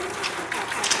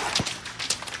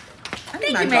 I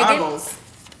need Thank my you, Megan. goggles.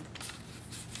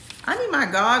 I need my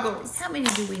goggles. how many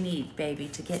do we need, baby,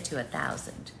 to get to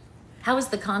 1,000? How was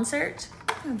the concert?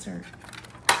 Concert.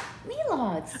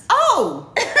 Melods.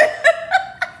 Oh!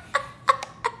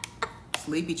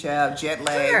 Sleepy child, jet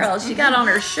lag. Girl, she got on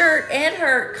her shirt and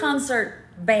her concert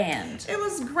band. It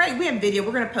was great. We have video.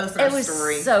 We're going to post on It our was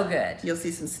story. so good. You'll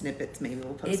see some snippets. Maybe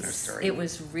we'll post on our story. It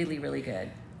was really, really good.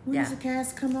 When does the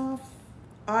cast come off?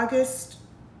 August.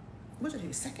 What's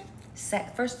it? Second.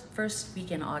 First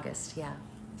week in August. Yeah.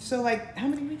 So like, how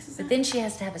many weeks is that? But then she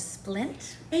has to have a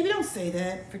splint Baby, don't say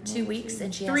that. for 2 weeks,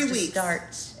 and she 3 has to weeks.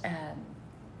 start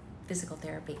physical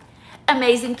therapy.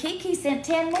 Amazing Kiki sent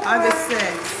 10 more. August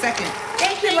 2nd.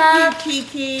 Thank you, Thank love. you,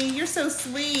 Kiki. You're so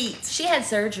sweet. She had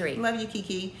surgery. Love you,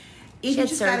 Kiki. She Ethan had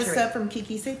just got a surgery. sub from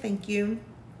Kiki. Say thank you.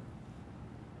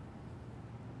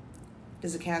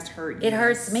 Does the cast hurt you? It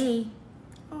hurts me.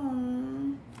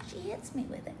 Aww. She hits me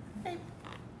with it.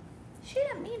 She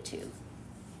didn't mean to.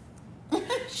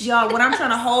 Y'all, when I'm trying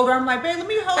to hold her, I'm like, babe, let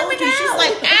me hold me you. She's ow.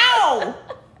 like, ow.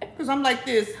 Because I'm like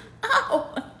this.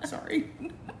 Oh. Sorry.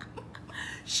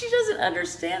 She doesn't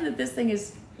understand that this thing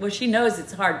is, well, she knows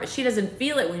it's hard, but she doesn't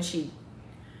feel it when she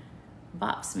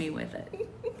bops me with it.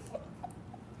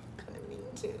 I didn't mean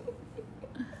to.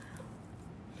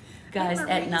 Guys, My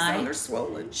at rings night, are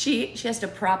swollen. she has to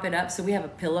prop it up, so we have a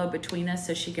pillow between us,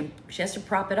 so she has to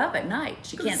prop it up at night.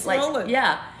 She It's can't swollen.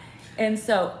 yeah. And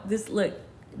so this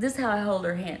is how I hold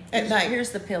her hand. At night.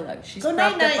 Here's the pillow. She's Go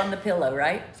propped night-night. up on the pillow,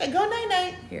 right? Say, go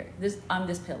night-night. Here, I'm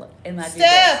this pillow, and I do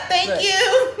Steph, this. thank Look.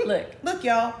 you. Look. Look,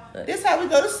 y'all. Look. This is how we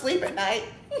go to sleep at night.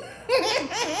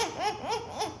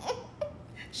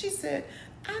 She said,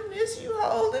 I miss you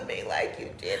holding me like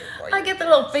you did before you. I get the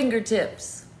little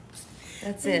fingertips.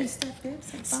 That's Hey, it. Steph Bibbs.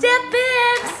 Say bye. Steph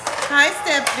Bibbs! Hi,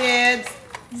 Steph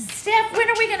Bibbs. Steph, when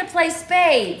are we going to play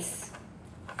spades?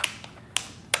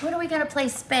 When are we going to play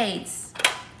spades?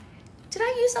 Did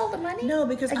I use all the money? No,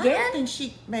 because I again? don't think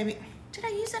she, maybe. Did I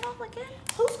use it all again?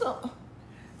 Who's going?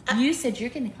 You said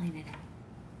you're going to clean it out.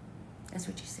 That's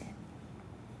what you said.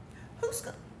 Who's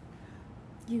going?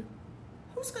 You.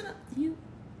 Who's gonna? You.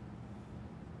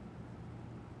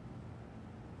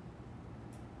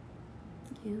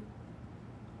 You.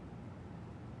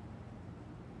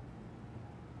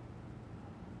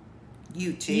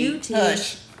 UT. UT.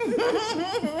 Hush.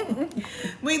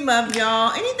 We love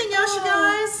y'all. Anything else, you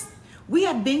guys? We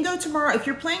have bingo tomorrow. If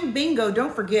you're playing bingo,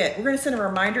 don't forget. We're going to send a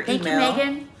reminder Thank email. you,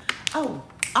 Megan. Oh,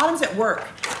 Autumn's at work.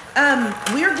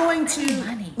 We're going to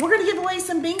Money. we're going to give away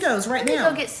some bingos right Let me now.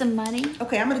 go get some money.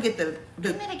 Okay, I'm going to get I'm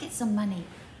going to get some money.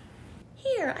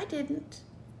 Here, I didn't.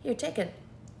 Here, take a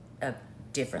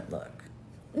different look.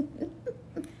 Maybe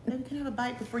you can have a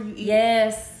bite before you eat.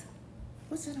 Yes.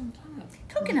 What's that on top?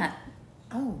 Coconut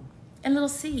Oh, and little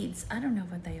seeds. I don't know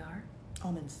what they are.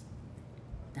 almonds.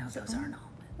 No, Is it those aren't almond?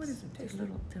 almonds. What is it? They're Taste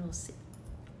little seeds.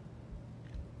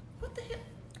 What the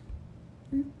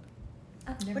hell?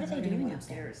 What are they doing up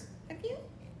there? Have you?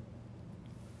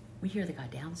 We hear the guy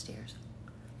downstairs.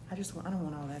 I don't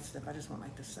want all that stuff. I just want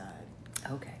like the side.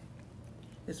 Okay.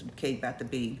 This cake about to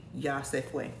be ya se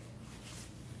fue.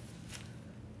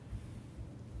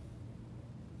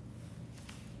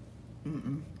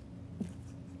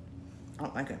 I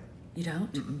don't like it. You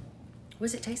don't? What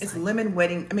does it taste It's like? lemon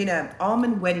wedding. I mean,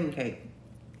 almond wedding cake.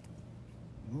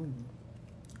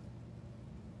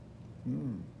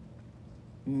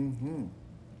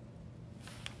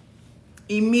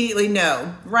 Immediately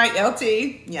no. Right,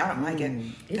 LT? Yeah, I don't like it.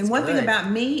 It's And one thing good.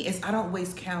 about me is I don't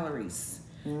waste calories.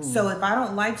 So if I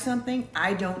don't like something,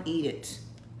 I don't eat it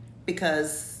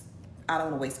because I don't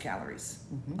want to waste calories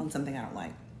on something I don't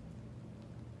like.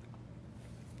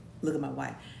 Look at my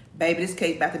wife. Baby, this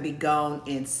cake about to be gone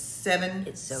in 7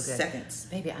 It's so good. seconds.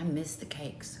 Baby, I miss the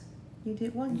cakes. You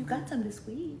did one. You got some this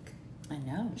week. I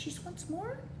know. She just wants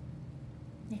more.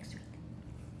 Next week.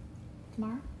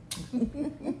 Tomorrow?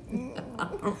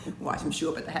 Watch him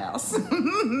show up at the house.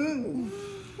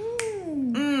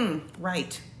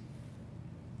 Right.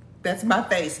 That's my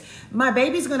face. My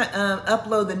baby's gonna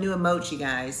upload the new emoji,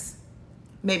 guys.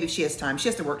 Maybe if she has time. She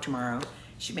has to work tomorrow.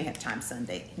 She may have time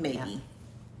Sunday. Maybe. Yeah.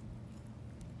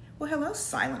 Well, hello,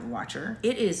 silent watcher.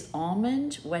 It is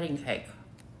almond wedding cake.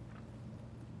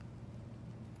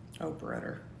 Oh,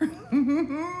 brother.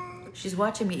 She's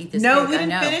watching me eat this No, cake. we I didn't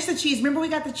know. finish the cheese. Remember, we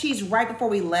got the cheese right before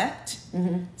we left.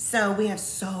 So we have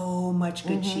so much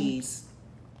good cheese.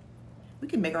 We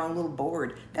can make our own little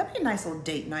board. That'd be a nice little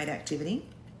date night activity.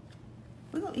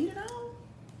 We're gonna eat it all.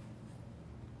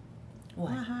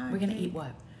 What? Uh-huh, We're gonna okay. eat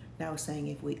what? Now I was saying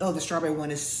if we, the strawberry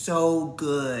one is so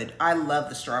good. I love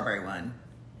the strawberry one.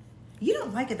 You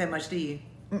don't like it that much, do you?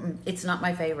 It's not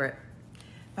my favorite.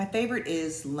 My favorite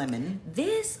is lemon.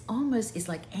 This almost is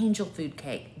like angel food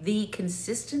cake. The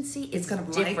consistency is kind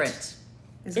of light. different. Is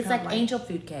it It's kind like of light? angel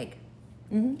food cake.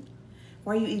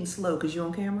 Why are you eating slow? Because you're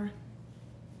on camera?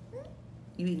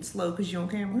 You eating slow because you're on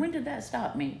camera? When did that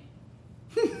stop me?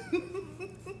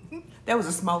 That was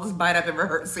the smallest bite I've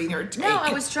ever seen her take. No,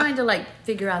 I was trying to like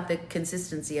figure out the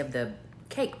consistency of the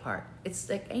cake part. It's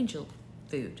like angel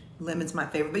food. Lemon's my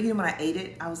favorite, but you know when I ate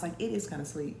it, I was like, it is kind of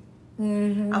sweet. I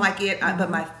like it, but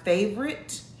my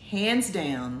favorite, hands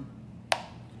down,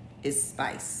 is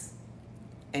spice,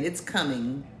 and it's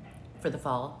coming For the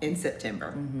fall. in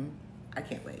September. I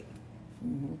can't wait.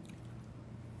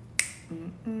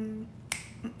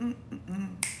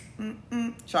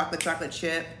 Chocolate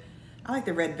chip. I like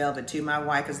the red velvet too. My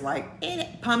wife is like,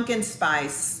 pumpkin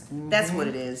spice. That's what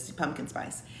it is, pumpkin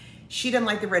spice. She doesn't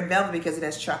like the red velvet because it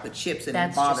has chocolate chips and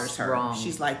That's it bothers just her. wrong.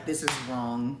 She's like, this is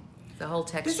wrong. The whole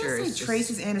Does texture that is say just...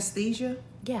 Tracy's anesthesia?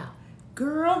 Yeah.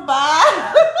 Girl,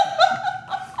 bye.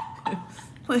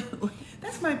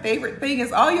 That's my favorite thing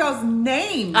is all y'all's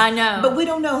names. I know. But we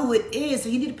don't know who it is. So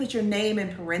you need to put your name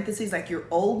in parentheses, like your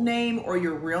old name or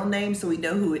your real name, so we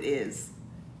know who it is.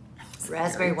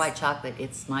 Raspberry white chocolate.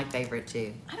 It's my favorite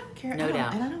too. I don't care. No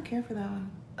doubt. And I don't care for that one.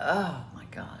 Oh my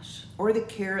gosh. Or the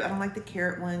carrot. I don't like the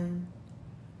carrot one.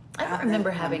 I don't like remember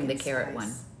having the pumpkin carrot spice.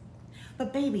 one.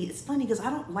 But baby, it's funny because I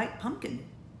don't like pumpkin.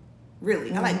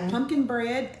 Really. I like pumpkin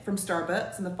bread from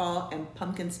Starbucks in the fall and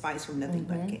pumpkin spice from Nothing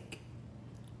But Cake.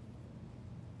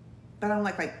 But I don't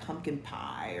like pumpkin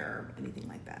pie or anything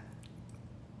like that.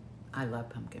 I love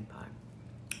pumpkin pie.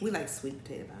 We like sweet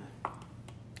potato pie.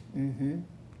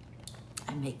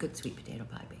 I make good sweet potato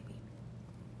pie, baby.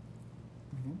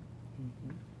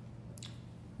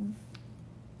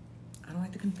 I don't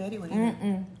like the confetti one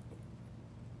either.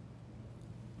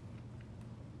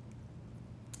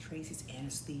 Tracy's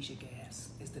anesthesia gas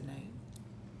is the name.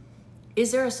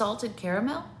 Is there a salted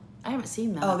caramel? I haven't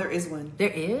seen that. Oh, there is one. There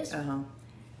is? Uh-huh.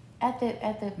 At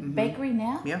the bakery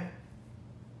now? Yeah.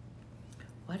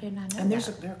 Why didn't I know And there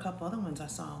that? are a couple other ones I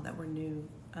saw that were new.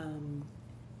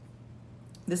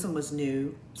 This one was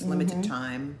new. It's limited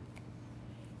time.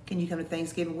 Can you come to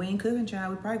Thanksgiving? We ain't cooking,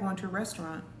 child. We're probably going to a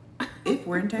restaurant if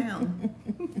we're in town.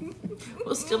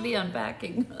 We'll still be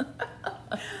unpacking.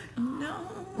 No.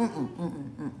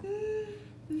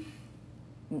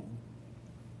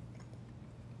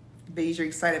 Bees, you're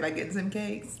excited about getting some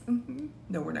cakes?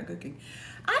 No, we're not cooking.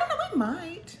 I don't know. We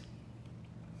might.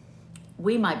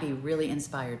 We might be really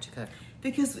inspired to cook.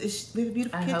 Because we have a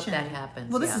beautiful I kitchen. hope that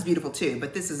happens, Well, this yeah. is beautiful too,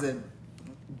 but this is a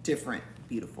different,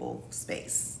 beautiful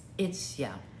space. It's,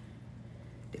 yeah.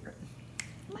 Different.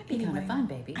 Might be kind of fun,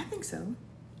 baby. I think so.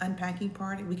 Unpacking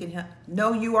party. We can help.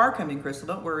 No, you are coming, Crystal.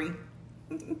 Don't worry.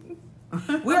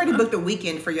 We already booked a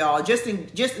weekend for y'all. Just in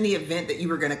the event that you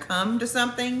were going to come to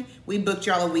something, we booked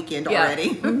y'all a weekend Yeah.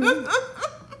 already.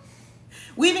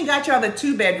 We even got y'all the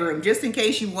 2-bedroom just in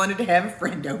case you wanted to have a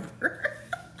friend over.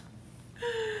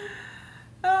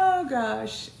 Oh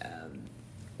gosh.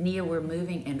 Nia, we're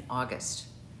moving in August,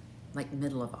 like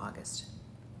middle of August.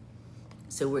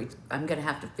 So I'm going to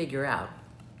have to figure out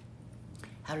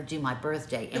how to do my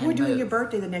birthday and we're doing move. your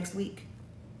birthday the next week.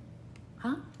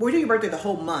 Huh? We're doing your birthday the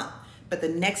whole month, but the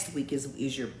next week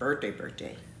is your birthday,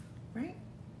 right?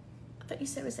 I thought you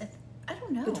said it was that. I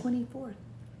don't know. The 24th.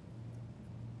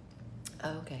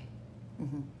 Oh, okay.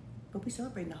 But we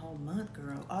celebrating the whole month,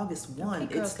 girl. August 1, Okay,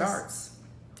 girl, it 'cause- starts.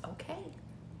 Okay.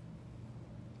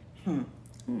 Ain't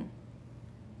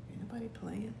nobody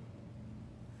playing.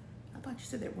 I thought you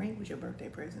said that ring was your birthday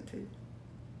present too.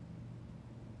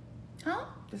 Huh?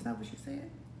 That's not what you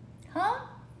said. Huh?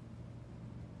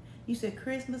 You said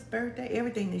Christmas, birthday,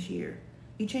 everything this year.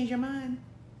 You changed your mind?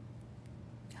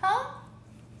 Huh?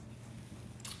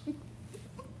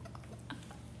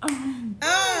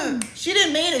 She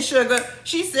didn't mean it, sugar.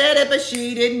 She said it, but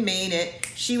she didn't mean it.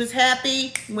 She was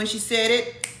happy when she said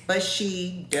it, but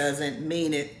she doesn't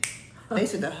mean it. They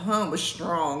said the hum was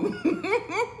strong.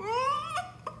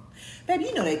 Baby,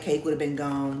 you know that cake would have been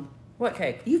gone. What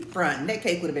cake? You frontin', that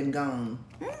cake would have been gone.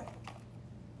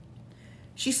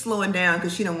 She's slowing down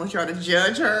because she don't want y'all to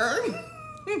judge her.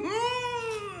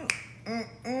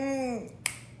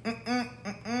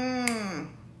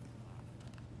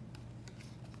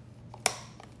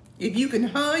 If you can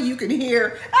you can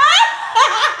hear.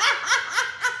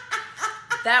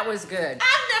 That was good.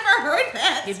 I've never heard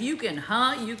that. If you can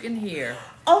you can hear.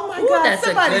 Oh my Ooh, God, that's a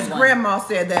somebody's good one. grandma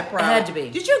said that probably. It had to be.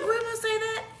 Did your grandma say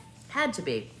that? Had to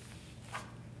be.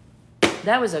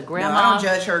 That was a grandma. No, I don't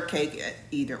judge her cake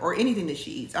either, or anything that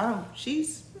she eats. I don't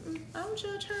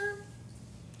judge her.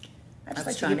 I just was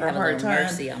like to trying give to her a have a hard little time.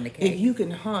 mercy on the cake. If you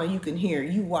can you can hear.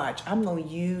 You watch. I'm gonna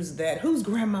use that. Whose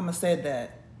grandmama said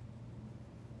that?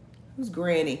 Whose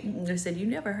granny? They said you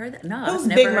never heard that. No, Whose I've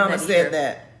never big heard mama that said either.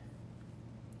 that?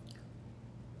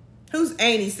 Whose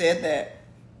auntie said that?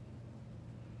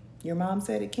 Your mom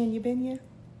said it, Kenya Benya?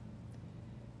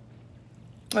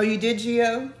 Oh, you did,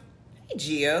 Gio? Hey,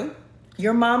 Gio.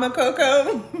 Your mama,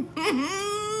 Coco.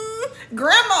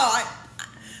 Grandma.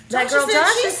 That Tasha girl said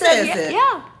Tasha she said, says yeah, it.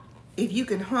 yeah. If you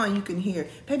can hum, you can hear.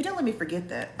 Baby, don't let me forget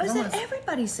that. Oh, I is wanna- that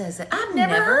everybody says that? I've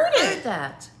never heard it.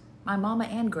 that. My mama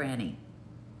and granny.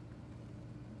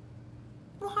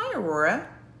 Well, hi, Aurora.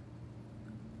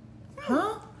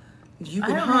 Huh? You I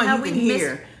can don't know hum, how you we can miss-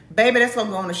 hear. Baby, that's gonna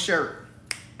go on a shirt.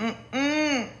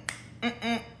 Mm-mm.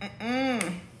 Mm-mm.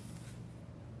 Mm-mm.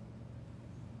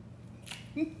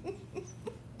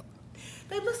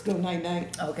 Babe, let's go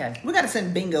night-night. Okay. We gotta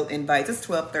send bingo invites. It's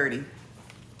 12:30.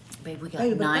 Babe, we got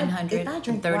Baby, but if I drink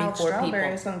wild 934 strawberry,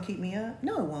 people. it's gonna keep me up.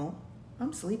 No, it won't.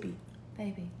 I'm sleepy.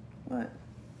 Baby, What?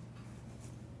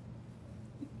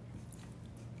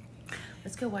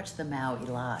 let's go watch the Maui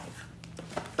live.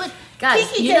 But Guys,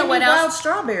 Kiki you gave know what me else? wild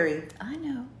strawberry. I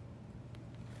know.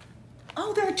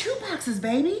 Oh, there are 2 boxes,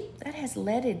 baby. That has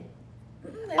leaded.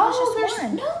 That Oh, was just there's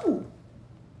one. no.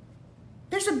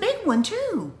 There's a big one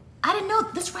too. I didn't know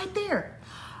this right there.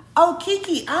 Oh,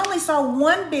 Kiki, I only saw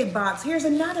one big box. Here's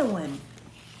another one.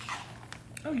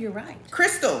 Oh, you're right.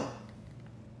 Crystal.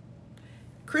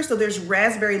 Crystal, there's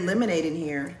raspberry lemonade in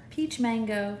here. Peach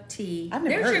mango tea. I've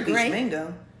never There's heard your of peach grape.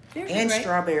 mango. There's your And grape.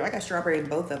 strawberry. I got strawberry in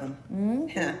both of them.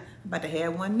 I'm about to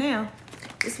have one now.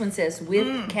 This one says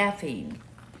with caffeine.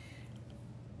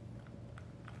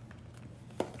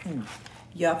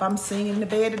 Yeah, if I'm singing in the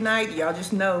bed tonight, y'all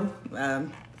just know.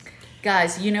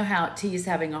 Guys, you know how T is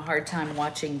having a hard time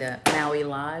watching the Maui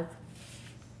live?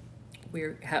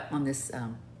 We're on this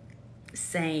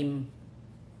same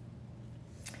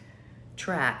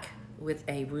track with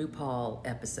a RuPaul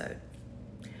episode.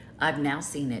 I've now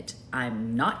seen it,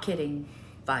 I'm not kidding,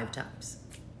 5 times.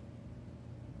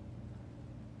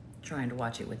 Trying to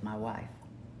watch it with my wife.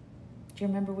 Do you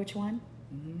remember which one?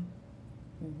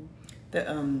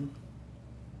 The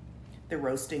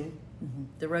roasting.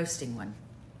 The roasting one.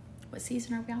 What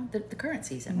season are we on? The current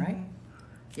season, right?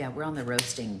 Yeah, we're on the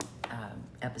roasting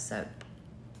episode.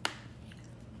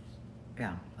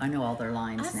 Yeah, I know all their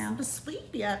lines now. I was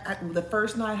sleepy. The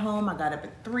first night home, I got up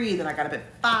at 3, then I got up at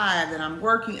 5, then I'm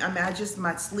working. I mean,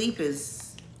 my sleep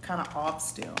is kind of off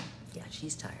still. Yeah,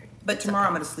 she's tired. But tomorrow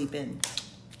I'm going to sleep in.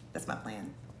 That's my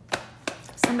plan.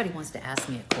 Somebody wants to ask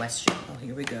me a question. Oh,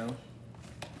 here we go.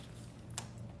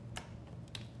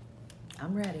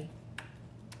 I'm ready.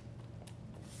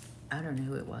 I don't know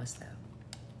who it was, though.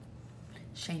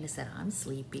 Shayna said, I'm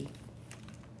sleepy.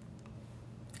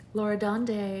 Laura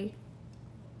Donde.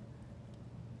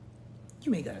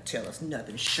 You ain't got to tell us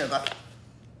nothing, sugar.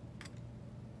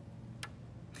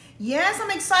 Yes,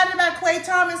 I'm excited about Klay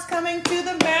Thomas coming to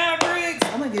the Mavericks.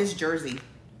 I'm going to get his jersey.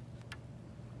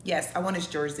 Yes, I want his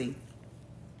jersey.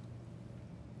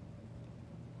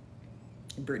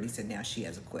 Brittany said now she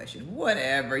has a question.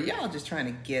 Whatever. Y'all just trying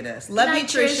to get us. Love you,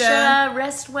 Trisha.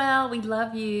 Rest well. We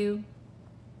love you.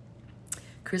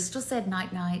 Crystal said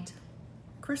night night.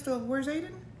 Crystal, where's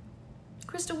Aiden?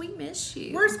 Crystal, we miss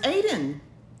you. Where's Aiden?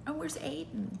 Oh, where's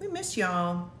Aiden? We miss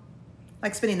y'all.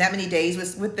 Like spending that many days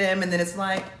with them, and then it's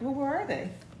like, well, where are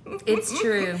they? It's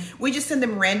true. We just send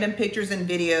them random pictures and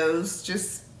videos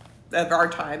just of our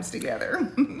times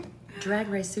together. Drag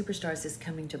Race Superstars is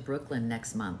coming to Brooklyn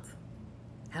next month.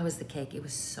 How was the cake? It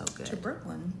was so good. To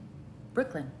Brooklyn.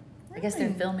 Brooklyn. I guess they're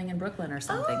Really? filming in Brooklyn or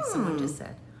something. Oh. Someone just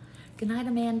said. Good night,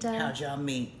 Amanda. How'd y'all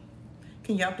meet?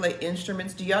 Can y'all play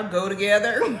instruments? Do y'all go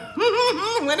together?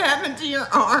 What happened to your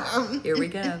arm? Here we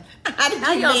go. How did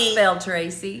How you y'all meet? spell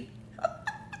Tracy?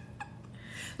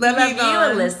 Love Love you, you,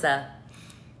 Yvonne. Alyssa.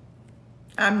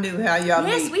 I'm new. How y'all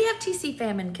Yes, meet? we have TC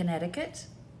Fam in Connecticut.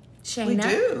 Shayna. We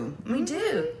do. We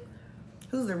do.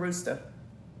 Who's the rooster?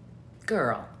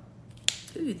 Girl,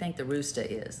 who do you think the rooster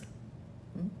is?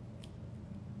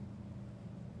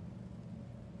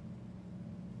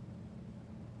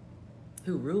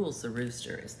 Who rules the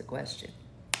rooster is the question.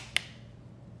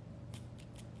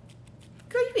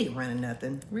 Girl, you ain't running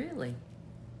nothing. Really?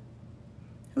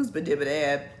 Who's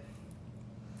Badibadab?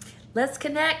 Let's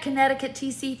connect, Connecticut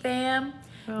TC Fam.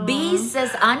 Aw. B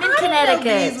says, I'm in I didn't know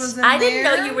Connecticut. Bees was in I didn't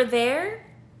know there. you were there.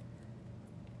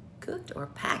 Cooked or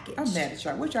packaged? I'm mad at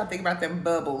y'all. What y'all think about them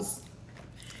bubbles?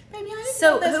 Maybe I didn't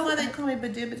So know that's who- why they call me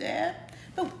Badibadab.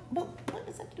 But what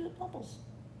does that have to do with bubbles?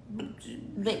 You know,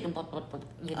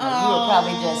 you were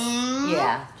probably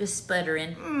just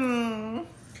sputtering. Mm.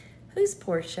 Who's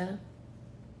Portia?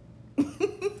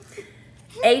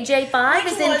 AJ5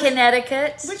 Which is in one?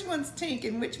 Connecticut. Which one's tink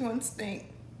and which one's stink?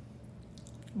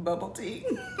 Bubble tea.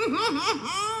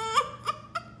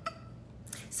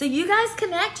 So you guys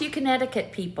connect, you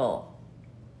Connecticut people.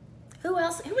 Who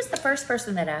else? Who was the first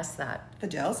person that asked that?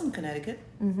 Fidel's in Connecticut.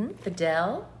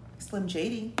 Fidel. Slim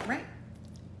JD, right?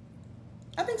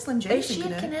 I think Slim J Is she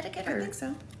in Connecticut, I or- think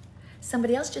so.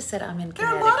 Somebody else just said I'm in There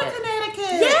are a Connecticut. lot of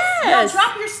Connecticut. Yes. Yo,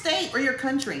 drop your state or your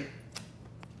country.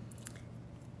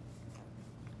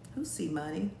 Who's C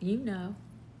Money? You know.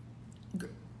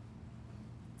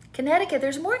 Connecticut.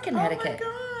 There's more Connecticut.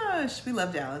 Oh my gosh, we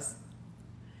love Dallas.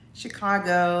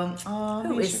 Chicago. Oh,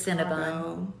 Who hey, is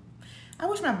Cinnabon? I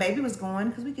wish my baby was going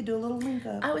because we could do a little link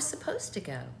up. I was supposed to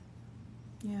go.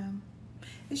 Yeah,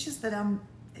 it's just that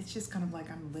it's just kind of like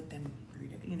I'm with them every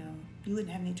day. You know, you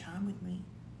wouldn't have any time with me.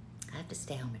 I have to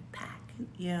stay home and pack.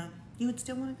 Yeah, you would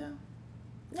still want to go.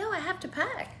 No, I have to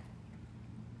pack.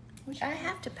 What you, I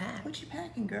have to pack. what you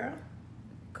packing, girl?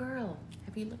 Girl,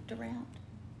 have you looked around?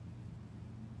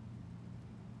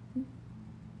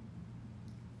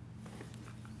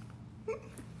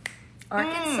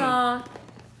 Arkansas,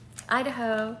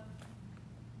 Idaho,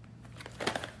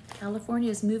 California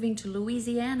is moving to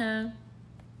Louisiana.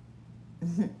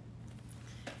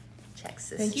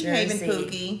 Texas, Thank you, Jersey. Haven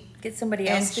Pookie. Get somebody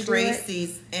And else to do it.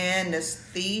 Tracy's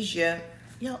anesthesia.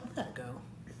 Yo, we gotta go.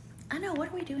 I know. What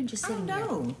are we doing just I sitting don't here?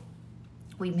 know.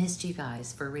 We missed you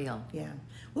guys for real. Yeah,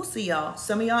 we'll see y'all.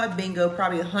 Some of y'all at bingo,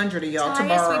 probably 100 of y'all Tyus,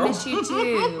 tomorrow. we miss you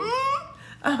too.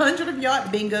 100 of y'all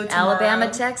at bingo tomorrow. Alabama,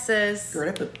 Texas. Girl,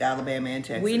 they put Alabama and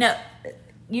Texas. We know.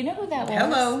 You know who that was?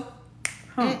 Hello.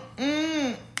 Huh.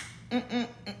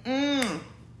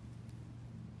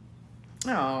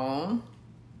 Oh,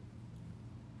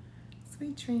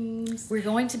 sweet dreams. We're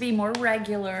going to be more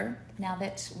regular now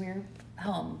that we're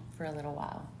home for a little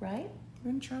while, right?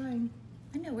 We're trying.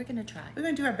 I know we're gonna try. We're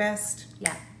gonna do our best.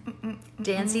 Yeah.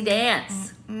 Dancey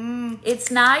dance.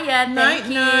 It's Naya. Thank Night,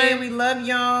 you. night. We love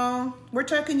y'all. We're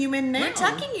tucking you in now. We're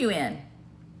tucking you in.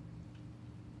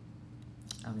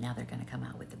 Oh, now they're gonna come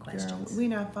out with the Girl, questions. we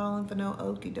not falling for no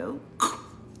okie doke.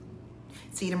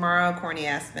 See you tomorrow, Corny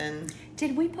Aspen.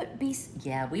 Did we put B?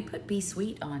 Yeah, we put B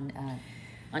Sweet on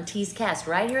T's cast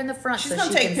right here in the front, She's so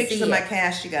gonna she take can pictures see of my it.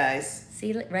 cast, you guys.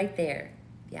 See it right there.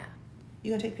 Yeah,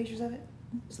 You gonna take pictures of it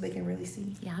so they can really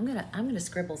see? yeah. I'm gonna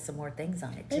scribble some more things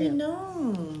on it Baby, too.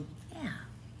 no. Yeah.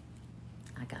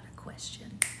 I got a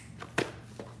question.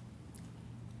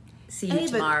 See you Ava,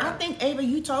 tomorrow. I think Ava,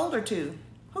 you told her to.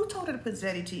 Who told her to put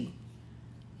Zeddy T?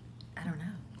 I don't know.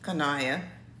 Kanaya.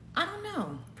 I don't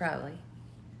know. Probably.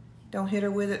 Don't hit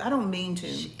her with it. I don't mean to.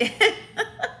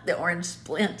 The orange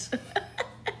splint.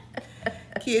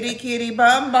 Kitty, kitty,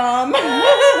 bum, bum.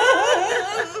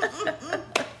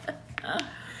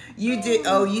 You did.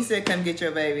 Oh, you said come get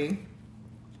your baby.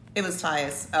 It was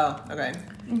Tyus. Oh, okay.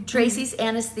 Tracy's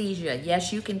anesthesia.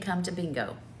 Yes, you can come to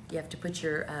bingo. You have to put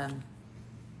your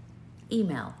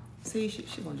email. See, she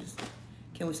gonna just.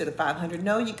 Can we set a 500?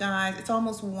 No, you guys. It's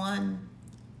almost 1.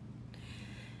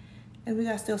 And we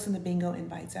got to still send the bingo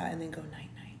invites out and then go night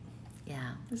night.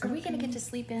 Yeah. Is Are that we going to okay? get to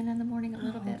sleep in the morning a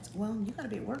little bit? Well, you got to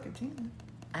be at work at 10.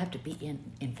 I have to be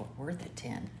in Fort Worth at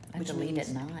 10. I have Which to leave at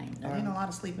means 9. There ain't a lot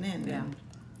of sleeping in. Yeah. Then.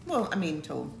 Well, I mean,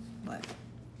 told what?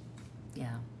 Yeah.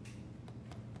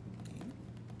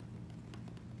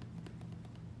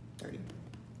 30.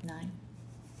 9.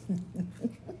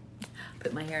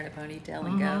 Put my hair in a ponytail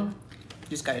and go.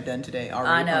 Just got it done today. I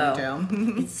Already know.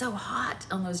 ponytail. It's so hot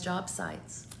on those job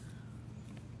sites.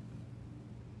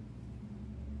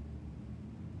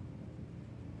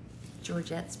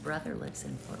 Georgette's brother lives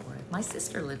in Fort Worth. My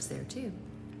sister lives there too.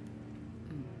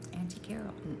 Auntie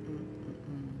Carol.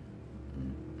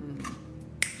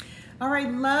 All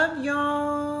right, love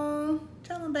y'all.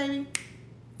 Tell them, baby.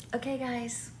 Okay,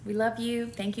 guys, we love you.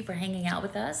 Thank you for hanging out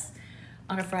with us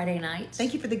on a Friday night.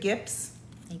 Thank you for the gifts.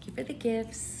 Thank you for the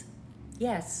gifts.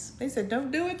 Yes. They said,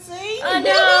 don't do it, see? I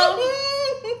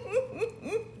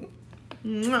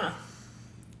know. Mwah.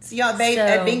 See y'all, babe, So-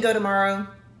 at bingo tomorrow.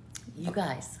 You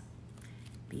guys,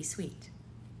 be sweet.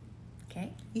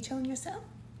 Okay? You telling yourself?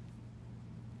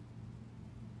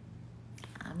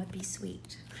 I'm going to be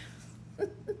sweet.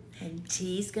 And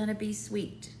T's going to be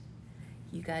sweet.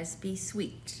 You guys be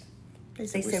sweet. They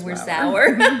said we're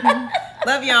sour.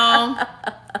 Love y'all.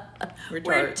 We're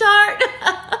We're tart.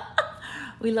 tart.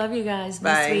 We love you guys. Be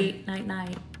Bye. sweet. Night,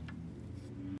 night.